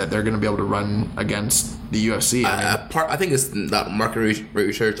confident that they're going to be able to run against the UFC. I think it's not market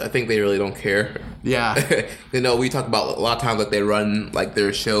research. I think they really don't care. Yeah. We talk about a lot of times like they run like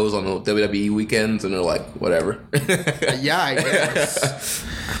their shows on the WWE weekends and they're like, whatever. Yeah, I guess.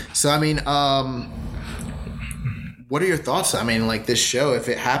 So, I mean, what are your thoughts? I mean, like this show, if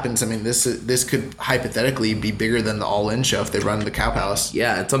it happens, I mean, this could hypothetically be bigger than the All In show if they run the Cow Palace.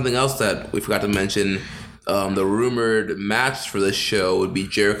 Yeah, and something else that we forgot to mention, the rumored match for this show would be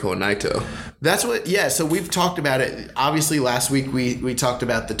Jericho and Naito. That's what, yeah, so we've talked about it. Obviously, last week we talked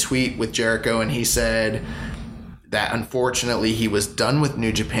about the tweet with Jericho, and he said that unfortunately he was done with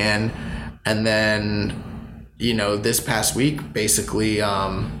New Japan, and then, this past week, basically,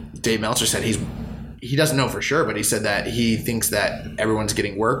 Dave Meltzer said he doesn't know for sure, but he said that he thinks that everyone's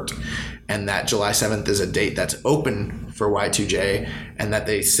getting worked and that July 7th is a date that's open for Y2J, and that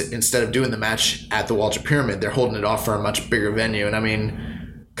they, instead of doing the match at the Walter Pyramid, they're holding it off for a much bigger venue. And I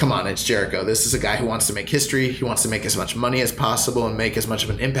mean, come on, it's Jericho. This is a guy who wants to make history. He wants to make as much money as possible and make as much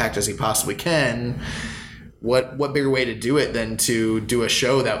of an impact as he possibly can. What bigger way to do it than to do a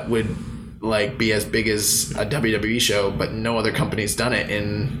show that would like be as big as a WWE show, but no other company's done it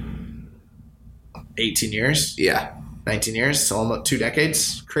in 18 years? Yeah. 19 years? So almost 2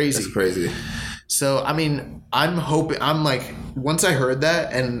 decades? Crazy. That's crazy. So, I mean, I'm like, once I heard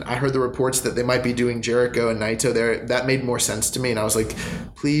that and I heard the reports that they might be doing Jericho and Naito there, that made more sense to me. And I was like,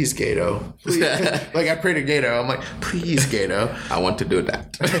 please, Gato. Please. Like, I prayed to Gato. I'm like, please, Gato. I want to do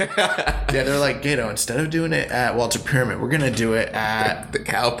that. Yeah, they're like, Gato, instead of doing it at Walter Pyramid, we're going to do it at the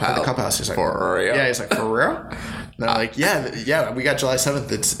Cow Palace. The Cow Palace. He's like, for real? Yeah, he's like, for real? And they're like, yeah, we got July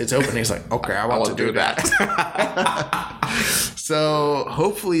 7th. It's open. He's like, okay, I want to do that. So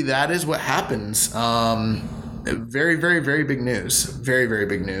hopefully that is what happens. Very, very, very big news. Very, very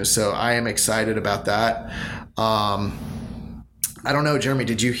big news. So I am excited about that. I don't know, Jeremy,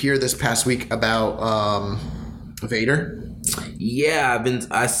 did you hear this past week about Vader? Yeah,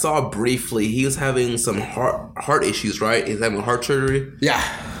 I saw briefly. He was having some heart issues, right? He's having heart surgery. Yeah.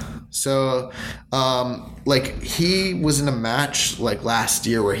 So, he was in a match like last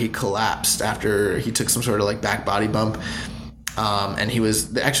year where he collapsed after he took some sort of like back body bump. And he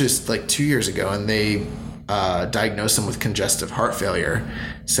was actually like 2 years ago, and they diagnosed him with congestive heart failure.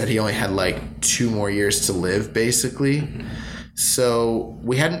 Said he only had like 2 more years to live, basically. So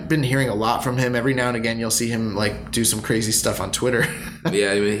we hadn't been hearing a lot from him. Every now and again, you'll see him like do some crazy stuff on Twitter.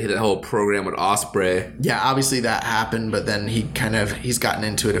 Yeah, I mean, he had a whole program with Ospreay. Yeah, obviously that happened, but then he's gotten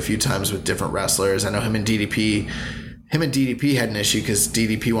into it a few times with different wrestlers. I know him and DDP had an issue because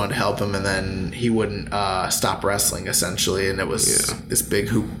DDP wanted to help him, and then he wouldn't stop wrestling essentially, and it was this big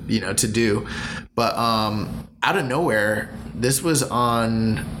hoop, to do. But out of nowhere, this was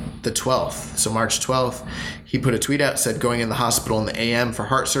on the 12th, so March 12th, he put a tweet out, said, going in the hospital in the AM for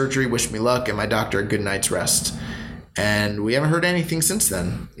heart surgery, wish me luck, and my doctor a good night's rest. And we haven't heard anything since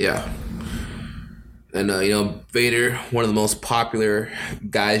then. Yeah. And, Vader, one of the most popular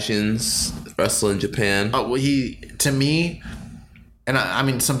Gaijins wrestler in Japan. Oh, well, to me, and I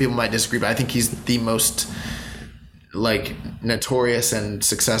mean, some people might disagree, but I think he's the most, notorious and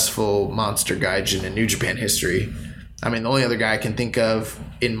successful monster Gaijin in New Japan history. I mean, the only other guy I can think of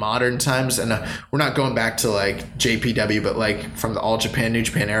in modern times, and we're not going back to JPW, but from the All Japan, New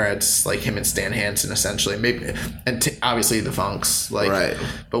Japan era, it's him and Stan Hansen essentially, maybe, and obviously the Funks. Right.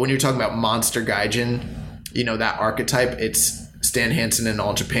 But when you're talking about monster Gaijin, that archetype, it's Stan Hansen in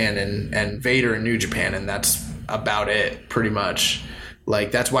All Japan and Vader in New Japan, and that's about it, pretty much.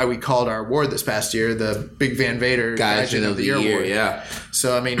 Like, that's why we called our award this past year the Big Van Vader Gaijin of the Year award. Yeah.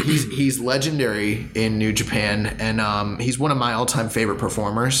 So, I mean, he's legendary in New Japan, and he's one of my all-time favorite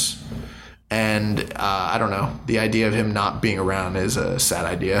performers. And I don't know, the idea of him not being around is a sad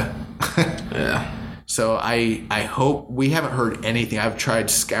idea. Yeah. So I hope we haven't heard anything. I've tried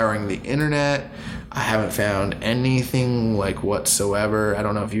scouring the internet. I haven't found anything like whatsoever. I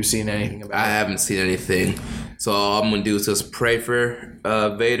don't know if you've seen anything about it. I haven't seen anything. So all I'm going to do is just pray for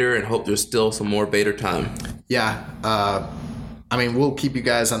Vader and hope there's still some more Vader time. Yeah. I mean, we'll keep you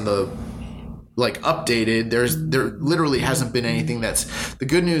guys on the updated. There literally hasn't been anything that's the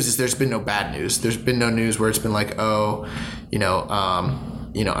good news is there's been no bad news. There's been no news where it's been like,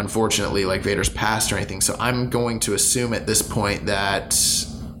 unfortunately, like Vader's passed or anything. So I'm going to assume at this point that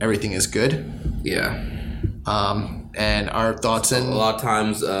everything is good. Yeah. And our thoughts in a lot of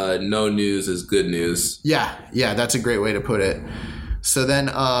times, no news is good news. Yeah, that's a great way to put it. So then,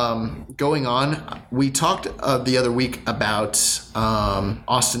 going on, we talked the other week about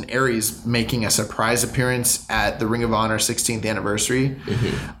Austin Aries making a surprise appearance at the Ring of Honor 16th anniversary.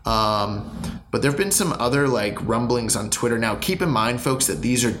 Mm-hmm. But there have been some other rumblings on Twitter. Now, keep in mind, folks, that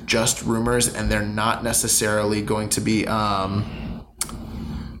these are just rumors and they're not necessarily going to be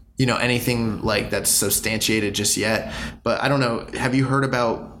anything that's substantiated just yet. But I don't know. Have you heard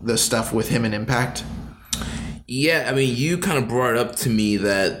about the stuff with him and Impact? Yeah, I mean, you kind of brought it up to me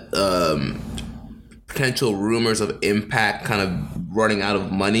that potential rumors of Impact kind of running out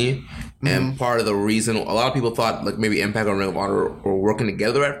of money. Mm-hmm. And part of the reason, a lot of people thought maybe Impact and Ring of Honor were working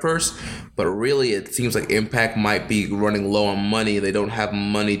together at first. But really, it seems like Impact might be running low on money. They don't have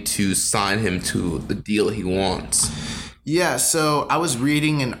money to sign him to the deal he wants. Yeah, so I was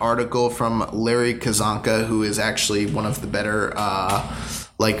reading an article from Larry Kazanka, who is actually one of the better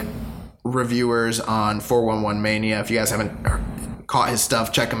reviewers on 411 Mania. If you guys haven't caught his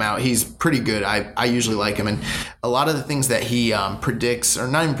stuff, check him out. He's pretty good. I usually like him, and a lot of the things that he predicts, or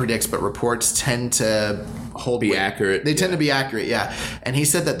not even predicts, but reports, tend to be accurate. They tend to be accurate, yeah. And he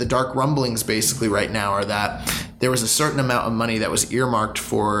said that the dark rumblings basically right now are that there was a certain amount of money that was earmarked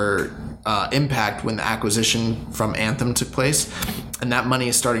for Impact when the acquisition from Anthem took place, and that money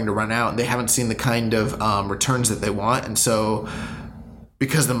is starting to run out, and they haven't seen the kind of returns that they want, and so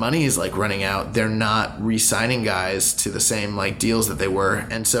because the money is running out, they're not re-signing guys to the same deals that they were.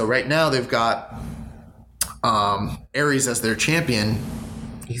 And so right now they've got Aries as their champion.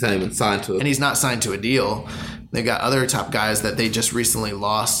 He's not even signed to it. And he's not signed to a deal. They got other top guys that they just recently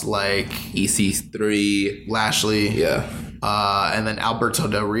lost, like EC3, Lashley. Yeah. And then Alberto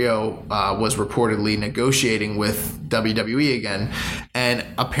Del Rio was reportedly negotiating with WWE again. And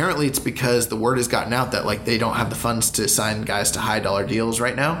apparently it's because the word has gotten out that they don't have the funds to sign guys to high dollar deals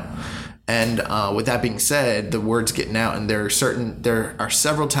right now. And with that being said, the word's getting out, and there are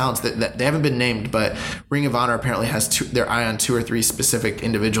several talents that they haven't been named, but Ring of Honor apparently has their eye on 2 or 3 specific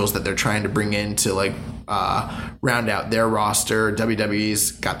individuals that they're trying to bring in to round out their roster.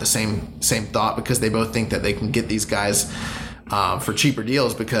 WWE's got the same thought, because they both think that they can get these guys for cheaper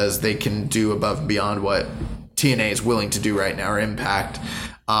deals because they can do above and beyond what TNA is willing to do right now, or Impact.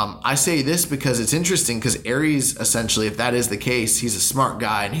 I say this because it's interesting, because Aries, essentially, if that is the case, he's a smart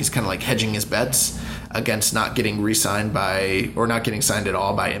guy, and he's kind of hedging his bets against not getting re-signed or not getting signed at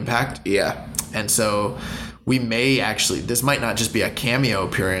all by Impact. Yeah. And so we may actually, this might not just be a cameo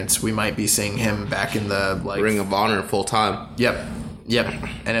appearance. We might be seeing him back in the Ring of Honor full time. Yep.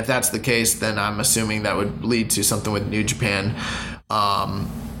 And if that's the case, then I'm assuming that would lead to something with New Japan.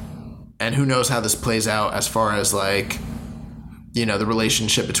 And who knows how this plays out as far as the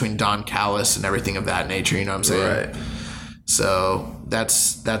relationship between Don Callis and everything of that nature, you know what I'm saying? Right. So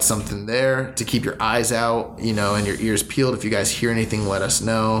that's something there to keep your eyes out, and your ears peeled. If you guys hear anything, let us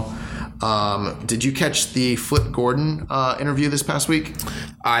know. Did you catch the Flip Gordon interview this past week?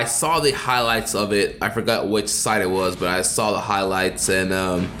 I saw the highlights of it. I forgot which site it was, but I saw the highlights, and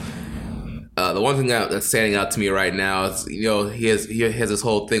the one thing that's standing out to me right now is, he has this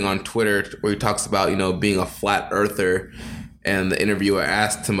whole thing on Twitter where he talks about, being a flat earther. And the interviewer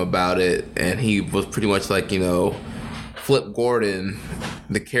asked him about it, and he was pretty much Flip Gordon,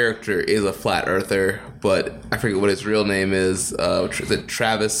 the character, is a flat earther, but I forget what his real name is. Is it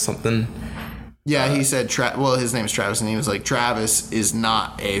Travis something? Yeah, he said, his name is Travis, and he was like, Travis is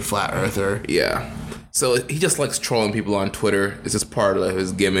not a flat earther. Yeah. So he just likes trolling people on Twitter. It's just part of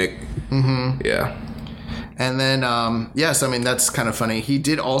his gimmick. Mm-hmm. Yeah. And then, that's kind of funny. He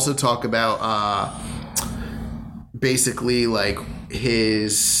did also talk about basically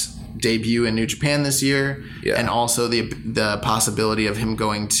his debut in New Japan this year, and also the possibility of him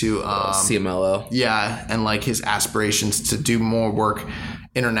going to CMLL. Yeah, and like his aspirations to do more work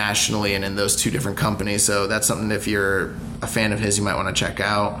internationally and in those two different companies. So that's something, if you're a fan of his, you might want to check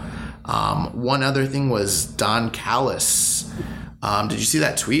out. One other thing was Don Callis. Did you see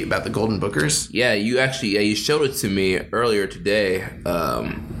that tweet about the Golden Bookers? Yeah, you showed it to me earlier today.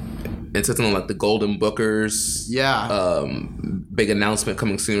 It said something like the Golden Bookers. Yeah. Big announcement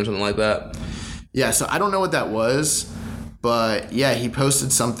coming soon or something like that. Yeah, so I don't know what that was, but yeah, he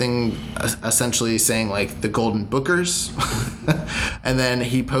posted something essentially saying like the Golden Bookers. And then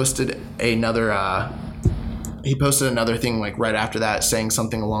he posted another thing like right after that saying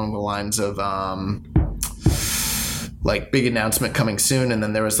something along the lines of like big announcement coming soon, and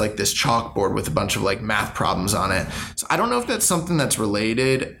then there was like this chalkboard with a bunch of like math problems on it. So I don't know if that's something that's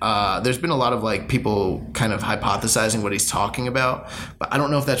related. There's been a lot of like people kind of hypothesizing what he's talking about, but I don't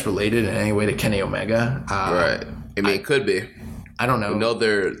know if that's related in any way to Kenny Omega. Right. I mean, it could be. I don't know. I know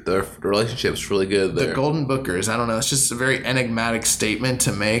their relationship's really good there. The Golden Bookers, I don't know. It's just a very enigmatic statement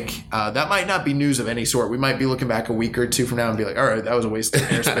to make. That might not be news of any sort. We might be looking back a week or two from now and be like, all right, that was a waste of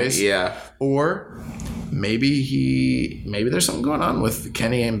airspace. Yeah. Or maybe there's something going on with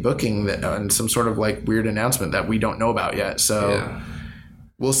Kenny and booking that, and some sort of like weird announcement that we don't know about yet. So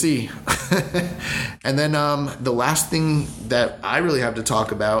we'll see. And then the last thing that I really have to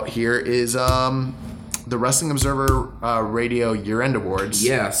talk about here is the Wrestling Observer Radio Year-End Awards.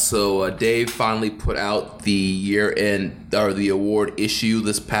 Yeah, so Dave finally put out the year-end or the award issue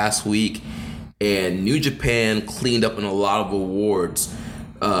this past week, and New Japan cleaned up in a lot of awards.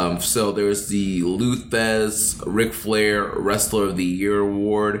 So there's the Lou Thesz Ric Flair Wrestler of the Year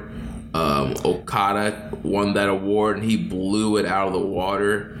award. Okada won that award, and he blew it out of the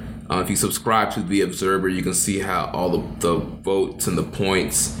water. If you subscribe to the Observer, you can see how all the votes and the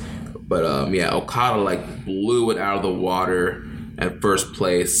points. But Okada like blew it out of the water at first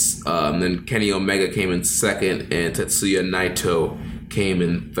place. Then Kenny Omega came in second, and Tetsuya Naito came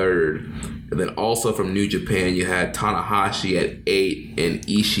in third. And then also from New Japan, you had Tanahashi at 8 and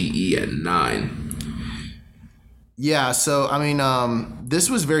Ishii at 9. Yeah, so I mean, this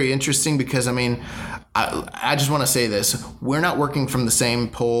was very interesting because I mean, I just want to say this: we're not working from the same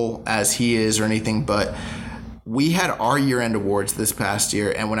poll as he is or anything, but we had our year-end awards this past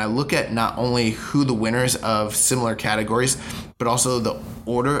year, and when I look at not only who the winners of similar categories, but also the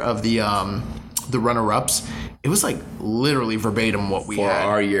order of the runner-ups, it was like literally verbatim what we had. For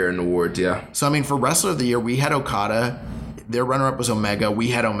our year-end awards, yeah. So, I mean, for Wrestler of the Year, we had Okada. Their runner-up was Omega. We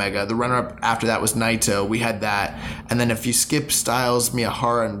had Omega. The runner-up after that was Naito. We had that. And then if you skip Styles,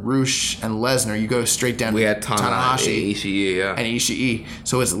 Miyahara, and Rush, and Lesnar, you go straight down we to had Tanahashi, Ishii, yeah. and Ishii.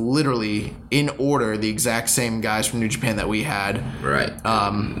 So it's literally, in order, the exact same guys from New Japan that we had. Right.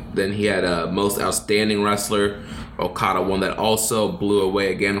 Then he had Most Outstanding Wrestler. Okada won that also, blew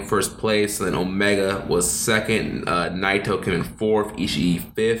away again first place. And then Omega was second. Naito came in fourth.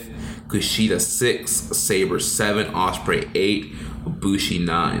 Ishii fifth. Kushida 6, Sabre 7, Ospreay 8, Ibushi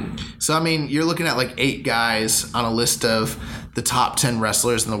 9. So, I mean, you're looking at like 8 guys on a list of the top 10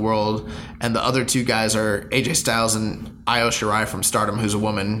 wrestlers in the world, and the other 2 guys are AJ Styles and Io Shirai from Stardom, who's a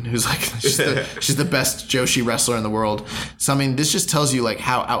woman, who's like, she's the best Joshi wrestler in the world. So, I mean, this just tells you like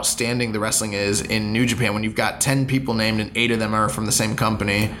how outstanding the wrestling is in New Japan when you've got 10 people named and 8 of them are from the same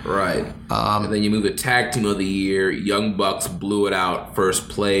company. Right. And then you move to Tag Team of the Year. Young Bucks blew it out first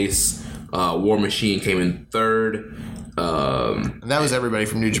place. War Machine came in third. And that was everybody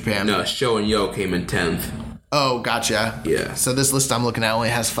from New Japan. No, Sho and Yo came in 10th. Oh, gotcha. Yeah. So this list I'm looking at only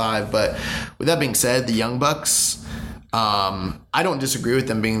has 5. But with that being said, the Young Bucks, I don't disagree with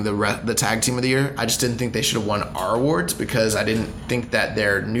them being the Tag Team of the Year. I just didn't think they should have won our awards because I didn't think that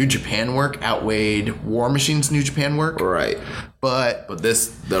their New Japan work outweighed War Machine's New Japan work. Right. But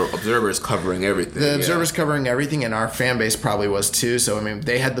the Observer is covering everything. The Observer's covering everything, and our fan base probably was too. So, I mean,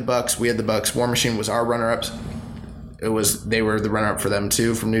 they had the Bucks, we had the Bucks. War Machine was our runner-ups. They were the runner-up for them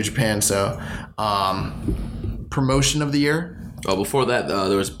too from New Japan. So, promotion of the year. Oh, before that,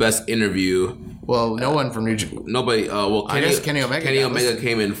 there was Best Interview. Well, no one from New Japan. Nobody. I guess Kenny Omega. Kenny Omega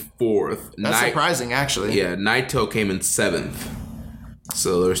came in 4th. That's surprising, actually. Yeah, Naito came in 7th.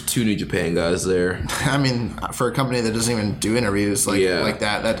 So there's 2 New Japan guys there. I mean, for a company that doesn't even do interviews like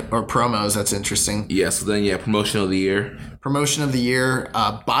that or promos, that's interesting. Yeah. So then, Promotion of the Year. Promotion of the Year,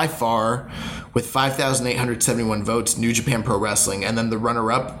 by far, with 5,871 votes, New Japan Pro Wrestling, and then the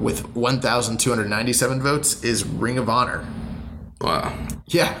runner-up with 1,297 votes is Ring of Honor. Wow.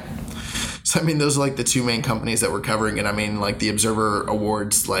 Yeah. So, I mean, those are like the 2 main companies that we're covering. And I mean, like the Observer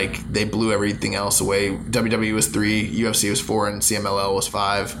Awards, like they blew everything else away. WWE was 3, UFC was 4, and CMLL was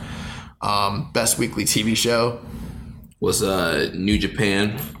 5. Best weekly TV show was New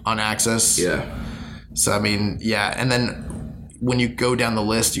Japan on Access. Yeah. So, I mean, yeah. And then when you go down the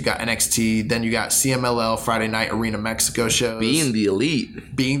list, you got NXT, then you got CMLL, Friday Night Arena Mexico shows. Being the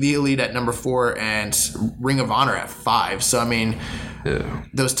Elite at number 4 and Ring of Honor at 5. So, I mean,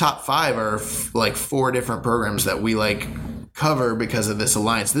 those top 5 are like 4 different programs that we like cover because of this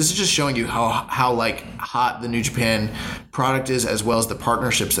alliance. This is just showing you how like hot the New Japan product is, as well as the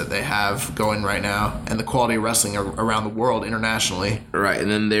partnerships that they have going right now and the quality of wrestling around the world internationally. Right,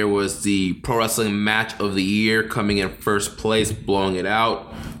 and then there was the Pro Wrestling Match of the Year coming in first place, blowing it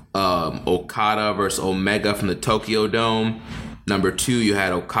out. Okada versus Omega from the Tokyo Dome. Number 2, you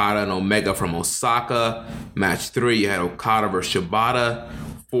had Okada and Omega from Osaka. Match 3, you had Okada versus Shibata.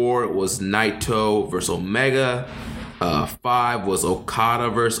 4 was Naito versus Omega. 5 was Okada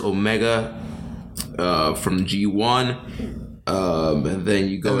versus Omega from G1. And then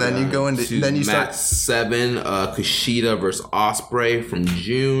you go into match 7, Kushida versus Ospreay from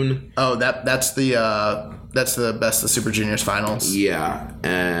June. Oh, that's the Best of Super Juniors finals. Yeah,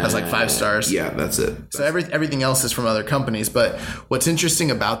 and that's like 5 stars. Yeah, that's it. So everything else is from other companies. But what's interesting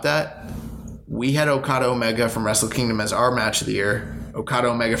about that, we had Okada Omega from Wrestle Kingdom as our match of the year. Okada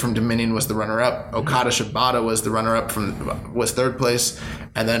Omega from Dominion was the runner-up. Okada Shibata was the runner-up was 3rd place,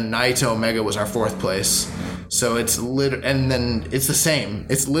 and then Naito Omega was our 4th place. So and then it's the same.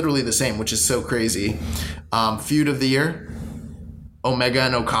 It's literally the same, which is so crazy. Feud of the year, Omega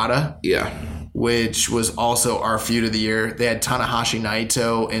and Okada. Yeah. Which was also our feud of the year. They had Tanahashi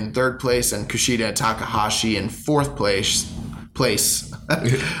Naito in 3rd place and Kushida and Takahashi in 4th place,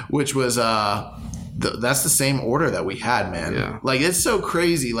 which was that's the same order that we had, man. Yeah. Like, it's so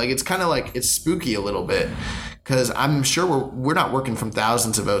crazy. Like, it's kind of like, it's spooky a little bit, because I'm sure we're not working from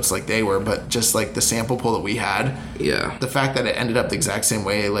thousands of votes like they were, but just like the sample pool that we had. Yeah. The fact that it ended up the exact same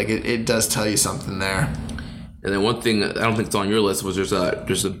way, like it does tell you something there. And then one thing I don't think it's on your list was there's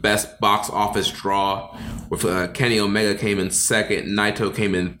a best box office draw with Kenny Omega came in 2nd, Naito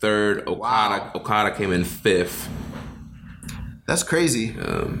came in 3rd, Okada came in 5th. That's crazy.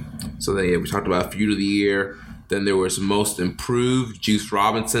 So then we talked about feud of the year. Then there was most improved, Juice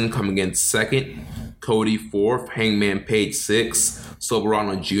Robinson coming in 2nd, Cody 4th, Hangman Page 6th,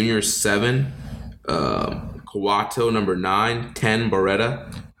 Soberano Jr. 7, Kawato number 9, 10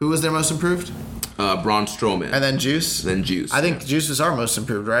 Beretta. Who was their most improved? Braun Strowman. And then Juice? I think Juice was our most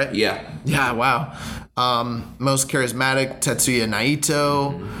improved, right? Yeah. Yeah, wow. Most charismatic, Tetsuya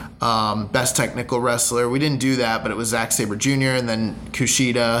Naito. Best technical wrestler. We didn't do that, but it was Zack Sabre Jr. and then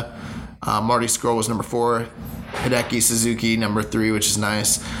Kushida. Marty Scurll was number 4. Hideki Suzuki, number 3, which is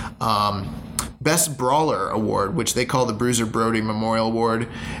nice. Best Brawler Award, which they call the Bruiser Brody Memorial Award.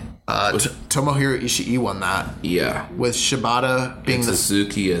 Tomohiro Ishii won that. Yeah. With Shibata being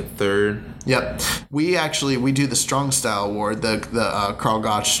Suzuki at 3rd. Yep. We do the Strong Style Award, the Karl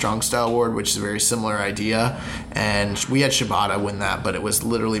Gotch Strong Style Award, which is a very similar idea. And we had Shibata win that, but it was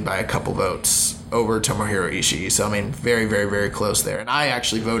literally by a couple votes over Tomohiro Ishii. So, I mean, very, very, very close there. And I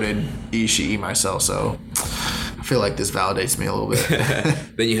actually voted Ishii myself, so I feel like this validates me a little bit.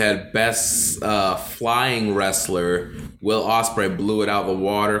 Then you had Best Flying Wrestler. Will Ospreay blew it out of the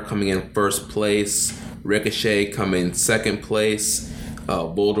water, coming in 1st place. Ricochet coming in 2nd place.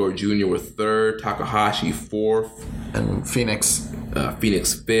 Bulldog Jr. with 3rd, Takahashi 4th, and Phoenix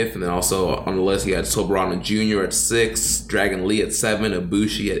 5th, and then also on the list you had Soberano Jr. at 6th, Dragon Lee at 7,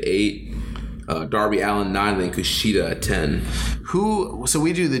 Ibushi at 8, Darby Allin 9, and then Kushida at 10. So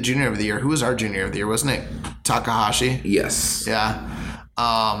we do the Junior of the Year. Who was our Junior of the Year? Wasn't it Takahashi? Yes. Yeah.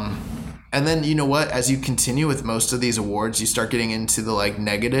 And then, you know what? As you continue with most of these awards, you start getting into the, like,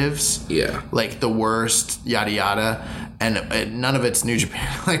 negatives. Yeah. Like, the worst, yada, yada. And none of it's New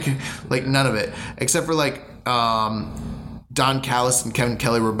Japan. like, none of it. Except for, like, Don Callis and Kevin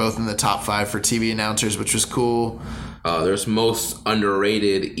Kelly were both in the top 5 for TV announcers, which was cool. There's most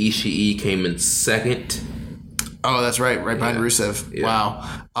underrated. Ishii came in 2nd. Oh, that's right. Right behind Rusev. Yeah.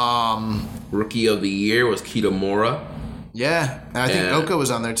 Wow. Rookie of the Year was Kitamura. Yeah, and I think Oka was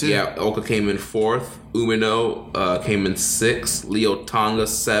on there too. Yeah, Oka came in 4th. Umino came in 6th. Leo Tonga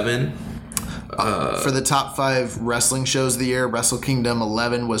 7. For the top 5 wrestling shows of the year, Wrestle Kingdom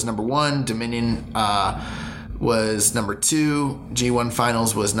 11 was number 1. Dominion was number 2. G1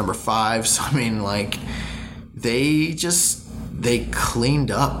 Finals was number 5. So I mean, like, they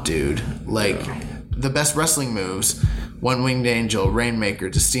cleaned up, dude. Like, the best wrestling moves: One Winged Angel, Rainmaker,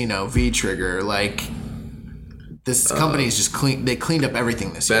 Destino, V-Trigger, like. This company is just clean. They cleaned up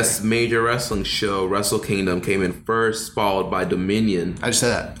everything this year. Best major wrestling show, Wrestle Kingdom, came in 1st, followed by Dominion. I just said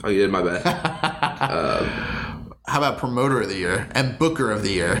that. Oh, you did? My bad. How about promoter of the year and booker of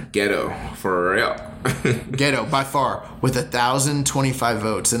the year? Gedo, for real. Gedo, by far, with 1,025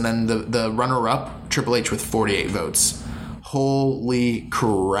 votes. And then the runner-up, Triple H, with 48 votes. Holy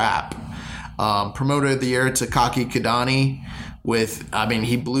crap. Promoter of the year, Takaki Kadani,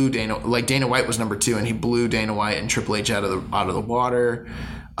 he blew Dana White was number 2, and he blew Dana White and Triple H out of the water.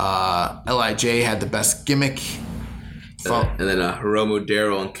 LIJ had the best gimmick. And then Hiromu,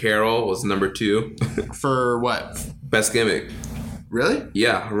 Daryl, and Carol was number 2. For what? Best gimmick. Really?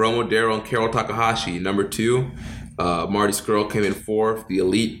 Yeah, Hiromu, Daryl, and Carol Takahashi, number 2. Marty Scurll came in 4th. The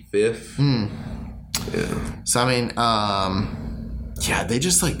Elite, 5th. Yeah. So, they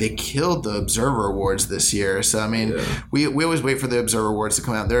just they killed the Observer Awards this year. So, we always wait for the Observer Awards to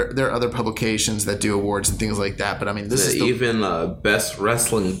come out. There are other publications that do awards and things like that. But, this is even Best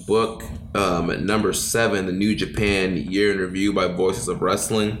Wrestling Book at number 7, the New Japan Year in Review by Voices of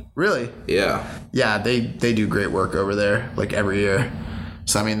Wrestling. Really? Yeah. Yeah, they do great work over there, every year.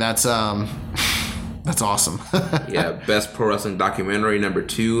 So, that's awesome. Yeah, Best Pro Wrestling Documentary, number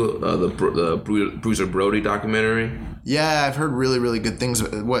 2, the Bruiser Brody documentary. Yeah, I've heard really, really good things.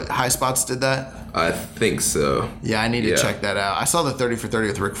 What, High Spots did that? I think so. Yeah, I need to check that out. I saw the 30 for 30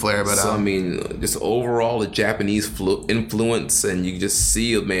 with Ric Flair, but... just overall, the Japanese influence, and you just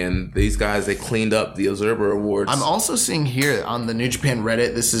see, man, these guys, they cleaned up the Observer Awards. I'm also seeing here on the New Japan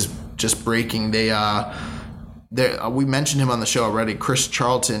Reddit, this is just breaking, we mentioned him on the show already. Chris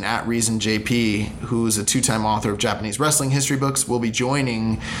Charlton at Reason JP, who's a 2-time author of Japanese wrestling history books, will be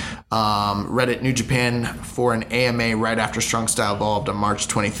joining Reddit New Japan for an AMA right after Strong Style Evolved on March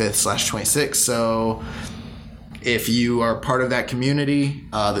 25th/26th. So if you are part of that community,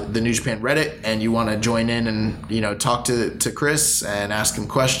 the New Japan Reddit, and you want to join in and talk to Chris and ask him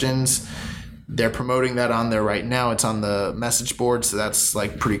questions, they're promoting that on there right now. It's on the message board, so that's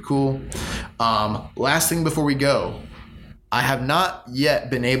pretty cool. Last thing before we go, I have not yet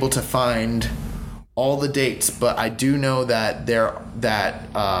been able to find all the dates, but I do know that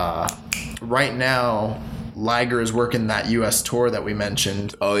right now Liger is working that U.S. tour that we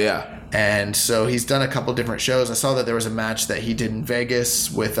mentioned. Oh yeah. And so he's done a couple different shows. I saw that there was a match that he did in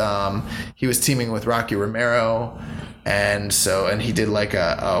Vegas with he was teaming with Rocky Romero. And he did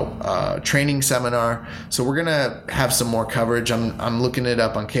a training seminar. So we're gonna have some more coverage. I'm looking it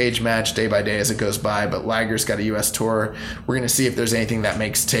up on Cage Match day by day as it goes by. But Liger's got a U.S. tour. We're gonna see if there's anything that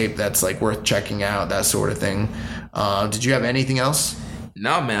makes tape that's worth checking out, that sort of thing. Did you have anything else?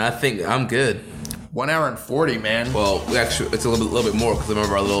 No, man. I think I'm good. 1 hour and 40, man. Well, actually, it's a little bit more because I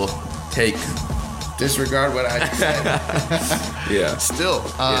remember our little take. Disregard what I said. Yeah. Still,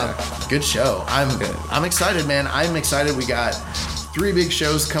 good show. I'm excited, man. I'm excited. We got 3 big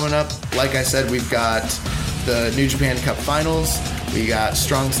shows coming up. Like I said, we've got the New Japan Cup Finals. We got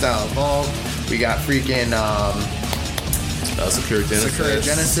Strong Style Evolved. We got freaking Sakura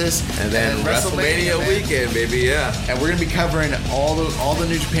Genesis. And then WrestleMania weekend, baby. Yeah. And we're gonna be covering all the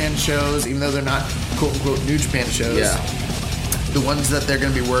New Japan shows, even though they're not quote unquote New Japan shows. Yeah. The ones that they're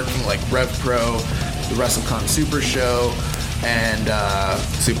gonna be working, like Rev Pro, the WrestleCon Super Show, and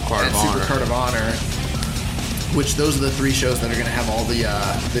Supercard of Honor, which those are the 3 shows that are going to have all the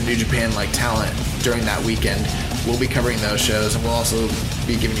New Japan talent during that weekend. We'll be covering those shows, and we'll also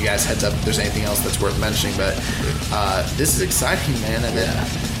be giving you guys heads up if there's anything else that's worth mentioning. But this is exciting, man. And then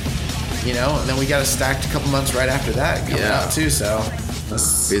and then we got a stacked couple months right after that coming out too. So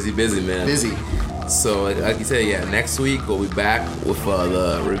busy, man. Busy. So, like you said, next week we'll be back with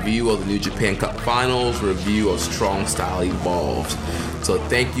the review of the New Japan Cup Finals, review of Strong Style Evolved. So,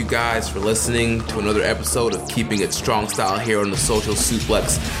 thank you guys for listening to another episode of Keeping It Strong Style here on the Social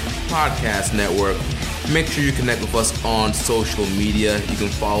Suplex Podcast Network. Make sure you connect with us on social media. You can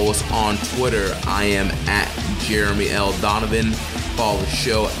follow us on Twitter. I am at Jeremy L. Donovan. Follow the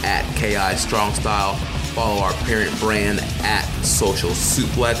show at KI Strong Style. Follow our parent brand at Social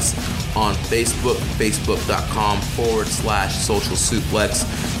Suplex. On Facebook, facebook.com/Social Suplex.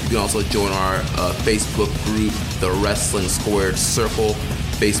 You can also join our Facebook group, The Wrestling Squared Circle,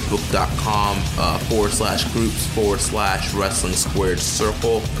 facebook.com/groups/Wrestling Squared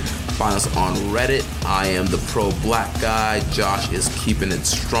Circle. Find us on Reddit. I am the Pro Black Guy. Josh is Keeping It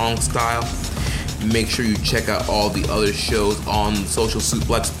Strong Style. Make sure you check out all the other shows on the Social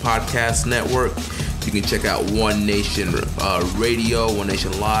Suplex Podcast Network. You can check out One Nation Radio, One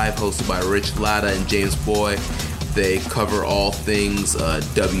Nation Live, hosted by Rich Latta and James Boy. They cover all things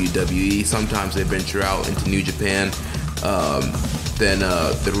WWE. Sometimes they venture out into New Japan. Then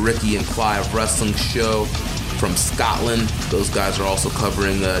the Ricky and Clive Wrestling Show from Scotland. Those guys are also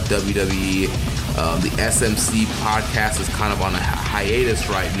covering WWE. The SMC podcast is kind of on a hiatus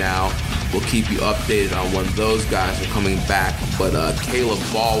right now. We'll keep you updated on when those guys are coming back. But Caleb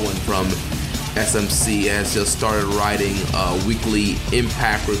Baldwin from SMC has just started writing weekly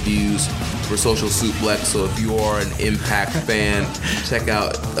Impact reviews for Social Suplex. So if you are an Impact fan, check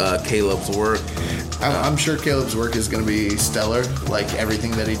out Caleb's work. I'm sure Caleb's work is going to be stellar, like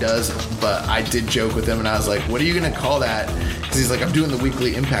everything that he does. But I did joke with him, and I was like, what are you going to call that? Because he's like, I'm doing the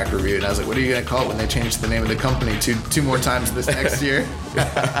weekly Impact review. And I was like, what are you going to call it when they change the name of the company two more times this next year?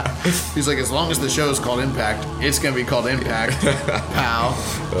 He's like, as long as the show is called Impact, it's going to be called Impact, pal.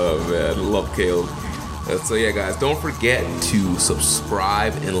 Oh, man. Love Caleb. So yeah, guys, don't forget to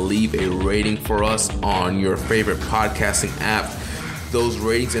subscribe and leave a rating for us on your favorite podcasting app. Those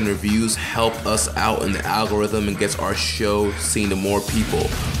ratings and reviews help us out in the algorithm and gets our show seen to more people.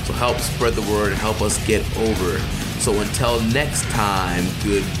 So help spread the word and help us get over. So until next time,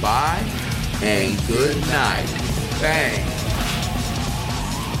 goodbye and good night. Bang.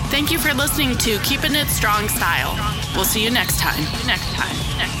 Thank you for listening to Keeping It Strong Style. We'll see you next time.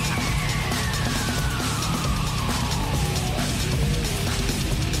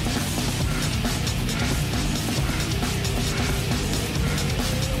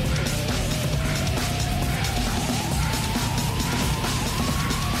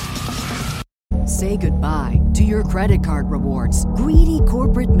 Say goodbye to your credit card rewards. Greedy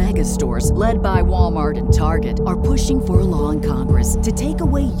corporate mega stores, led by Walmart and Target, are pushing for a law in Congress to take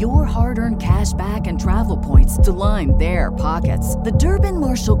away your hard-earned cash back and travel points to line their pockets. The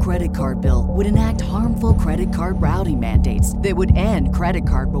Durbin-Marshall credit card bill would enact harmful credit card routing mandates that would end credit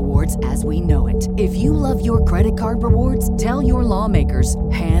card rewards as we know it. If you love your credit card rewards, tell your lawmakers,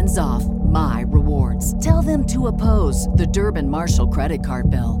 hands off my rewards. Tell them to oppose the Durbin-Marshall credit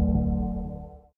card bill.